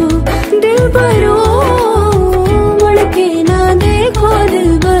भरो मुड़ के ना देखो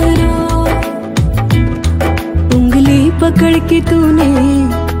दिल भरो उंगली पकड़ के तूने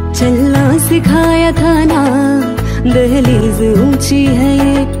चलना सिखाया था ना दहलीज सोची है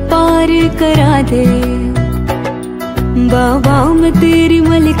ये पार करा दे। बाबा मैं तेरी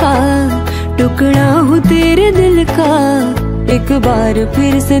मलिका, टुकड़ा हूँ तेरे दिल का, एक बार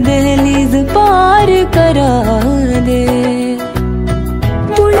फिर से दहलीज पार करा दे।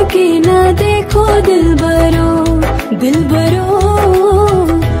 मुड़ के ना देखो दिल भरो, दिल भरो,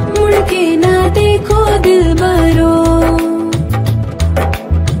 मुड़ के ना देखो दिल भरो,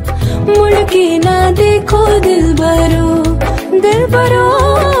 मुड़ के ना देखो दिल भरो, दिल भरो,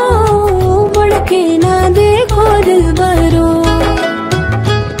 मुड़ के ना देखो दिल भरो,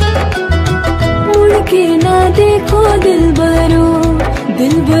 मुड़ के ना देखो दिल भरो,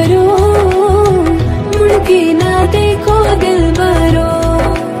 दिल भरो, मुड़ के ना देखो दिल भरो,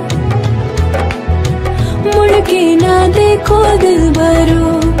 मुड़ के ना देखो दिल भरो,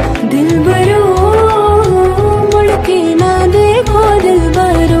 दिल भरो, मुड़ के ना देखो दिल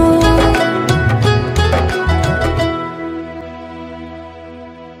भरो।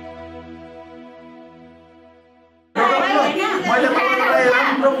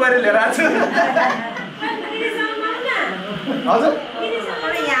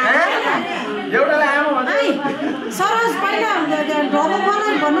 सरोज पहिला ढोको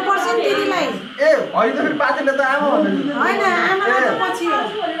बनाइ भन्नुपर्छ नि दिदीलाई। ए होइन फेरि पार्टीले त आमा भन्नु होइन आमालाई त पछि हो।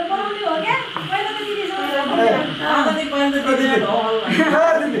 बनाउने हो के पहिला त दिदी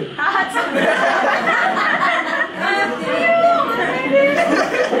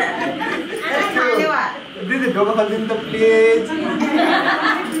दिदी ढोको खोलिदिनु त प्लिज।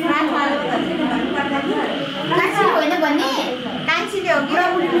 कान्छी होइन भन्ने, कान्छीले हो कि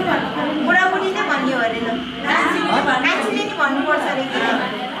बुढाबुढी नै भन्ने हो अरे ल। कान्छीले नि भन्नुपर्छ अरे कि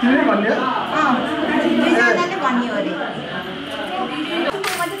तिमीले भन्ने हो? दुईजनाले भन्ने हो अरे।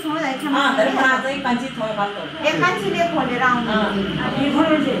 ए कान्छीले खोलेर आउनु,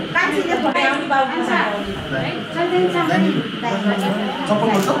 कान्छीले खोलेर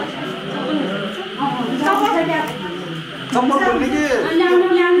चम्पल खोल्ने कि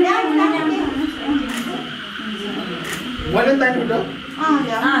मैले दाइ उठ्यो।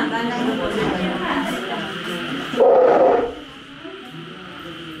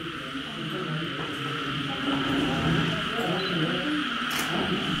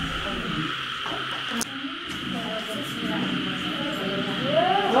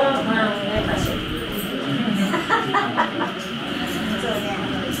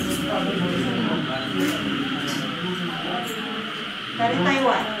 Dari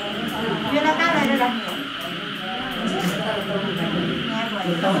Taiwan. Dia nak kalah dia dah.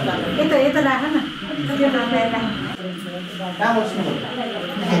 Itu dah kan? Dia dah dah. Kamu semua.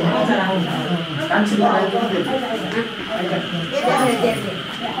 Kan sih lah itu.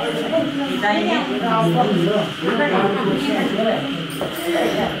 Kita ini.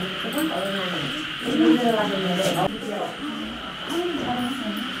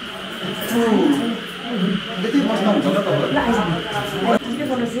 Jadi mas nak jaga tak? Mungkin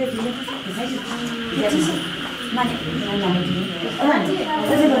kalau saya pilih, saya sih. Mana?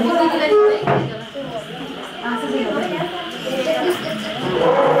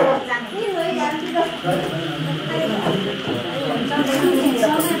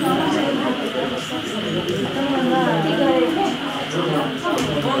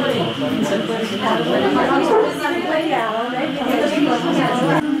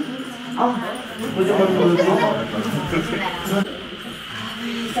 मुझे मत बोलो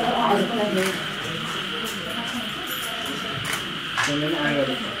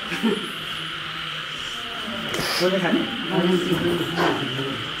बोले खाने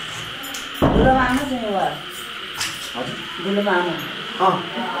गुलो मामा चाहिँ हो हजुर गुलो मामा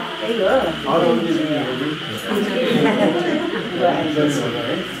त्यही हो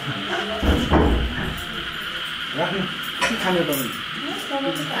राख्नु के खाने पनि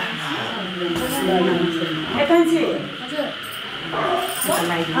एकान्सी हजुर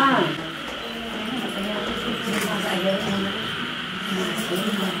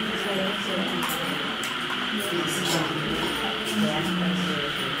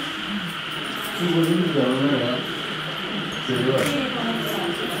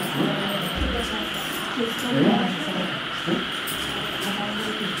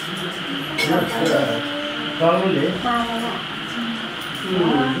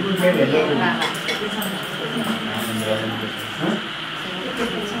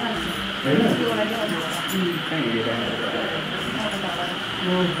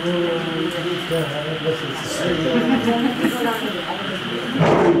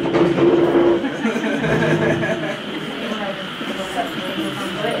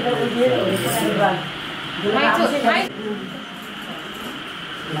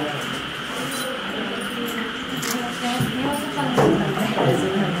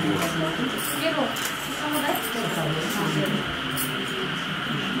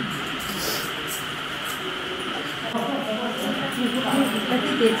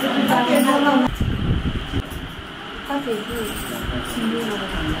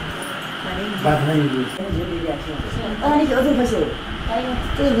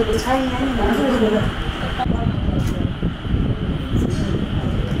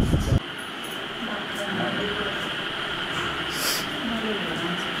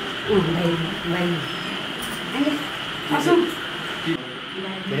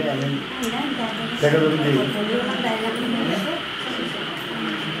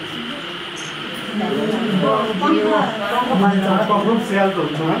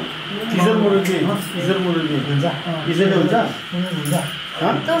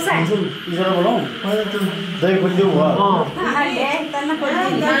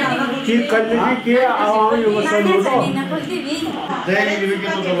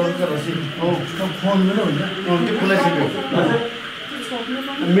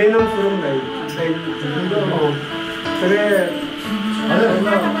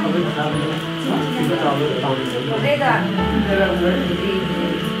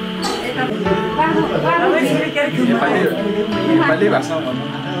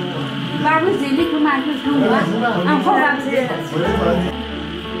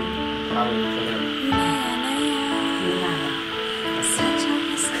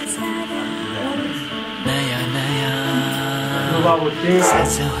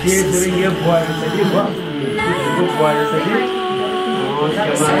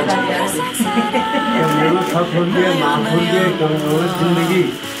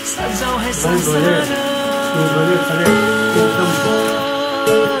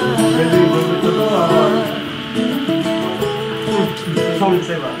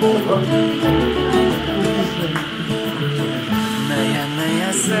नया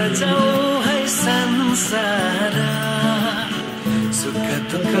नया सजाऊ है संसार सुख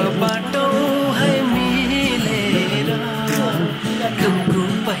दुख बाटो है मिलेर घमको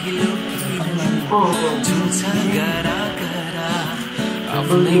पहिलो किरण झुन्छ गरा गरा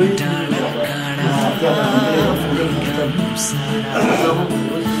आफ्नै डाँडा काँडा आफ्नै काम सारा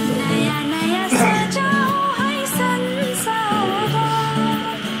नया नया सजाऊ है संसार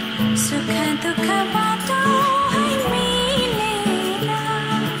सुख दुख बाटो है मिलेर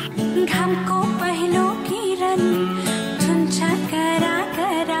घामको पहिलो किरण झुन्छ गरा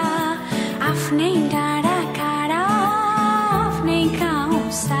गरा आफ्नै डाँडा काँडा आफ्नै गाउँ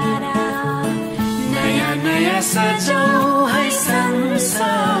सारा नया नया सजाऊ है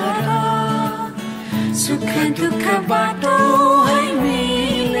संसार सुख दुख बाटो है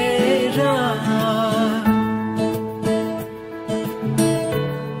मिलेर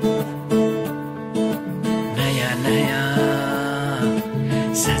नया नया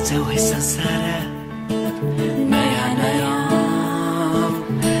सजाऊ है संसार नया नया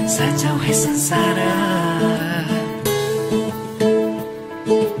सजाऊ है संसार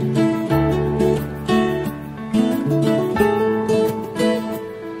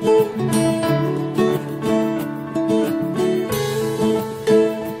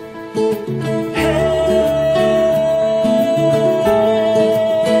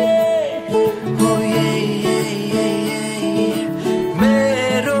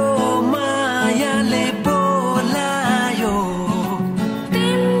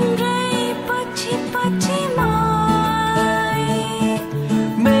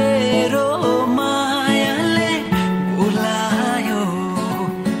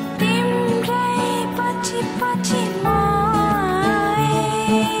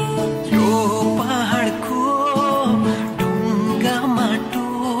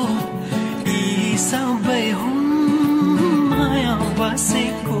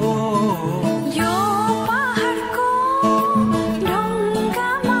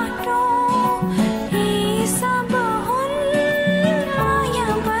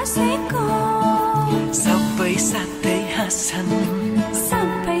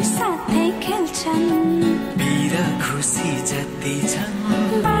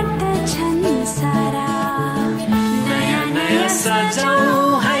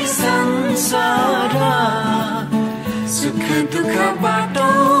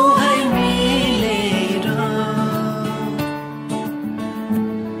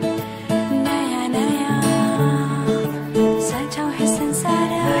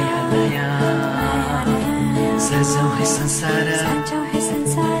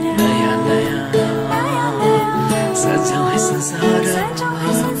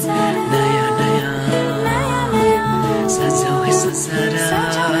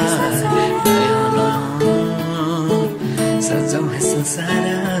सजाऊ है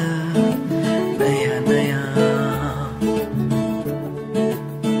सारा नयाँ नयाँ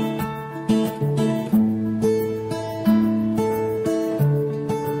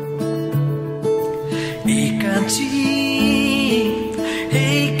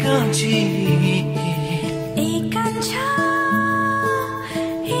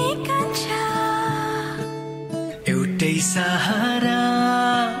एउटै सहारा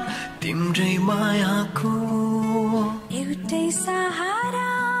तिम्रै मायाको एउटै सहारा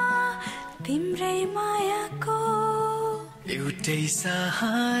तिम्रै मायाको एउटै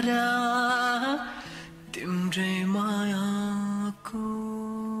सहारा तिम्रै मायाको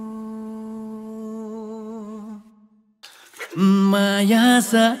माया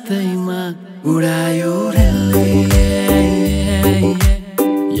साथैमा उडायो रेलले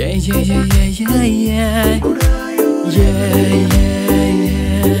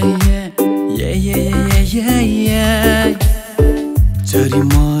झरी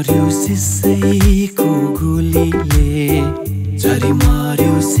मर्यो सिसैको गोलीले झरी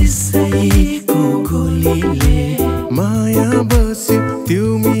मर्यो सिसैको गोलीले माया बस्यो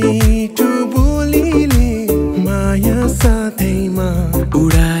त्यो मिठो बोलीले माया साथैमा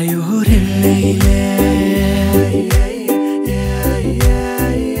उडायो रेलैले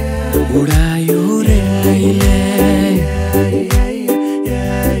उडायो रेलैले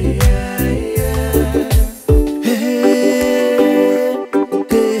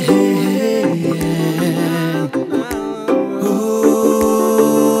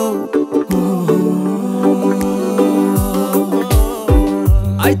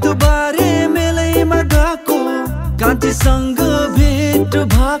आइतबारे मेलैमा गएको कान्छीसँग भेट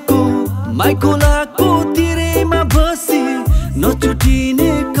भएको माइकोलाको तिरैमा बसी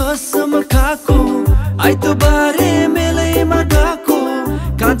नछुटिने कसम खाएको आइतबारे मेलैमा गएको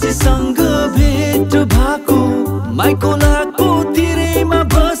कान्छीसँग भेट भएको माइकोलाको तिरैमा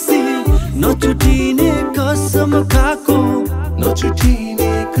बसी नछुटिने कसम खाएको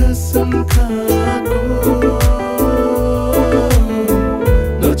नछुटिने कसम खाएको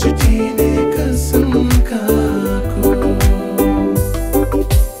नछुटिने कसम खाएको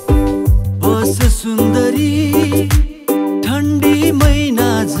बस सुन्दरी ठण्डी महिना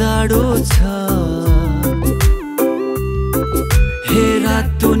जाडो छ हे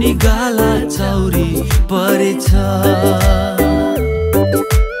रातो नि गाला चौरी परेछ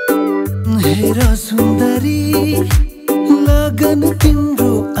हेर सुन्दरी लगन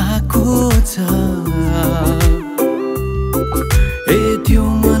तिम्रो आँखो छ ए त्यो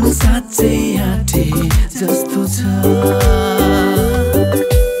मन साँच्चै आँटे जस्तो छ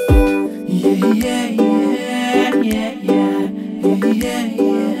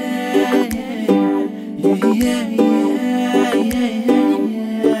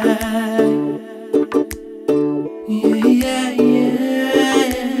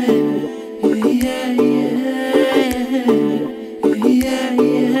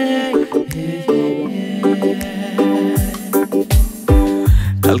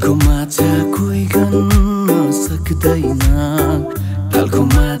कालको माछा कोही गन्न सक्दैन कालको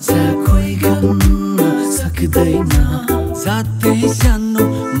माछा कोही गन्न सक्दैन साथै सानो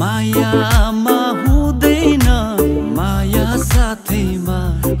मायामा हुँदैन माया साथैमा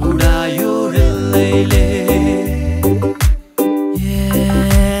उडायो रेलैले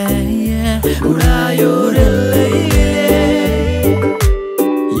उडायो रेलैले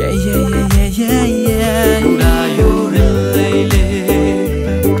उडायो रेलैले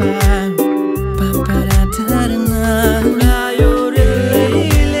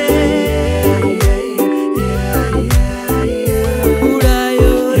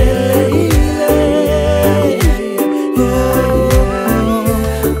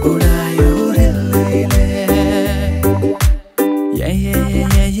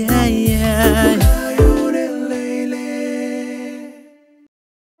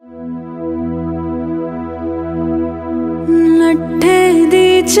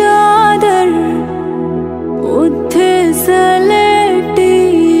चादर उठे सलेटी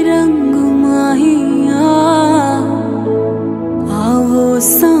रंग माहिया आवो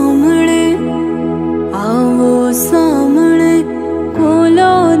सामने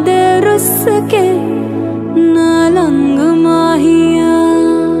कोलो दे रुस के नालंग माहिया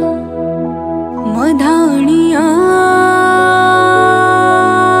मधानिया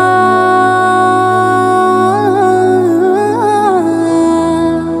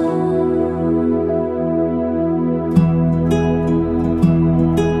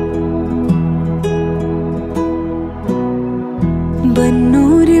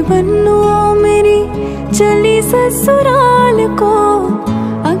बन्नू मेरी चली ससुराल को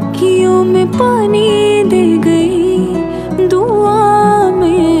अखियों में पानी दे गई दुआ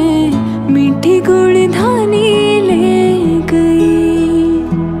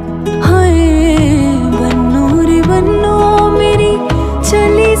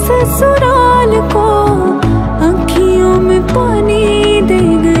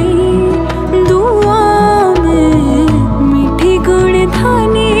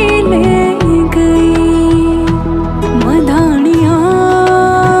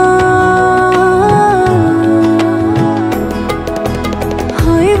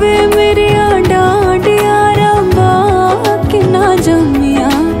हाय वे मेरे डांडिया रब्बा किना जमिया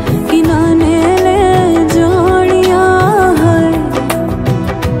किना ने ले जानिया है।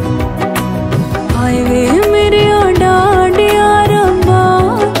 हाय वे मेरे डांडिया रब्बा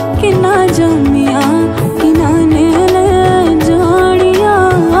किना जमिया किना ने ले जानिया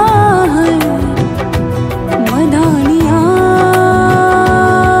है। मदानिया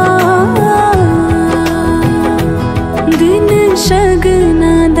दिन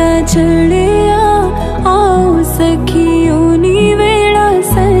शगना दा चढ़िया आओ सखियों नी वेड़ा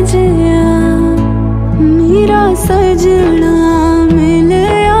सजया मेरा सजना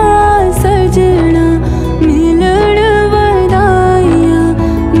मिलया सजना मिलण वदाइया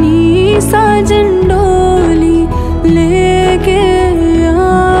नी साजन डोली लेके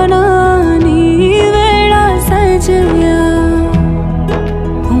आना नी वेड़ा सजया।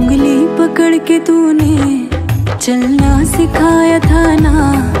 उंगली पकड़ के तूने चलना सिखाया था ना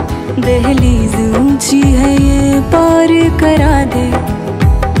दहलीज ऊंची है ये पार करा दे।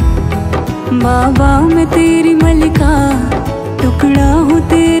 बाबा मैं तेरी मलिका टुकड़ा हूँ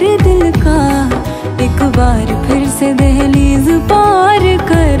तेरे दिल का एक बार फिर से दहलीज पार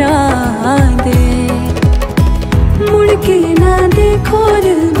करा दे। मुड़ के ना देखो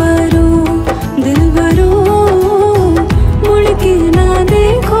दिल भरो मुड़ के ना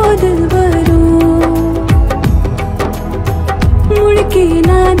देखो दिल भरो मुड़ के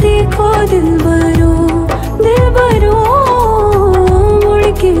ना देखो दिल भरो मुड़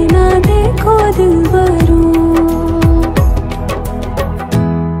के ना देखो दिल भरो।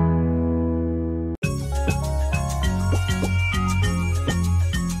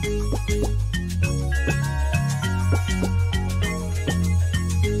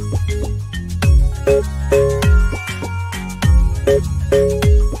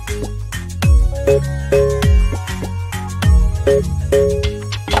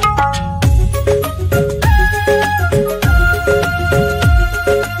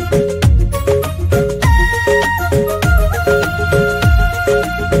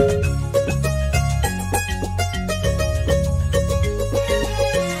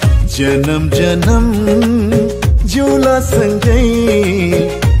 जन्म जन्म झूला संगै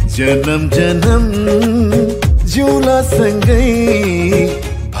जन्म जन्म झूला संगै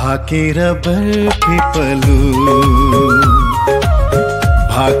भाकेर बर्फी पलू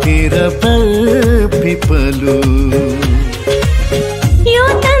भाकेर बर्फी पलू। यो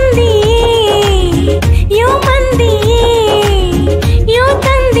तंदी यो मंदी यो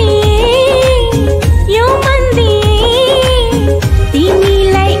तंदी यो मंदी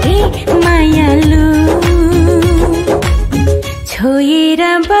तिमीलाई ए मायालु छोएर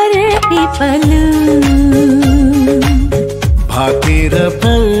बर्फी पलू भाकेर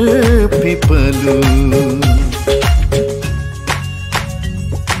बर्फी पलू।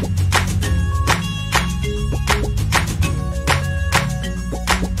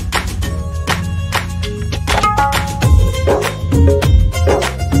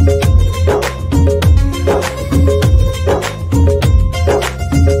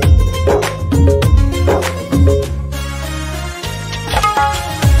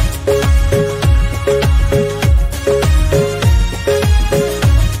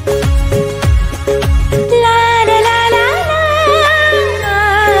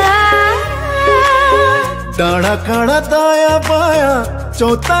 डाँडा काँडा दाया बाया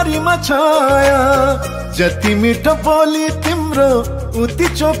चौतारीमा छाया जति मिठो बोली तिम्रो उति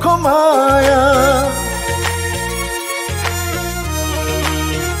चोखो माया।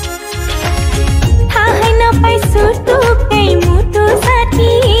 थाहै नपाई सुटुकै मुटु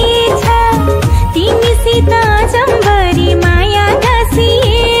साथी छ तिमीसित जम्बरी माया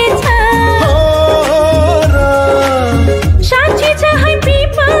घसिएछ। साँच्ची छ है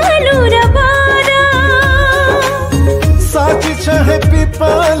पिपलु र बारा साँच्ची छ है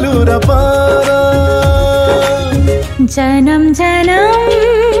पिपलु र बारा। जन्म जन्म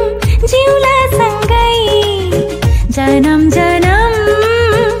जिउला सँगै जन्म जन्म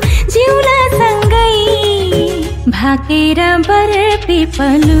जिउला सँगै भाकेर बर्फी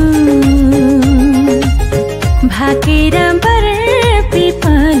पलू भाकेर बर्फी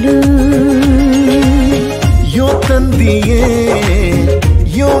पलू। यो तन्दिए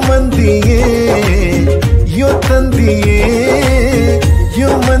यो मन्दिए यो तन्दिए यो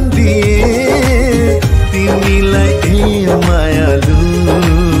मन्दिए तिमीलाई ए मायालु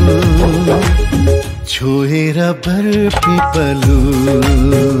छोएर बर्फी पलू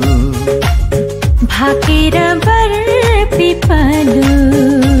भाकेर बर्फी पलू।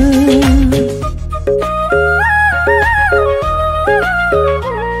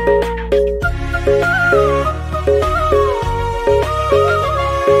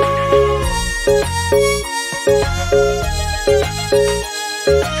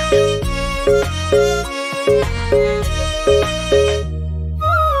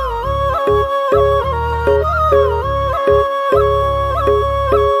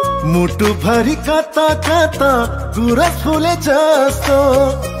 मुटु भरि कता कता गुरस फुले जस्तो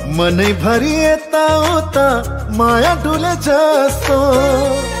मनै भरि यता उता माया डुले जस्तो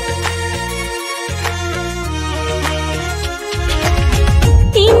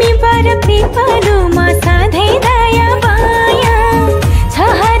तिमी पर पिपलुमा सधैँ दया माया छ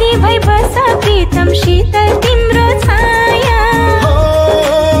हरि भई बस प्रीतम शीतल तिम्रो छाया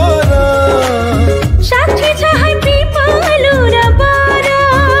साक्षी छ है पिपलु र बर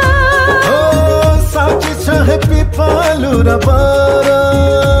साक्षी छ है पिपलु र बर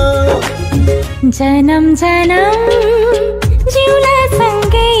जन्म जन्म जिउला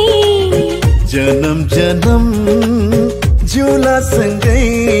सँगै जन्म जन्म जिउला सँगै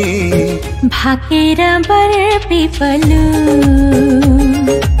भाकेर बर पिपलु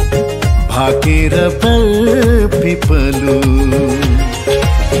भाकेर बर पिपलु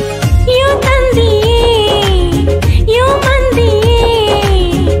यो तन्दिए यो मन दिए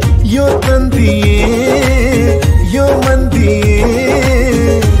यो तन्दिए यो मन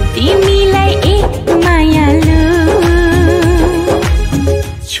दिए तिमीलाई एक मायालु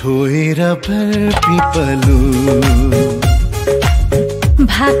छोएर बर पिपलु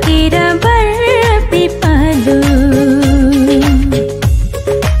भाकेर बर पिपलु